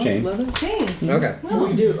 they got their No, chain. leather? Chain. okay. Oh,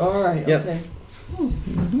 we do. All right. Yep. Okay.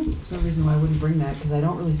 There's no reason why I wouldn't bring that because I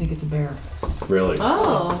don't really think it's a bear. Really?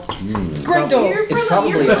 Oh. Sprinkle! It's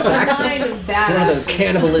probably a Saxon. Line of One of those badasses.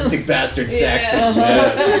 cannibalistic bastard Saxons.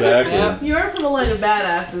 Yes, exactly. Yep. You are from a line of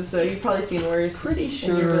badasses, so you've probably seen worse. Pretty in your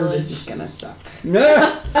sure village. this is gonna suck.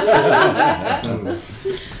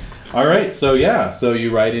 All right, so you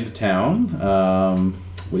ride into town.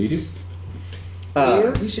 What do you do?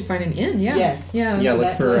 We should find an inn, yeah. Yes. Yeah. Yeah, look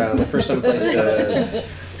that for place. some place to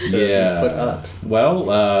put up. Well,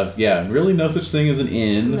 really no such thing as an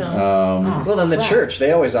inn. No. Well, then the Crap. church,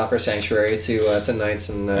 they always offer sanctuary to knights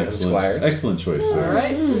and squires. Excellent choice, sir. All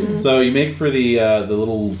right. So you make for the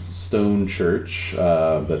little stone church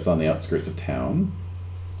that's on the outskirts of town,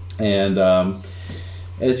 and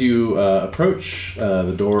as you approach,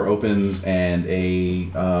 the door opens and a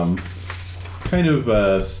kind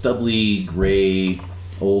of stubbly gray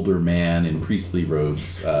older man in priestly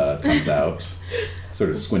robes comes out, sort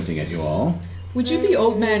of squinting at you all. Would you be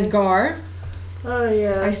old man Gar? Oh,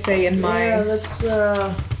 yeah. I say in my Yeah, that's,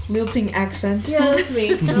 lilting accent. Yeah, that's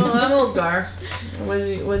me. I'm old Gar. What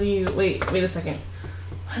do you... Wait a second.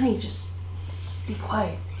 Honey, just Be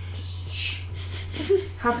quiet. Just shh.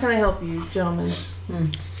 How can I help you, gentlemen?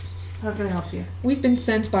 How can I help you? We've been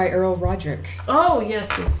sent by Earl Roderick. Oh,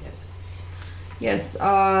 yes. Yes,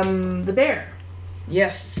 the bear.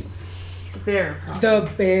 Yes. The bear.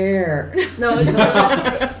 The bear. No, it's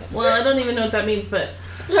well, I don't even know what that means, but...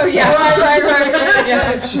 Oh, yeah. Right.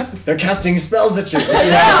 Yes. They're casting spells at you.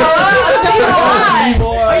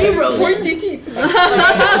 Are you Roman?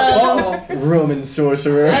 Roman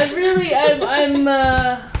sorcerer.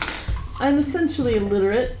 I'm essentially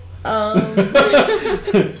illiterate.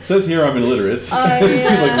 Says here I'm illiterate. He's like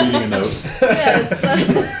reading a note. Yes, I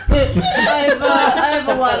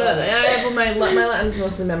have my Latin's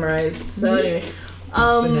mostly memorized. So anyway,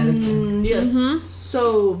 yes.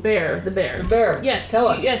 So the bear. The bear. Yes. Tell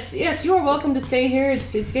us. Yes. You are welcome to stay here.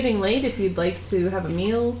 It's getting late. If you'd like to have a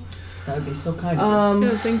meal. That would be so kind of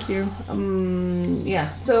Yeah, thank you.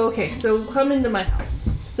 Yeah. So come into my house.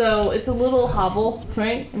 So it's a little hovel,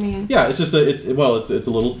 right? I mean. Yeah, it's just it's a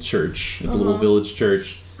little church. It's a little village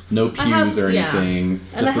church. No pews or anything.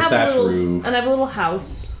 And just a thatch roof. And I have a little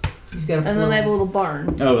house. He's got a And then I have a little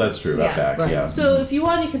barn. Oh, that's true. Out back, right. yeah. So if you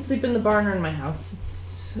want, you can sleep in the barn or in my house.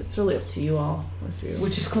 It's really up to you all.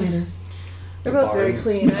 Which is cleaner? They're both very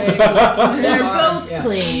clean. They're both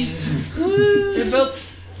clean. They're both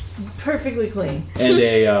perfectly clean. And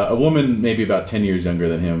a woman, maybe about 10 years younger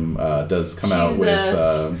than him, does come out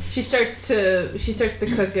with. She starts to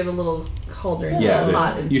cook in a little cauldron. Yeah,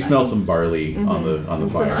 hot inside. you smell some barley on the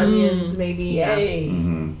fire. Some onions, maybe. Yay. Yeah.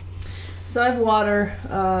 Mm-hmm. So I have water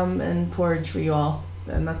and porridge for you all,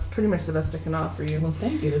 and that's pretty much the best I can offer you. Well,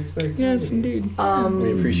 thank you. That's very kind. Yes, of you. indeed.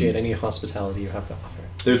 We appreciate any hospitality you have to offer.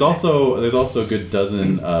 There's also a good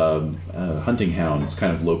dozen hunting hounds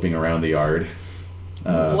kind of loping around the yard.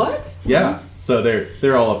 What? Yeah. So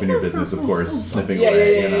they're all up in your business, of course, sniffing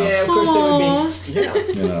away. Yeah. Of course they would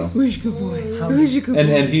be. Yeah. You know. Who's your good boy? Who's your good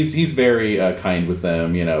boy? And he's very kind with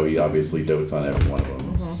them. You know, he obviously dotes on every one of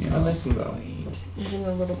them. You know, Oh, that's so. sweet. Even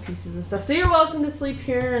the little pieces of stuff. So you're welcome to sleep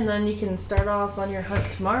here, and then you can start off on your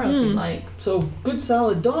hunt tomorrow if you'd like. So good,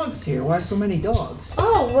 solid dogs here. Why so many dogs?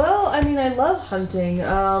 Oh well, I mean, I love hunting,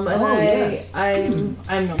 and yes. I'm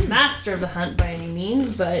no master of the hunt by any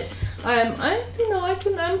means, but I'm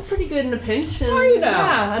pretty good in a pinch. And, Are you now?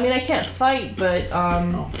 Yeah, I mean, I can't fight, but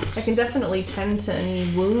I can definitely tend to any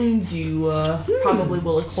wounds you probably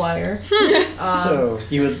will acquire. So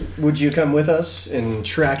would you come with us in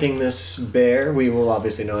tracking this bear? We will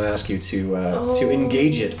obviously not ask you to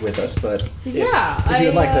engage it with us, but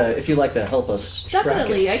if you'd like to help us track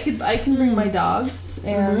definitely, it. I can bring my dogs,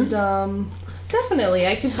 and definitely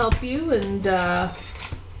I can help you, and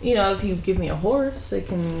if you give me a horse, I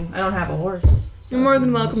don't have a horse. So. You're more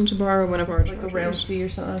than welcome to borrow one of our Like a chargers. Rouncy or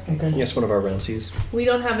something. Okay. Yes, one of our Rouncies. We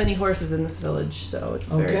don't have any horses in this village, so it's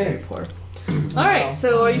very, Okay. very poor. All right,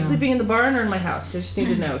 so are you sleeping in the barn or in my house? I just need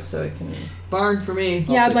to know so I can... Barn for me.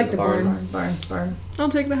 Yeah, I'd like the barn. Barn. I'll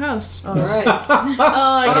take the house. All right.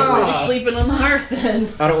 I guess I'll be sleeping on the hearth then.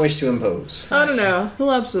 I don't wish to impose. I don't know.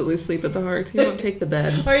 He'll absolutely sleep at the hearth. He won't take the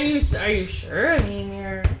bed. Are you sure? I mean,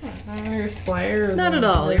 you're squire. Not at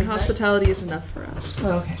all. Your hospitality is enough for us.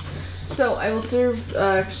 Oh, okay. So I will serve.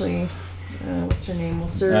 What's her name? Will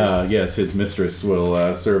serve. Yes, his mistress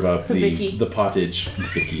will serve up Vicky. the pottage.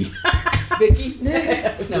 Vicky. Vicky? No.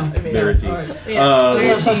 Verity. All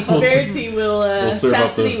right. Verity will. serve up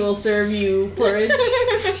Chastity will serve you porridge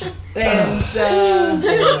and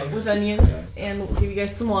with onions, and we'll give you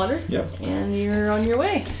guys some water. Yep. And you're on your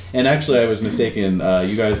way. And actually, I was mistaken.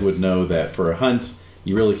 You guys would know that for a hunt,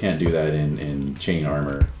 you really can't do that in chain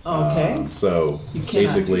armor. Okay. So You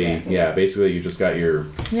cannot basically, do that. basically you just got your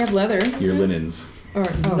We have leather. linens. Or,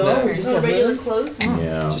 No, we just have regular linens? clothes.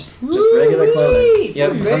 Yeah. Just regular clothing.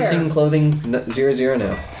 Yep, for bear. hunting clothing 0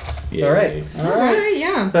 now. Yeah. All right. All right.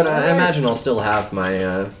 yeah. But I imagine I'll still have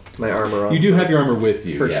my my armor on. You do have your armor with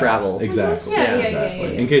you For travel. Exactly. Yeah,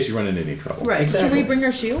 exactly. In case you run into any trouble. Right. Exactly. Can we bring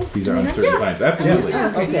our shields? These are uncertain times. Absolutely.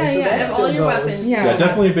 Yeah. Okay, Yeah, so yeah, that have still all your goes. weapons. Yeah. Yeah,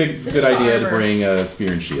 definitely a good Additional idea to armor. bring a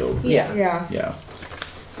spear and shield. Yeah. Yeah. Yeah.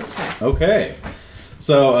 Okay. Okay.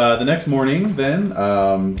 So the next morning, then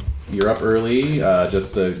you're up early,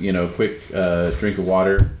 just a quick drink of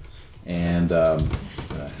water, and I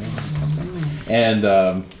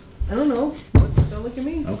don't know. Don't look at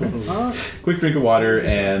me. okay, quick drink of water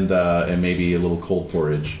and maybe a little cold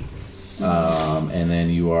porridge, and then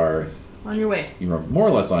you are On your way. more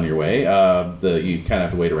or less on your way. You kind of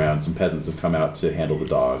have to wait around. Some peasants have come out to handle the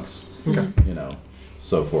dogs,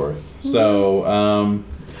 so forth. So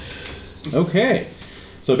okay.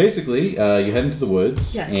 So basically, you head into the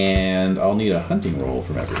woods, Yes. and I'll need a hunting roll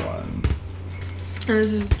from everyone. And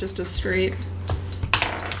this is just a straight.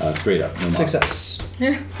 Straight up. No mod. Success.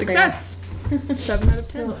 Success. 7 out of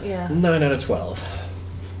 10. So, yeah. 9 out of 12.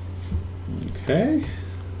 Okay.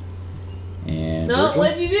 And No, Virgil?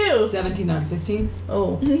 what'd you do? 17 out of 15.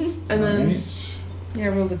 Oh. And then. Alright. Yeah, I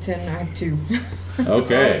rolled a 10. I had 2.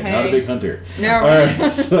 Okay, not a Okay. big hunter. No.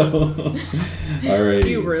 Alright, so... Alright.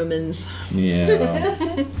 You Romans. Yeah.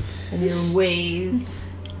 And your ways.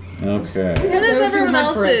 Okay. What is Those who everyone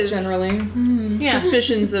hunt for us, else's generally? Yeah.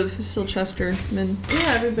 suspicions of Silchester men?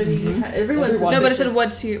 Yeah, everybody. Everyone's Everyone. No, but I said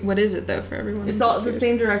suspicious. what is it though for everyone? It's I'm all just the curious.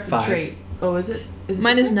 same directed 5. trait. Oh, is it? Is it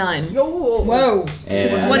Mine is different? 9. Yo. Whoa. And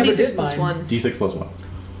It's I 1d6 never did plus mine. 1. D6 plus 1.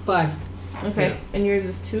 5. Okay. And yours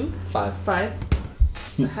is 2? 5. 5.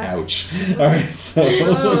 Ouch. Alright, so...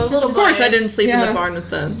 Oh, a little Of course, I biased. didn't sleep in Yeah. the barn with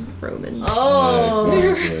the Romans. Oh.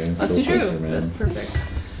 Exactly. That's So true. Chesterman. That's perfect.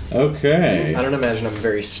 Okay. I don't imagine I'm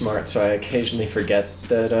very smart, so I occasionally forget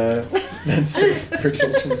that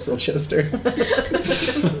Virgil's from Silchester.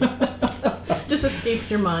 Just escaped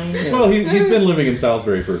your mind. Well, he's been living in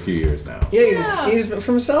Salisbury for a few years now. So Yeah, he's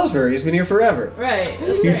from Salisbury. He's been here forever. Right.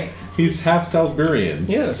 That's right. he's half Salisburian.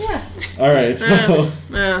 Yeah. Yes. Alright, so...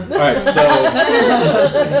 Alright,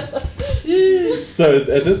 so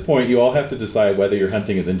at this point, you all have to decide whether you're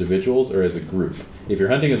hunting as individuals or as a group. If you're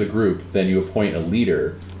hunting as a group, then you appoint a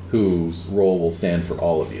leader whose role will stand for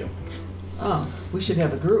all of you. Oh, we should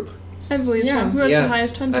have a group. I believe Yeah. so. Who has Yeah. the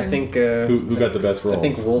highest hunting? I think. Who got the best roll? I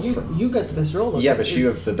think Wolf. You got the best roll. Yeah, but you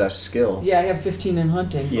have the best skill. Yeah, I have 15 in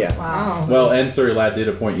hunting. Yeah. Wow. Well, and Sir Lad did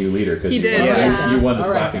appoint you leader because He you, did. won- Yeah. you won the All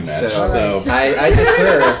right. slapping match. So- So I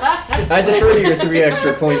defer. I defer to your 3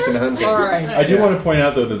 extra points in hunting. All right. I do want to point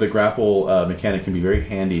out though that the grapple mechanic can be very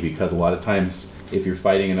handy because a lot of times if you're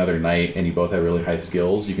fighting another knight and you both have really high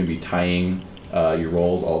skills, you can be tying your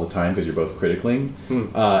rolls all the time because you're both criticling,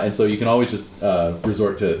 and so you can always just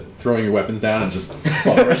resort to throwing your weapons down and just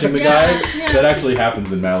rushing the guy. That actually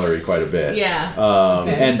happens in Mallory quite a bit. Yeah.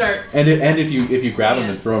 And Start- if you grab him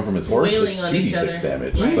Yeah. and throw him from his horse, Wailing it's on 2d6 each other.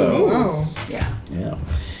 damage. Right. So Oh. Yeah. yeah.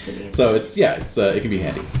 So it can be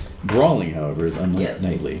handy. Brawling, however, is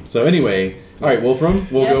unknightly. So anyway, all right, Wolfram,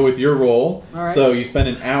 we'll go Yes. with your roll. All right. So you spend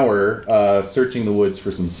an hour searching the woods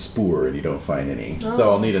for some spoor, and you don't find any.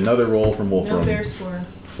 So I'll need another roll from No Wolfram bear score.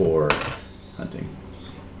 for hunting.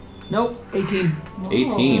 Nope, 18.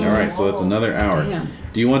 18. All right, so that's another hour. Damn.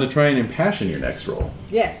 Do you want to try and impassion your next roll?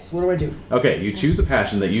 Yes, what do I do? Okay, you choose a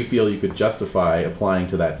passion that you feel you could justify applying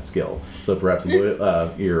to that skill. So perhaps your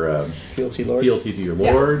Fealty Lord. fealty to your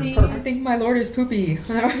lord. I think my lord is poopy.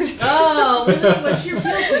 Oh, really? What's your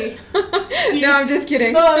fealty? No, I'm just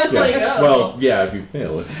kidding. Oh, it's Yeah. like, oh. Well, yeah, if you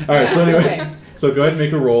fail it. All right, so anyway, Okay. so go ahead and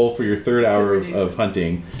make a roll for your third hour of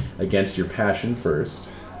hunting against your passion first.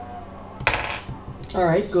 All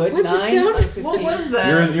right, good. What's the 9 sound? out of 15. What was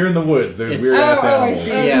that? You're in the woods. There's It's- weird ass I animals.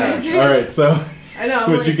 see. Yeah. All right, so I know.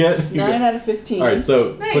 what'd you get? 9 out of 15. All right,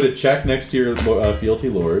 so put a Nice. check next to your fealty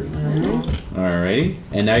lord. All righty,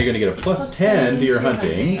 and now you're going to get a plus 10 to your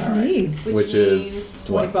hunting, Neat. which is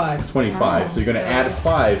what? 25. 25. So you're going to add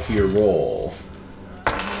 5 to your roll.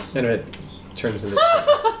 And it turns into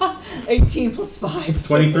 18 plus 5.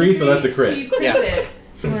 23, so that's a So crit. you crit Yeah. it.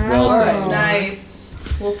 Well All done. right. Nice.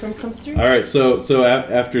 Wolfram comes through. All right, so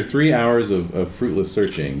after 3 hours of fruitless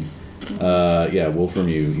searching, Wolfram,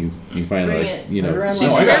 you finally Bring it. you know. Right around No,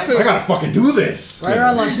 I lunchtime. gotta fucking do this. Right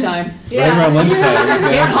around lunchtime. Yeah. Right around lunchtime, Get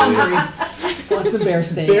exactly. hungry. Want some bear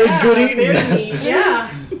steak. Bear's good eating. Bear meat. Yeah.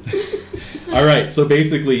 All right, so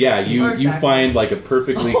basically, you Or Saxon. find like a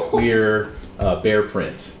perfectly clear bear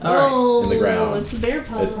print. All right. Oh, In the ground. It's a bear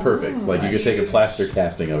paw. It's perfect. Like you could take a plaster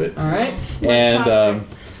casting of it, All right. and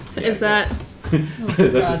Is that that's a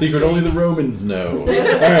God's secret sake. only the Romans know. All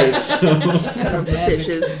right, so sons of Magic.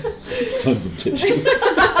 bitches? sons of bitches.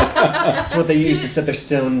 That's what they use to set their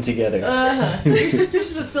stone together. You're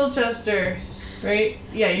suspicious of Silchester, right?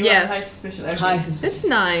 Yeah, you Yes. have high suspicion. Okay. High suspicion. It's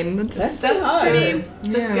 9. That's That's high. pretty.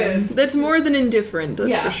 That's Yeah. good. That's more than indifferent. That's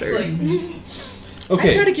Yeah, for sure. Like, I try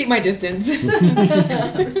Okay, to keep my distance.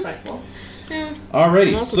 respectful. Yeah. alrighty.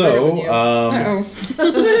 I'm also better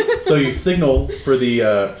with you. So you signal for the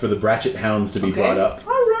Bratchet hounds to be brought up,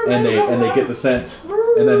 and they get the scent,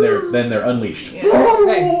 and then they're unleashed. Yeah.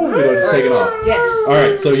 Okay. Just taking off. Yes. All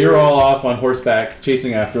right, so you're all off on horseback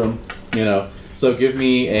chasing after them. So give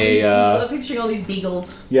me I'm a picturing all these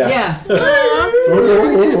beagles. Yeah.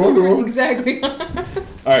 Exactly.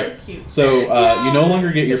 All right. Cute. So you no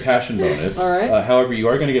longer get your passion bonus. All right. However, you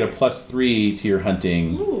are going to get a +3 to your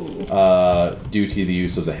hunting Ooh. due to the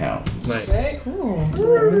use of the hounds. Nice. Okay. Cool.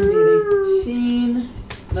 So that brings me at 18.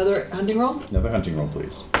 Another hunting roll. Another hunting roll,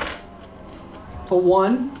 please. A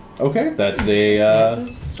 1. Okay, that's a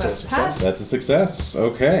Passes. Still a That's success. pass. that's a success.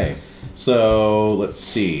 Okay. So let's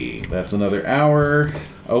see. That's another hour.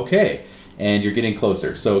 Okay. And you're getting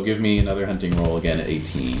closer. So give me another hunting roll again at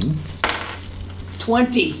 18.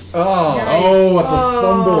 20. Oh, it's a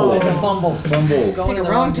fumble. It's a fumble. Fumble. Going Take in a the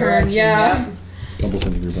wrong wrong turn, direction. yeah. Yep. Fumble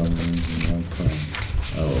sends your bum.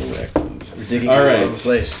 Oh, excellent. We're digging All in the right. wrong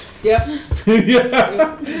place. Yep.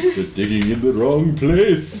 Yeah. You're digging in the wrong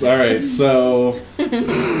place. All right, so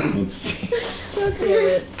let's see.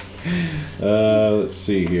 Let's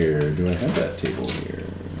see here. Do I have that table here?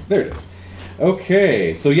 There it is.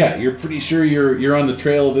 Okay, so yeah, you're pretty sure you're on the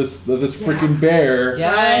trail of this freaking bear.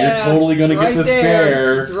 Yeah. You're totally gonna It's get right this there.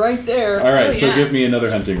 bear. It's right there. All right, Oh, so yeah. give me another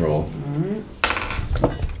hunting roll.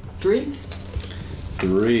 3.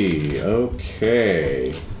 3.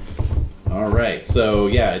 Okay. All right. So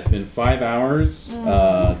yeah, it's been 5 hours.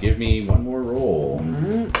 Give me one more roll.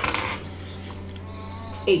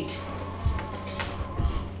 8.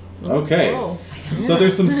 Okay. Whoa. So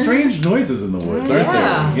there's some strange noises in the woods, aren't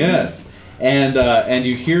Yeah. there? Yes. And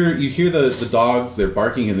you hear the dogs. Their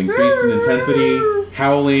barking has increased in intensity,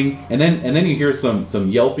 howling, and then you hear some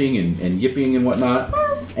yelping and yipping and whatnot.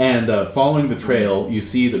 And following the trail, you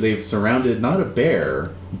see that they've surrounded not a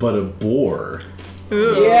bear but a boar.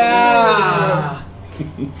 Ooh. Yeah.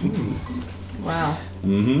 Wow.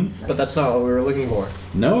 Mm-hmm. But that's not what we were looking for.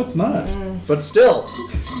 No, it's not. But still,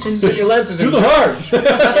 stick your lenses To in the heart.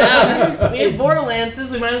 Yeah. We have four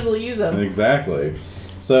lances. We might as well use them. Exactly.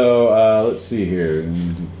 So let's see here.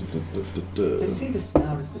 They say the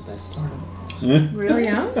snout is the best part of the Really?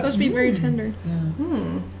 Yeah. Supposed to be very tender.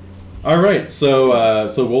 Yeah. All right. So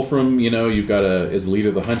Wolfram, you've got as the leader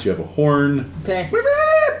of the hunt, you have a horn. Okay.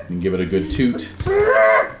 And give it a good toot.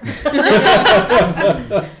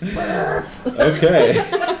 Okay.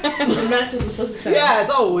 It matches with those sounds. Yeah, it's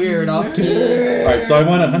all weird off key. All right. So I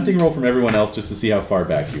want a hunting roll from everyone else just to see how far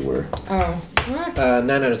back you were. Oh. 9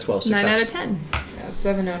 out of 12. 9 Success. out of 10. Yeah,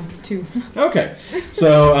 7 out of 2. Okay.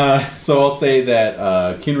 So I'll say that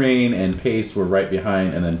Kinrain and Pace were right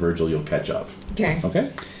behind, and then Virgil, you'll catch up. Okay.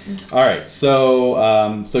 Okay. All right. So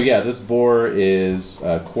yeah, this boar is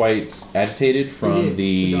quite agitated from It is,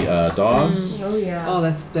 the the dogs. dogs. Oh yeah. Oh,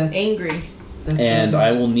 that's Angry. that's And bad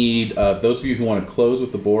I news. will need those of you who want to close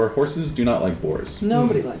with the boar. Horses do not like boars.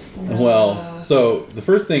 Nobody likes boars. Well, so the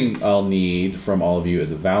first thing I'll need from all of you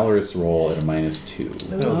is a valorous roll at a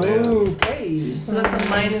 -2. Oh, man. Okay. So that's a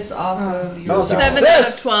minus off of your. Oh, 7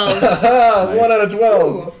 success! out of 12. 1 out of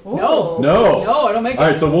 12. Ooh. No. No. No, I don't make All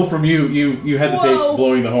right, it. so Wolfram, you hesitate Whoa.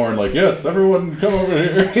 blowing the horn like, yes, everyone come over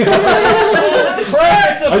here.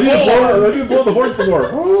 Correct! I need to blow the horn some more.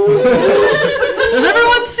 Does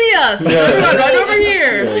everyone see us? Yeah. Everyone, right over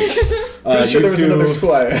here. Pretty sure you there was two- another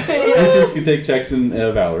squire. You two can take checks in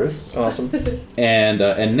valorous. Awesome. And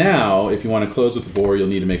now, if you want to close with the boar, you'll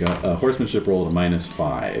need to make a horsemanship roll at a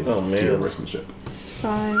 -5 Oh, to man. your horsemanship. It's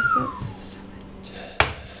 5. That's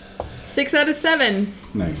 7. 6 out of 7.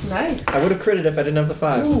 Nice. Nice. I would have critted if I didn't have the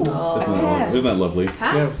 5. Ooh. Isn't that lovely?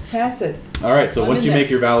 Pass. Pass it. All right, so I'm once in you there. make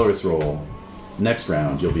your valorous roll, next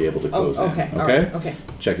round you'll be able to Oh, close okay. in. all Okay? right, Okay.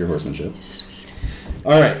 Check your horsemanship. Sweet.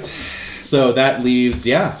 All right. So that leaves,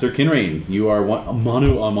 Sir Kinrain. You are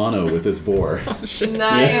mano a mano with this boar. Nice.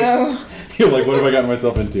 You're like, what have I gotten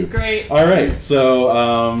myself into? Great. All right.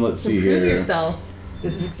 So let's see Prove here. yourself.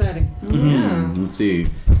 This is exciting. Let's see.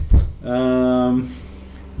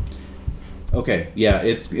 Okay. Yeah,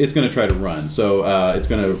 it's going to try to run. So it's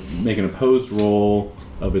going to make an opposed roll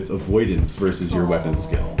of its avoidance versus your weapon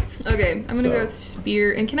skill. Okay, I'm gonna So- go with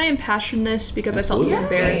spear. And can I impassion this because I felt so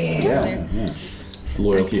Absolutely. embarrassed earlier? Yeah.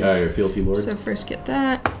 Loyalty, or fealty lord. So first get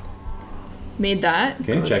that. Made that.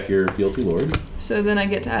 Okay, check your fealty lord. So then I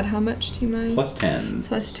get to add how much to my Plus 10.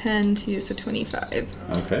 plus 10 to so 25.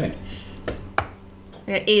 Okay.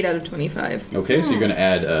 I got 8 out of 25. Okay, so you're going to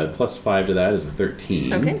add plus 5 to that is a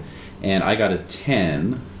 13. Okay. And I got a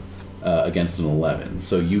 10 against an 11.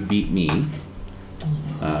 So you beat me.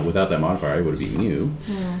 Without that modifier, I would have beaten you.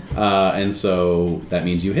 And so that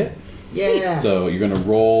means you hit. Yeah. So you're going to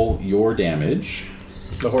roll your damage.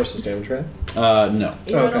 The horse's damage, right? No.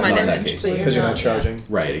 You don't Okay. know My Not in that damage. case. so Because you're not yeah. charging.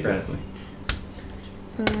 Right, exactly.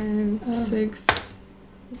 5, 6,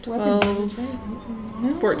 12,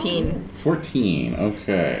 14. 14.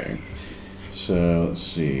 Okay. So let's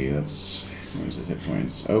see. Where's his hit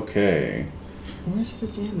points? Okay. Where's the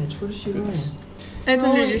damage? What is she rolling? It's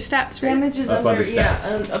under Rolling your stats, right? Damage is Up under yeah,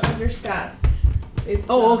 stats. up under stats. It's,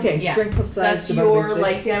 Oh, okay. yeah. Strength plus size That's divided by your 6.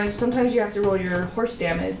 like damage. Sometimes you have to roll your horse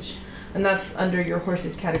damage, and that's under your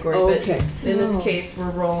horse's category. Oh, okay. But in this Oh. case,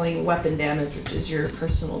 we're rolling weapon damage, which is your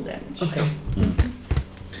personal damage. Okay.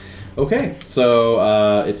 Okay,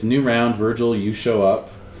 so it's a new round. Virgil, you show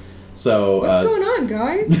up. So What's going on,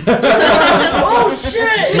 guys? Oh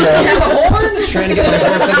shit! You have a horn? Trying to get my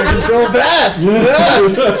horse under control. Bats!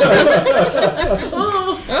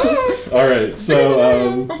 All right.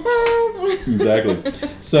 So exactly.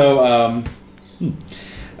 So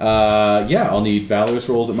yeah, I'll need valorous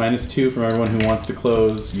rolls at -2 from everyone who wants to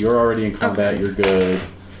close. You're already in combat. Okay. You're good.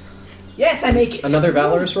 Yes, I make it. Another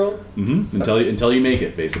valorous roll? Until you make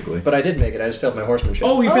it, basically. But I did make it. I just failed my horsemanship.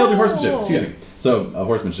 Oh, you failed your horsemanship. Excuse me. So a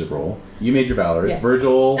horsemanship roll. You made your valorous. Yes.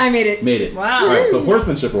 Virgil. I made it. Made it. Wow. All right. So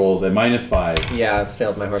horsemanship rolls at -5. Yeah, I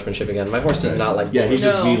failed my horsemanship again. My horse does not like Yeah, he's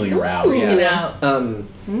boars. just wheeling around. Ooh. Yeah. Get out.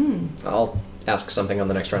 I'll ask something on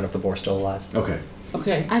the next round if the boar's still alive. Okay.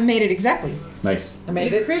 Okay, I made it exactly. Nice. I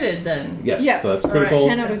made You it. critted then. Yes. Yeah. So that's All right, critical.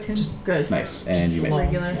 10 out of 10. Good. Nice. And you made it.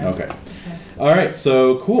 Regular. Okay. All right.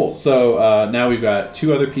 So cool. So now we've got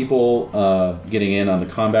 2 other people getting in on the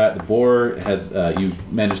combat. The boar has you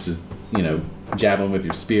managed to jab him with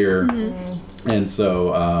your spear, and so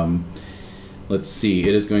let's see.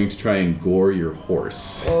 It is going to try and gore your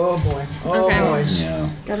horse. Oh boy. Oh Okay. boy. Yeah.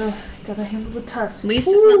 Gotta handle the tusks. At least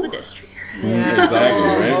it's not the destroyer. Exactly.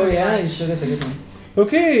 Right. Oh yeah, you still got the good one.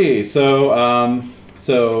 Okay, so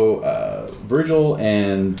Virgil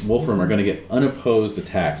and Wolfram are going to get unopposed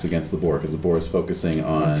attacks against the boar because the boar is focusing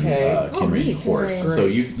on Okay. Kinraid's neat. horse. Great. So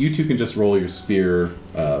you 2 can just roll your spear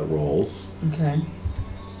rolls, Okay.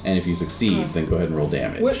 and if you succeed, then go ahead and roll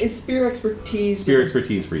damage. What is spear expertise? Spear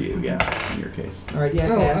expertise for you? Yeah, in your case. All right, yeah,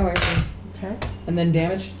 Oh, pass. I see. Okay. And then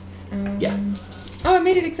damage. Yeah. Oh, I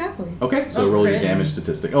made it exactly. Okay, so Oh, roll your crit. damage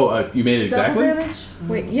statistic. Oh, you made it exactly. Double damage.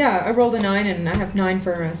 Wait, yeah, I rolled a 9 and I have 9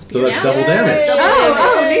 for So spear. that's double damage.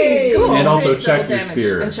 Oh, neat. Cool. And also Crit, check double your damage.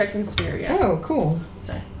 spear. And check your spear, yeah. Oh, cool.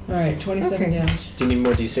 So. All right, 27 Okay. damage. Do you need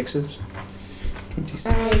more d6s?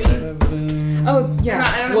 27. Oh, yeah.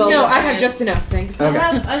 I don't Well, No, know. I have just enough, thanks. Okay.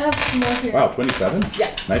 I have some more here. Wow, 27. Yeah.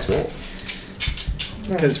 Nice roll.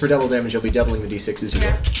 Because for double damage, you'll be doubling the d6s you Yeah.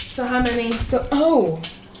 roll. So how many? So,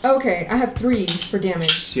 okay, I have 3 for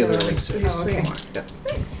damage. So you'll be rolling 6. Oh, okay. Yeah.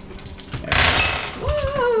 Thanks.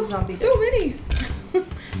 Wow, zombie So dice.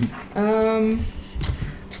 many.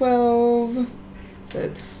 12.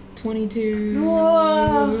 That's 22.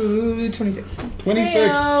 Whoa. 26. 26.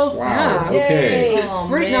 Heyo. Wow. Yeah. Okay. Oh,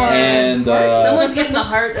 Right man. now. And Someone's getting the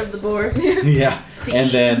heart of the boar. yeah, To and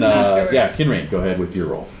eat then afterwards. Kinraid, go ahead with your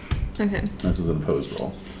roll. Okay. This is an opposed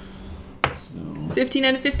roll. 15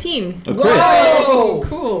 out of 15. A crit. Oh,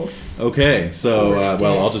 cool. Okay, so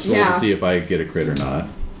well, I'll just roll Yeah. to see if I get a crit or not.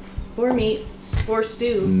 Boar meat. Boar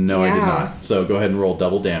stew. No, I did Yeah. not. So go ahead and roll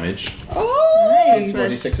double damage. Nice. More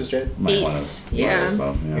d6s, Jade? Might 8. wanna Yeah. roll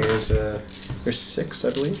some, yeah. There's 6, I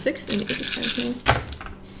believe. 6 and 8 is okay.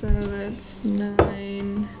 So that's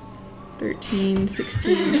 9, 13,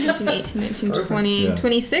 16, 17, 18, 19, 20, Yeah.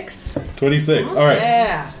 26. 26. All right.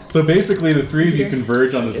 Yeah. So basically, the 3 of you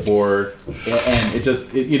converge on this boar, and it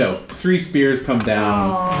 3 spears come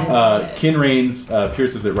down. Kinraid's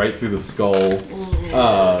pierces it right through the skull.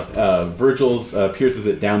 Virgil's pierces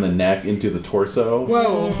it down the neck into the torso.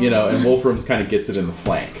 Whoa. And Wolfram's kind of gets it in the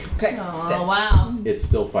flank. Okay. Oh, wow. It's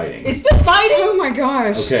still fighting. It's still fighting. Oh my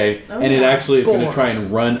gosh. Okay, Oh, and it yeah. actually is going to try Boars.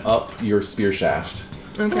 and run up your spear shaft.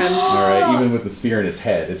 Okay. All right, even with the spear in its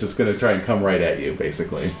head, it's just going to try and come right at you,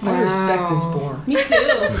 basically. I respect this Wow. boar. Me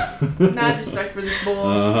too. Mad respect for this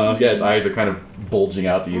boar. Yeah, its eyes are kind of bulging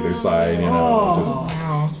out to either side.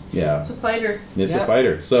 Wow. Yeah, It's a fighter. it's Yep. a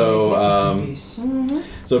fighter. So, Magnificent beast.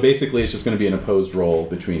 so basically, it's just going to be an opposed roll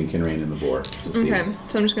between Kinraid and the boar to see. Okay.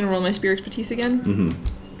 So I'm just going to roll my spear expertise again. Mm-hmm.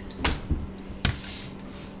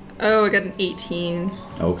 Oh, I got an 18.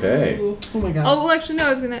 Okay. Oh my god. Oh, well, actually, no, I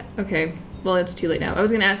was going to. Okay. Well, it's too late now. I was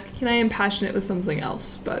going to ask, can I impassion it with something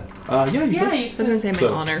else? But Yeah, you Yeah, could. you I was going to say my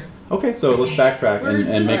So- honor. Okay, so let's backtrack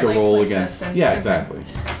and make a like roll play against. testing. Yeah, Okay. exactly.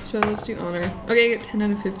 So let's do honor. Okay, I get 10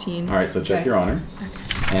 out of 15. All right, so check Okay. your honor,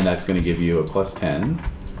 and that's going to give you a +10.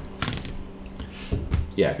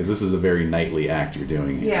 Yeah, because this is a very knightly act you're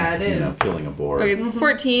doing here. Yeah, it is. Killing a boar. Okay,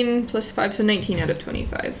 14 plus 5, so 19 out of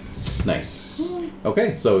 25. Nice.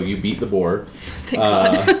 Okay, so you beat the boar. Thank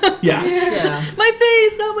God. Yeah. Yeah. My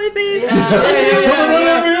face, not my face.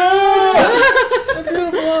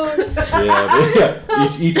 Yeah.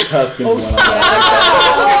 Each tusk in one eye.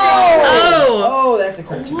 Oh! Oh, that's a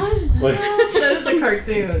cartoon. Like- That is a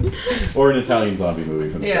cartoon. or an Italian zombie movie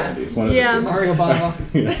from the Yeah. 70s. One of Yeah. the Mario Bava.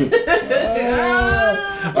 two.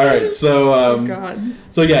 All right, so Oh, God.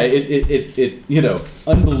 so yeah, it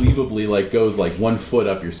unbelievably goes 1 foot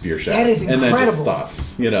up your spear shaft, That is and then just incredible.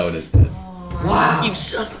 stops, and it's dead. Wow. You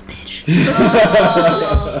son of a bitch.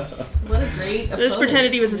 What a great I just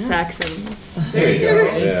pretended he was a Saxon. There you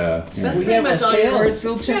go. Yeah. That's We pretty have much a all tail. your. Or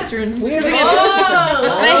Silchester and We have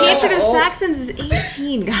My hatred of Saxons is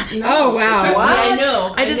 18, guys. Oh wow. Trust me, What? I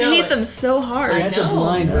know. I just know hate it. them so hard. That's a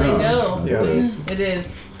blind Yeah. rage. I know. Yeah, it is. It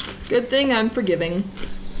is. Good thing I'm forgiving.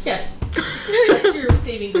 Yes. That's your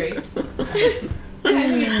saving grace. I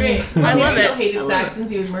think it's great. I love Daniel it. hated I love it. Saxons.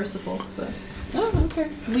 He was merciful. So Oh, okay.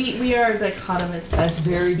 we are dichotomous. That's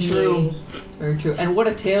very true. It's very true. And what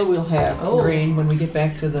a tale we'll have in Oh. Rain when we get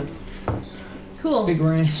back to the Cool. big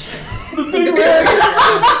ranch. You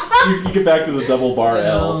get back to the double bar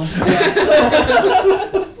L.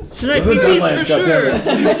 Tonight This we is feast Deadlands, for sure.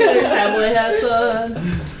 goddammit. Cowboy hats on.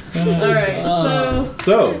 All right.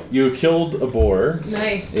 So you killed a boar.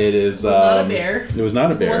 Nice. It is. It was not a bear. It was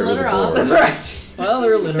not a bear. one It was a letter boar. off. That's right. Well,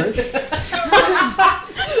 they're illiterate.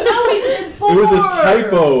 No, he said It was a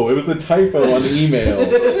typo. It was a typo on the email.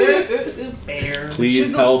 Bear. Please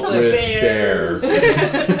She's help also a Rich bear.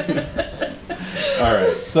 All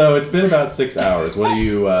right. So it's been about 6 hours. What do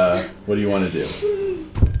you want to do?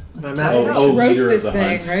 My tie it magic. up. Roast leader this of the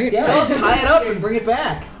thing, hunt. right? Yeah, tie it up and bring it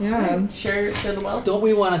back. Yeah. Share the wealth. Don't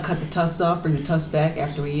we want to cut the tusks off, bring the tusks back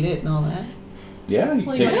after we eat it and all that? Yeah, you can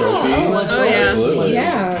Well, take yeah. trophies. Oh, yeah. Absolutely.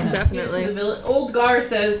 Yeah. Definitely. To the village. Old Gar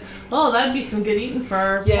says, "Oh, that'd be some good eating for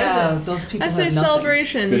our Yeah, peasants." those people I say have nothing.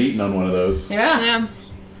 celebration. Good eating on one of those. Yeah. Yeah.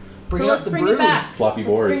 Bring So up let's the bring brew. it back. Sloppy Let's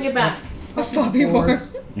boars. bring it back. Sloppy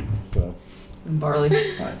wars. So, And barley.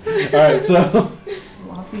 fine. All right. So.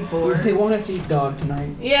 Sloppy board. They won't have to eat dog tonight.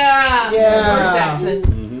 Yeah. Yeah. Or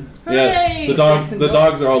Saxon. Yeah, Hooray! the dogs. Saxon The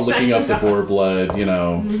dogs are all dogs. licking up the Saxon boar dogs. blood. You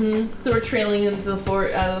know. So we're trailing into the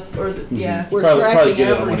fort out of, or the, yeah. We're Probably attracting get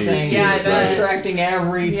it on one of your everything. Yeah, I spears, bet. right? Attracting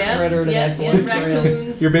every Yep, critter to yep, that yep, blood trail.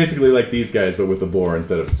 raccoons. You're basically like these guys, but with a boar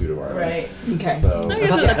instead of a suit of armor. Right. Okay. So. I I guess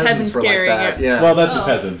thought the the peasants were like carrying that. it. Yeah. Well, that's the Oh,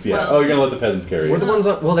 peasants. Yeah. well. Oh, you're gonna let the peasants carry We're it. the ones.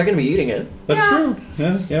 Well, they're gonna be eating it. That's Yeah. true.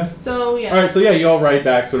 Yeah. Yeah. So yeah. All right. So yeah, you all ride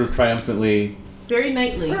back, sort of triumphantly. Very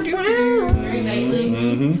nightly. Very nightly.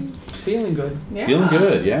 Mm-hmm. Feeling good. Yeah. Feeling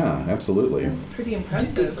good. Yeah. Absolutely. That's pretty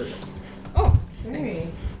impressive. Oh. Very.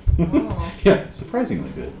 Oh. Yeah. Surprisingly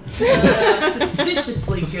good.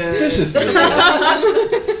 Suspiciously good. Suspiciously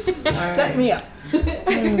good. Set me up.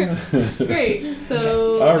 Great.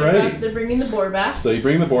 So Alrighty. they're bringing the boar back. So you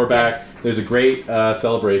bring the boar back. Yes. There's a great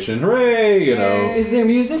celebration. Hooray! You know. Is there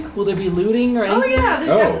music? Will there be looting or anything? Oh yeah,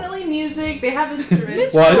 there's Oh. definitely music. They have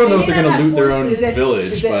instruments. Well, I don't know if They they're may gonna not loot their have own horses.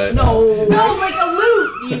 village, Is that, but no. No, like a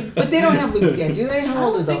loot. But they don't have loots yet, do they? I How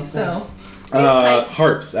old are don't think those so. things? Pipes.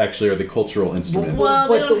 harps actually are the cultural instruments. Well,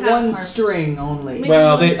 they but don't the have one harps. string only. Maybe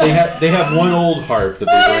Well, one they have one old harp that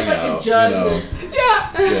they bring like a out. jug. You know.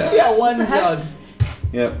 Yeah. Yeah. One jug.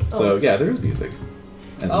 Yep. So yeah, there is music.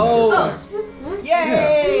 As a Oh. matter of fact.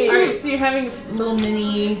 Yay! All right, so you're having a little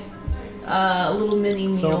mini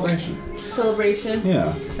meal celebration.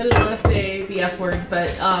 Yeah. I didn't want to say the F word,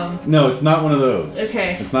 but No, it's not one of those.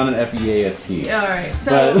 Okay. It's not an FEAST. all right.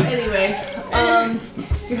 So But- anyway,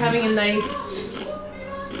 you're having a nice.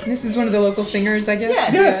 This is one of the local singers, I guess.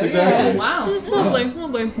 Yes. Yes, Oh exactly. wow. Lovely,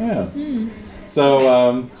 lovely. Yeah.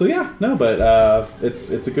 So yeah, no, but it's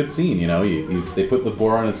a good scene, you know. They put the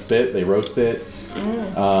boar on its spit, they roast it.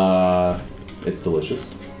 It's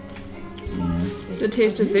delicious. The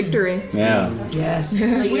taste of victory. Yeah. Yes.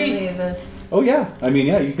 Like, Sweet. Oh yeah. I mean,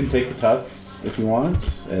 yeah, you can take the tusks if you want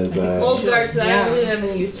as Old guard said I Yeah. really don't have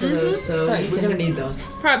any use for those, so Right, you we're can gonna need those.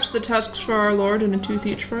 Perhaps the tusks for our lord and a tooth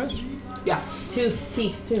each for us. Yeah.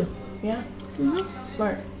 teeth too. Yeah.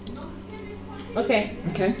 Smart. Okay.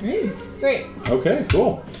 Okay. Great. Okay,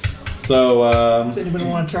 cool. So Does anybody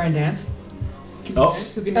want to try and dance? oh,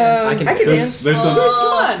 Who can dance? I can I could dance. dance. there's some Come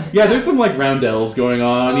on. yeah, there's some like roundels going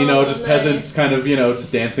on, you know, Oh, just nice. peasants kind of, you know,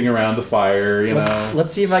 just dancing around the fire, you know.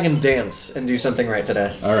 Let's see if I can dance and do something right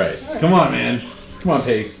today. All right. Come on, man. Come on,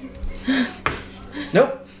 Pace.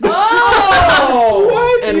 Nope. Oh!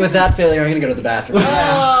 What? And with that failure, I'm gonna go to the bathroom.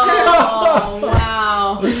 Oh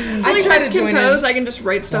wow. So I like try with to join compose, in. I can just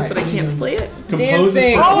write stuff, but I can't play it. Compose is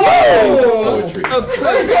Dancing. for Oh! poetry. Oh,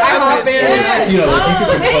 compose. I hop in. Yes. You know, like you could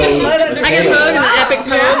compose let a it- I can tale, compose an epic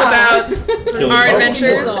poem about killing our bubbles.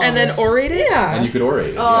 adventures Song. and then orate it. Yeah. and you could orate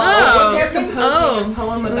it. Oh, Yeah. what's Oh. happening? Oh. A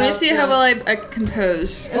poem about Let me see how well I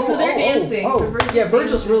compose. And so they're dancing. So Virgil's yeah,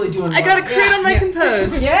 Virgil's dancing. really doing I got a well. crit on my Yeah.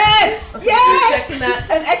 compose. Yes! Checking Yes!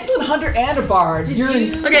 that. An excellent hunter and a bard. Did You're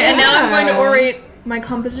you- in Okay, and now I'm going to Yeah. orate my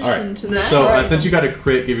composition All right. to this. So Alright. since you got a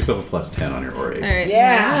crit, give yourself a plus 10 on your orate. All right.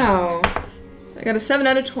 Yeah. Wow. I got a 7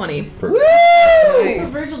 out of 20. Perfect. Woo! So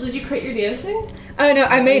Virgil, did you create your dancing? Oh no,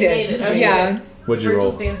 I made You it. made it, okay. Yeah. What'd you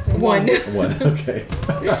Virgil's roll? dancing. One. One. Okay.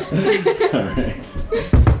 All right.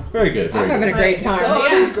 Very good. Very I'm having good. a great time. So yeah.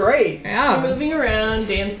 this is great. So Yeah. moving around,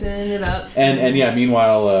 dancing it up. And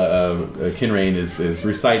meanwhile, Kinrain is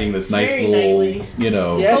reciting this nice Very little, knightly.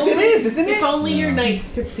 Yes, it is, isn't If it? only your Yeah.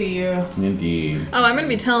 knights could see you. Indeed. Oh, I'm gonna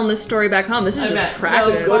be telling this story back home. This is I just bet.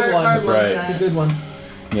 practice. No, good one. Bar That's loves right. It's a that. good one.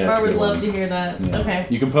 Yeah, Bar it's a would good love one. to hear that. Yeah. Okay.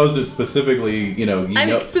 You composed it specifically,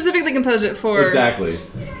 I specifically composed it for exactly.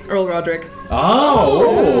 Earl Roderick.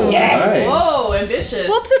 Oh, Yes. nice. Whoa, ambitious.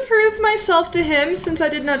 Well, to prove myself to him, since I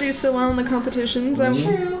did not do so well in the competitions,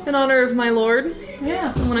 in honor of my lord,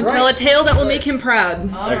 Yeah. I want to tell a tale that will make him proud.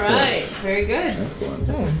 All Excellent. right. Very good. Excellent.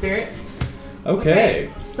 That's the spirit. Okay.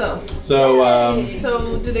 So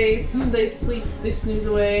do they sleep? They snooze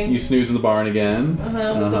away. You snooze in the barn again. With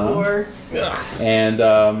the boar. And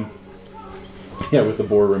with the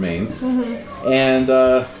boar remains. And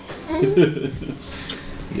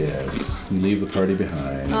yes, you leave the party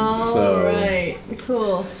behind. All right.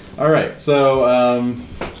 Cool. All right. So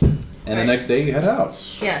and the next day you head out.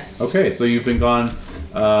 Yes. Okay. So you've been gone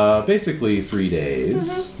basically 3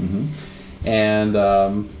 days.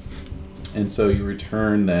 And so you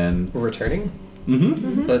return then. We're returning,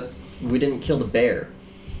 Mm-hmm. but we didn't kill the bear.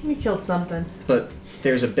 We killed something. But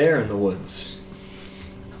there's a bear in the woods.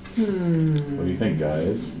 What do you think,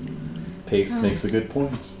 guys? Pace makes a good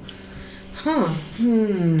point. Huh.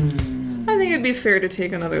 I think it'd be fair to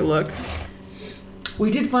take another look. We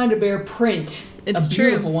did find a bear print. It's a true.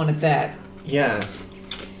 beautiful one at that. Yeah.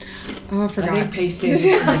 Oh, I I forgot. think Pace said it's a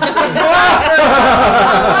mistake.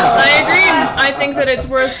 I agree. I think that it's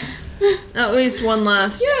worth at least one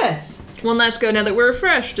last Yes. go now that we're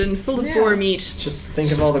refreshed and full of boar meat. Just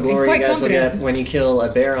think of all the glory you quite guys will get confident. when you kill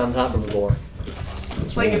a bear on top of a boar.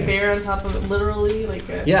 It's like a bear on top of it, literally, like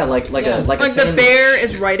a. Yeah, like a Like the sand- bear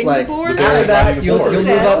is riding like, the boar? the bear- After riding that, the you'll boar. move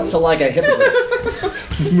up to like a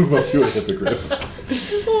hippogriff. Move up to a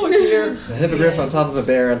hippogriff. Oh dear. A hippogriff on top of a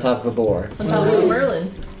bear on top of a boar. On top of a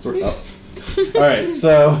Merlin. All right,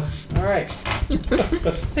 so All right.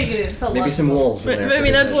 Let's take it in. Maybe some wolves in But, there. I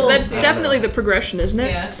mean, that's Wolves, yeah. definitely the progression, isn't it?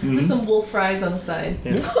 Yeah. Just some wolf fries on the side.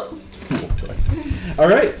 all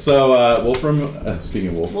right, so Wolfram. Speaking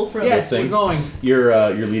of wolf, Wolfram. Yes, we're things, going.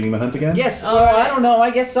 you're leading the hunt again. Yes. All Well, right. I don't know. I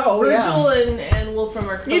guess so. Yeah. Virgil and Wolfram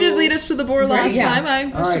are You did lead us to the boar last Yeah. time. I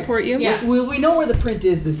All right. support you. Yeah. We know where the print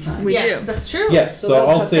is this time. We Yes, do. that's true. Yes, So so that'll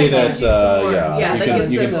I'll cut say that that down. yeah, Yeah, you that can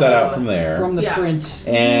gives us set out a- from there. From the Yeah. print.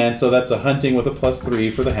 And so that's a hunting with a +3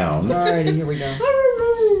 for the hounds. Alrighty, here we go.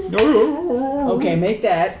 Okay, make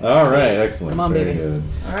that. All right, excellent. Come on, Very baby. good.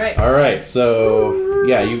 All right. All right, so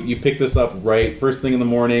yeah, you pick this up right first thing in the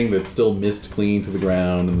morning. That's still mist clean to the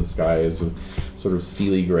ground, and the sky is a sort of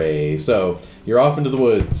steely gray. So you're off into the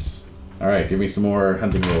woods. All right, give me some more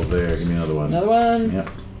hunting rolls there. Give me another one. Another one. Yep.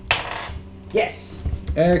 Yes.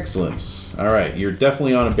 Excellent. All right, you're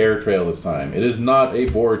definitely on a bear trail this time. It is not a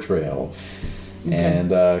boar trail. Okay. And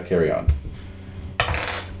carry on.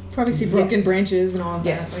 Probably see broken Yes. branches and all of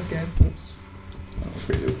Yes. that. Like good. I'll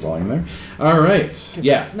create a volume there. All right.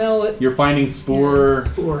 Yeah. Smell it. You're finding spoor,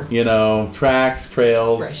 Spoor. tracks,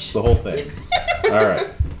 trails, Fresh. the whole thing. All right.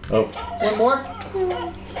 Oh, One more.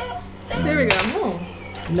 There we go. Oh.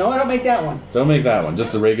 No, I don't make that one. don't make that one.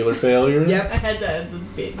 Just a regular failure? Yep. I had the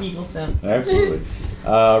beagle sounds. Absolutely.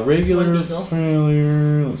 Regular One beagle.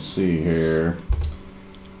 failure. Let's see here.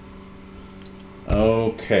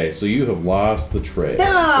 Okay, so you have lost the trail,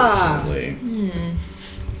 Ah! unfortunately.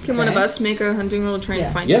 Can one of Okay. us make a hunting roll to try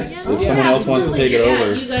and find it Yes, again? if someone else wants to take it absolutely.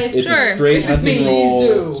 over. Yeah, you guys- It's Sure. a straight hunting Please roll.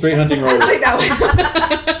 do. Straight hunting roll. Like that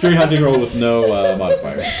one. Straight hunting roll with no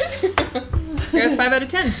modifier. Got 5 out of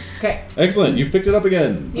 10. Okay. Excellent, you've picked it up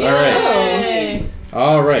again. All right. Yay.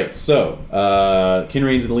 All right, so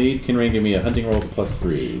Kinrain's in the lead. Kinrain, give me a hunting roll with a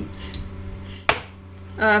 +3.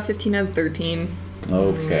 15 out of 13.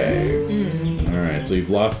 Okay. All right, so you've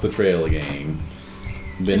lost the trail again.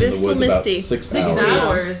 Been It in is the still woods about misty. 6 6 hours.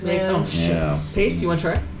 hours, man. Oh shit. Yeah. Pace, you want to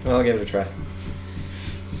try? I'll give it a try.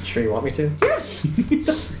 Sure you want me to?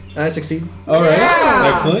 I succeed. All right.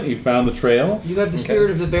 Yeah. Excellent. You found the trail. You have the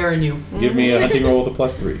spirit of the bear in you. Give me a hunting roll with a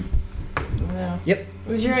 +3. Yep.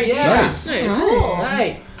 It was your idea. Yeah. Nice. Nice. Cool.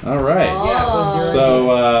 Right. All right. Yeah, it was your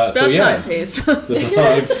So, It's about yeah, time, Pace. the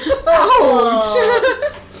dogs.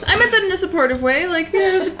 I meant that in a supportive way. Like,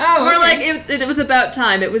 it was, Oh, or okay. like it was about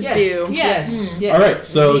time. It was Yes. due. Yes. Yes. All right.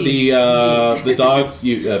 So Indeed. the dogs.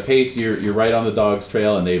 You Pace. You're right on the dogs'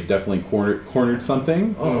 trail, and they've definitely cornered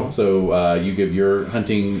something. So you give your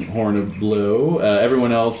hunting horn a blow.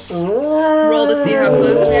 Everyone else Roll to see how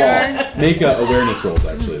close we are. make awareness rolls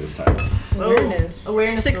actually this time. Awareness.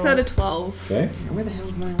 Awareness 6 out of rolls. 12. Okay. Where the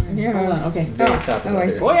hell's my awareness? Yeah. Hold on. Okay. Very top of Oh, I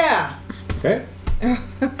that see. there. Oh yeah. Okay.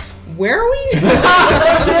 Where are we?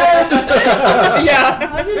 Yeah.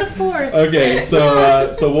 I'm in a forest. Okay,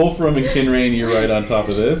 so Wolfram and Kinrain, you're right on top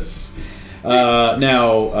of this.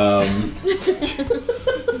 Now,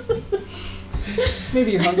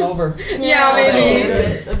 Maybe you're hungover. Yeah,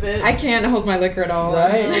 maybe. A bit. I can't hold my liquor at all.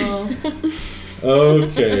 Right.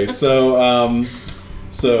 okay,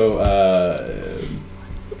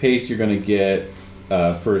 Pace, you're gonna get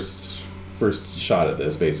first shot at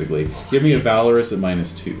this. Basically, give me a Valorous at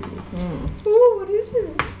 -2. Ooh, what is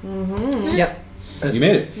it? Yep. You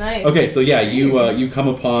made it. Nice. Okay, so yeah, you come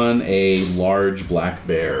upon a large black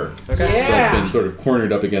bear Okay. that's been sort of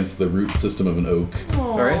cornered up against the root system of an oak,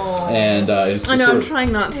 All right. and it's just I know, sort I'm of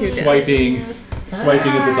trying not to. swiping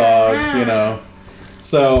at the dogs, you know.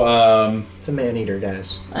 So It's a man-eater,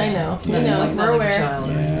 guys. I know. It's You not know, like, we're not like a aware. child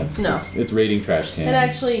or yeah, anything. it's raiding trash cans. It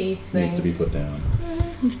actually eats things. Needs to be put down.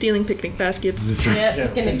 I'm stealing picnic baskets. Yeah, Yeah.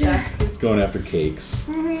 picnic baskets. It's going after cakes.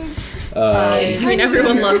 I mean,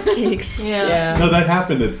 everyone loves cakes. Yeah. No, that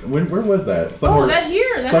happened. Where was that? Somewhere, Oh, that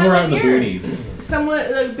here. That somewhere out in happened the here. boonies. Someone,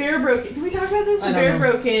 the bear broke. Did we talk about this? I The don't bear know.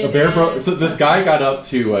 broke in. A bear broke. and- So this guy got up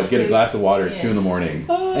to get a glass of water at 2 in the morning,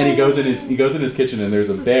 and he goes in his kitchen, and there's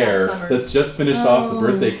a This is bear past summer. that's just finished off the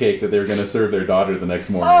birthday cake that they were going to serve their daughter the next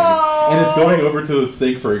morning, and it's going over to the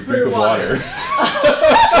sink for a drink of water.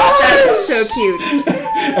 That's so cute.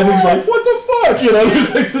 And he's like, "What the fuck?" You know, there's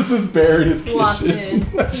like just this bear in his Locked kitchen. in.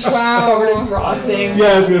 Covered in Wow. frosting.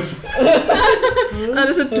 Yeah, it's good. That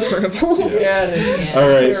is adorable. Yeah, it is. Yeah. All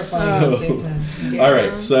right, Terrifying at the same time. all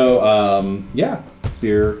right. So, yeah,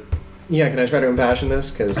 spear. Yeah, can I try to impassion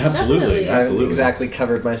this? Because Absolutely, I haven't absolutely. exactly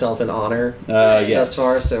covered myself in honor Yes. thus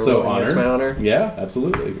far, so rolling against my honor. Yeah,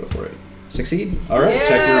 absolutely. Go for it. Succeed. All right,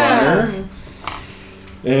 check your honor.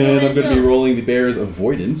 And I'm going to be go. rolling the bear's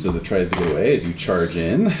avoidance as it tries to get away as you charge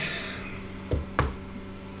in.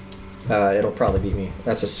 It'll probably beat me.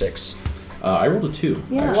 That's a 6. I rolled a 2.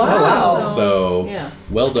 Yeah. actually. Wow. So, Yeah.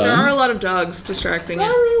 well There are a done. lot of dogs distracting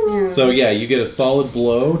it. Yeah. So, yeah, you get a solid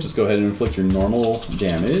blow. Just go ahead and inflict your normal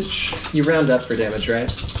damage. You round up for damage,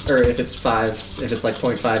 right? Or if it's 5, if it's like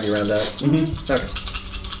 0.5, you round up. Mm-hmm. Okay.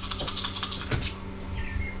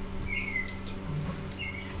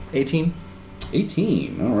 18.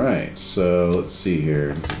 18. All right. So, let's see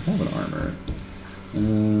here. Does it have an armor?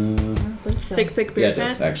 Thick Yeah, bear it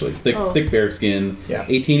does, fat. actually. Thick Oh. bear skin. Yeah.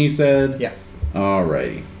 18, you said? Yeah.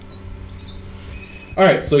 Alrighty.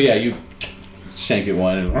 Alright, so yeah, you shank at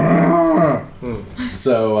one and...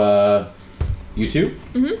 So, you two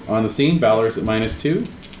on the scene, Valorous at -2.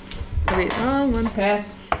 Wait, one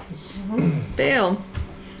Pass. fail.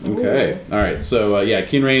 Okay. Alright, so yeah,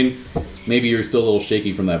 Kinrain, maybe you're still a little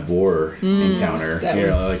shaky from that boar encounter. That You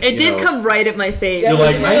know, was- like, It you did know, come right at my face. You're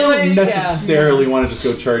like, I don't really- necessarily want to just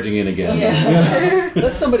go charging in again. Yeah.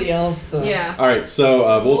 Let somebody else. Yeah. Alright,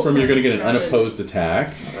 so Wolfram, you're going to get an Started. unopposed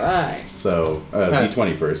attack. Right. So,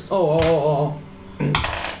 D20 first. Oh.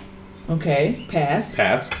 Okay. Pass.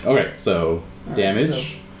 Pass. Okay, so right,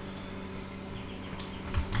 damage.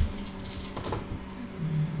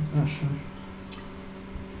 Oh, sure.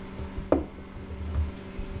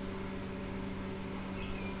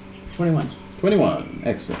 21. 21.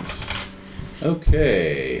 Excellent.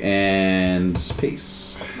 Okay, and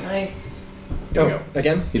Pace. Nice. There we Oh, go.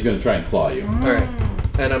 again? He's going to try and claw you. All right.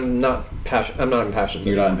 And I'm not impassioned.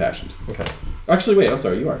 You're not impassioned. Okay. Actually, wait, I'm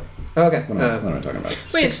sorry, you are. Oh, okay. What am I talking about?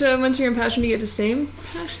 Wait, 6. so once you're impassioned, you get to stay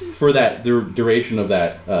impassioned? For that duration of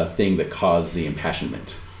that thing that caused the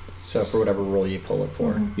impassionment. So for whatever roll you pull it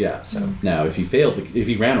for. Yeah. So. Now, if he if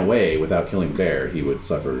he ran away without killing the bear, he would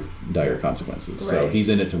suffer dire consequences. So Right. he's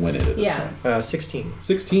in it to win it at this Yeah. point. 16.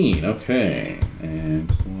 16. Okay, and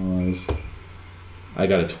I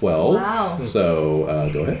got a 12. Wow. So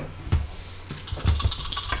go ahead.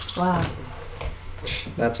 Wow.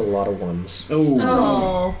 That's a lot of ones.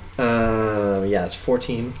 Oh. Oh. Yeah, it's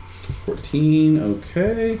 14. 14.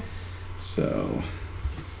 Okay. So.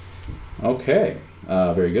 Okay.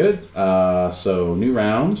 Very good. So new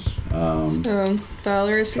round. So,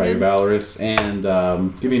 Valorous Try your again. Valorous and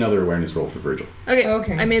give me another awareness roll for Virgil.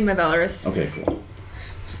 Okay, I made my Valorous. Okay, cool.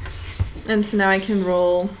 And so now I can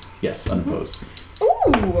roll. Yes, unopposed.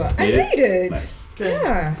 Ooh, I made it. Nice. Good.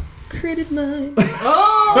 Yeah. Created mine.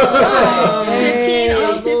 Oh! 15 on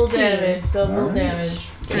Double 15. damage. Double Alright. damage.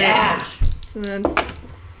 Yeah. So that's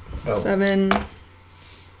Oh. 7,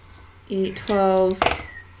 8, 12,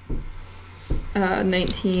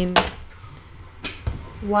 19,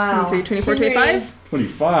 Wow. 23, 24, 25.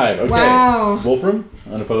 25. Okay. Wow. Wolfram,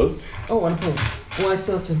 unopposed. Oh, unopposed. Oh, I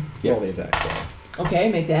still have to. Yeah. Roll the attack. Yeah. Okay,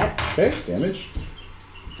 make that. Okay, damage.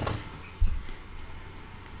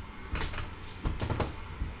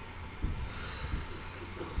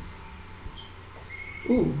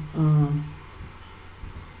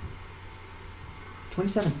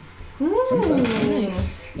 27.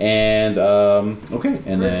 And okay,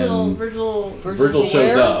 and then Virgil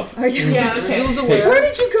shows up. Oh, yeah. Yeah, okay. Virgil's aware. Where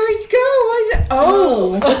did you guys go?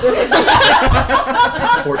 Oh.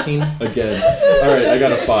 14. Again. All right, I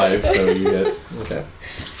got a 5, so you get. Okay.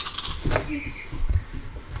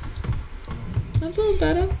 That's a little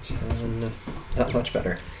better. 10. Not much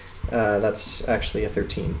better. That's actually a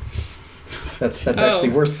 13. That's actually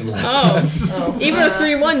worse than last time. Even the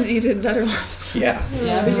 3 ones you did better last. Yeah.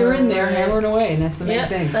 Yeah, but you're in there hammering away, and that's the main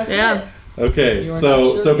thing. That's Yeah. Okay, You are so not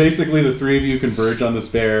sure? so basically the 3 of you converge on this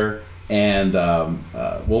bear, and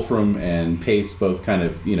Wolfram and Pace both kind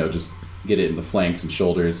of just get it in the flanks and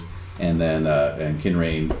shoulders, and then and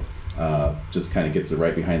Kinrain just kind of gets it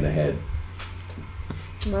right behind the head,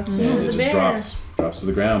 and it just drops to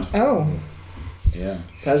the ground. Oh. Yeah.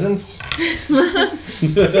 Peasants. Another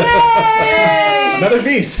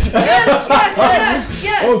beast. Yes.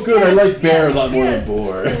 Oh, good. I like bear a lot more than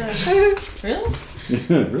boar. Really?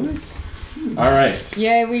 Really? All right.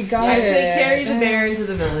 Yeah, we got I it. say carry the bear into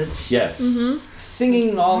the village. Yes.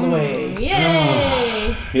 Singing all the way.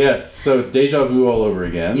 Yay! Yes. So it's deja vu all over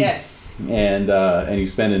again. Yes. And you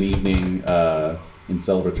spend an evening in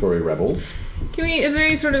celebratory revels. Can we? Is there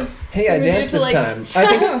any sort of? Hey, I danced to, this like- time. I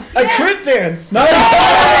think I crit dance. No!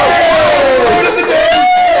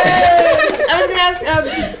 I was gonna ask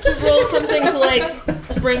to roll something to like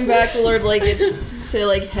bring back the Lord, like it's say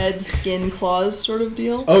like head, skin, claws sort of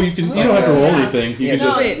deal. Oh, you can. You don't have to roll anything. You Yeah, can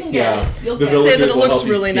no, just. you can get Yeah. it. You'll The get it. Say that villagers it will looks help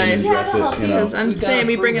you really skin and nice. dress Yeah, they'll it, help you. Because I'm You gotta saying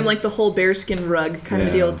we bring him prove it. like the whole bearskin rug kind of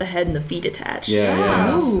Yeah. deal with the head and the feet attached.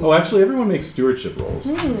 Yeah. Ooh. Oh, actually, everyone makes stewardship rolls.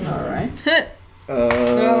 All right.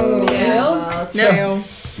 Oh, Yes. no.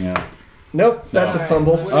 Yeah. Nope, that's a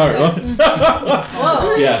fumble. All right. Well,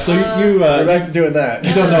 Whoa. yeah. So you We're back to doing that.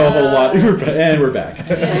 you don't know a whole lot, and we're back.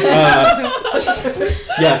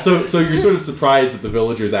 Yeah. So you're sort of surprised that the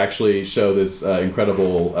villagers actually show this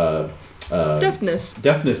incredible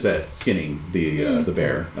deftness at skinning the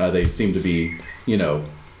bear. They seem to be,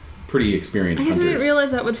 pretty experienced I guess I hunters. didn't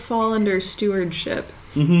realize that would fall under stewardship.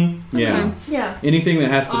 Mm-hmm. Yeah. Okay. Yeah. Anything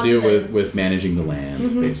that has to do Odds with managing the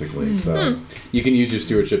land, basically. So you can use your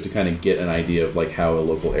stewardship to kind of get an idea of like how a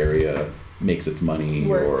local area makes its money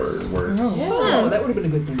Works. or works. Oh, that would have been a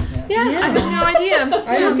good thing to have. Yeah, I had no idea.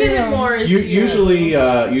 I don't Get it know. more as Usually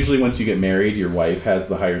once you get married, your wife has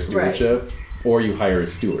the higher stewardship, or you hire a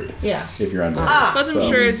steward Yeah. if you're unmarried. Wasn't So-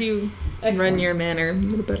 sure as you run Excellent. your manor,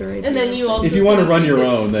 you get a better idea. And then you also If you want to can run your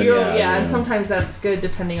increase it. own, then And sometimes that's good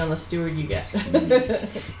depending on the steward you get.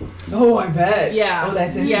 Oh, I bet. Yeah. Oh,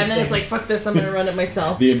 that's interesting. Yeah, and then it's like, fuck this, I'm gonna run it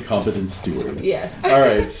myself. The incompetent steward. Yes. All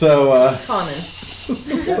right, so Common.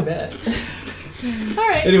 I bet.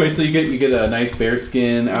 Alright. anyway, so you get a nice bear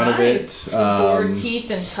skin out Nice. of it. Boar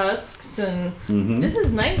teeth and tusks and this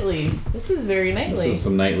is knightly. This is very This knightly. is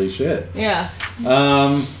some knightly shit. Yeah.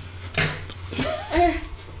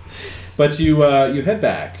 But you head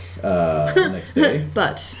back the next day.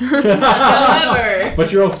 But However,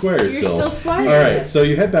 But you're all squares you're still. still squires. All right, so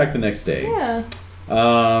you head back the next day. Yeah.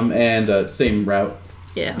 And same route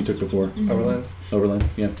yeah. you took before. Overland. Overland,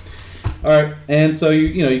 yeah. All right, and so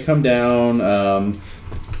you come down,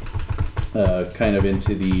 kind of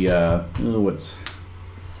into the what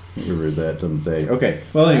river is that? Doesn't say. Okay.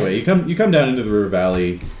 Well, anyway, you come down into the river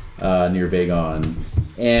valley near Vagon,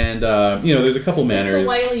 and there's a couple manors. The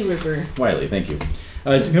Wiley River. Wiley, thank you.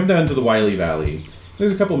 So you come down to the Wiley Valley.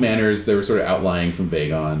 There's a couple manors that were sort of outlying from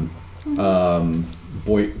Vagon.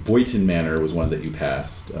 Boyton Manor was one that you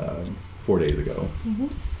passed 4 days ago.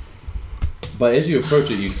 But as you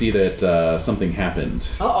approach it, you see that something happened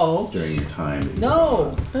Uh-oh. during your time. That you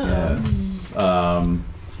No. were gone. Yes.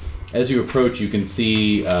 As you approach, you can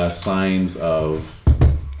see signs of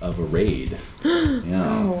a raid.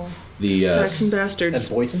 Yeah. The Saxon At bastards.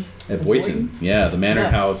 Boyton? at Boyton. Yeah, the manor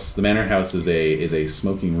Nuts. house. The manor house is a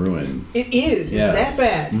smoking ruin. It is. Yes. It's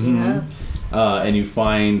that bad. Mhm. And you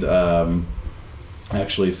find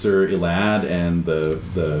actually Sir Elad and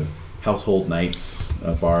the household knights,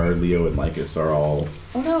 Bar, Leo, and Lycus are all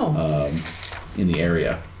Oh, no. in the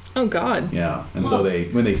area. Oh God. Yeah, and so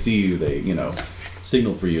when they see you, they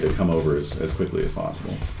signal for you to come over as quickly as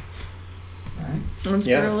possible. All right. Let's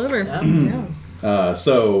Yeah. roll over. Yeah.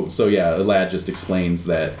 So yeah, Elad just explains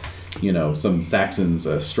that some Saxons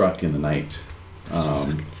struck in the night.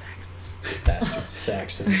 Bastard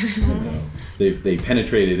Saxons. They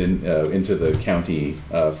penetrated into the county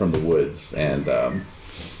from the woods, and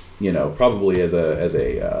probably as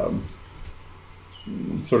a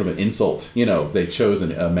sort of an insult, they chose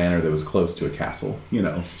a manor that was close to a castle,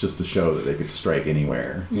 just to show that they could strike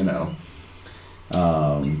anywhere,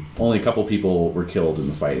 Only a couple people were killed in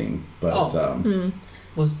the fighting, but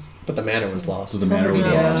But the manor was lost. So the manor was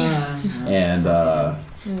lost, and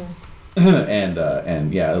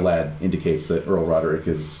and yeah, the lad indicates that Earl Roderick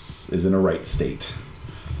is in a right state.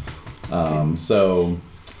 So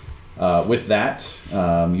with that,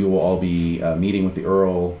 you will all be meeting with the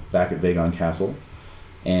Earl back at Vagon Castle,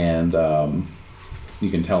 and you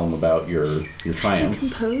can tell him about your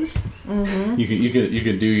triumphs. Compose. Mm-hmm. You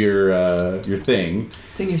can do your thing.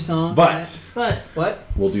 Sing your song. But what?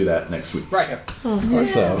 We'll do that next week. Right. Oh,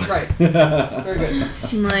 So right. Very good.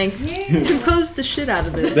 I'm like, compose the shit out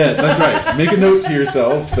of this. That's right. Make a note to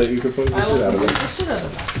yourself that you compose the I will shit out of compose it. the shit out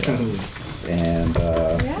of that. Yes. And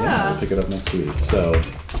we'll pick it up next week. So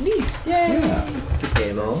Neat. yeah. Good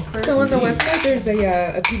game, all. So on the website, there's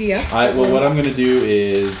a PDF. Well, what I'm going to do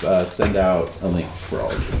is send out a link for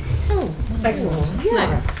all of you. Oh, Excellent. Yeah.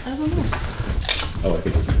 Nice. I don't know. Oh, I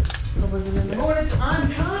think it's here. Oh, was it in there? Oh, and it's on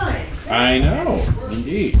time. I know,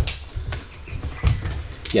 indeed.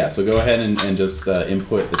 Yeah, so go ahead and just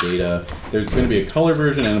input the data. There's going to be a color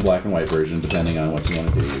version and a black and white version, depending on what you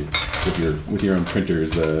want to do with your own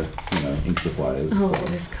printer's ink supplies. Oh, So.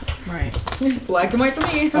 it is color. Right. black and white for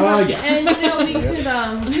me. Yeah. And we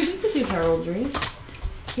could do heraldry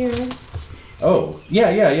here. Oh,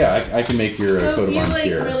 yeah. I can make your So coat if of you arms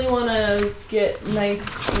here. really want to get nice,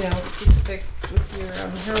 specific with your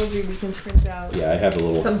heraldry, we can print out. Yeah, I have a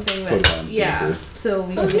little something coat that, of arms maker. so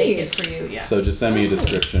we can make it for you. Yeah. So just send me a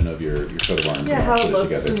description of your coat of arms Yeah, and I'll how put it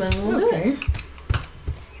looks, together. and then we'll do Okay. it.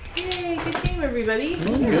 Yay! Good game, everybody.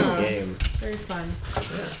 Good game. Very fun. Yeah.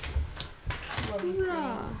 Love this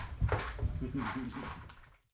game.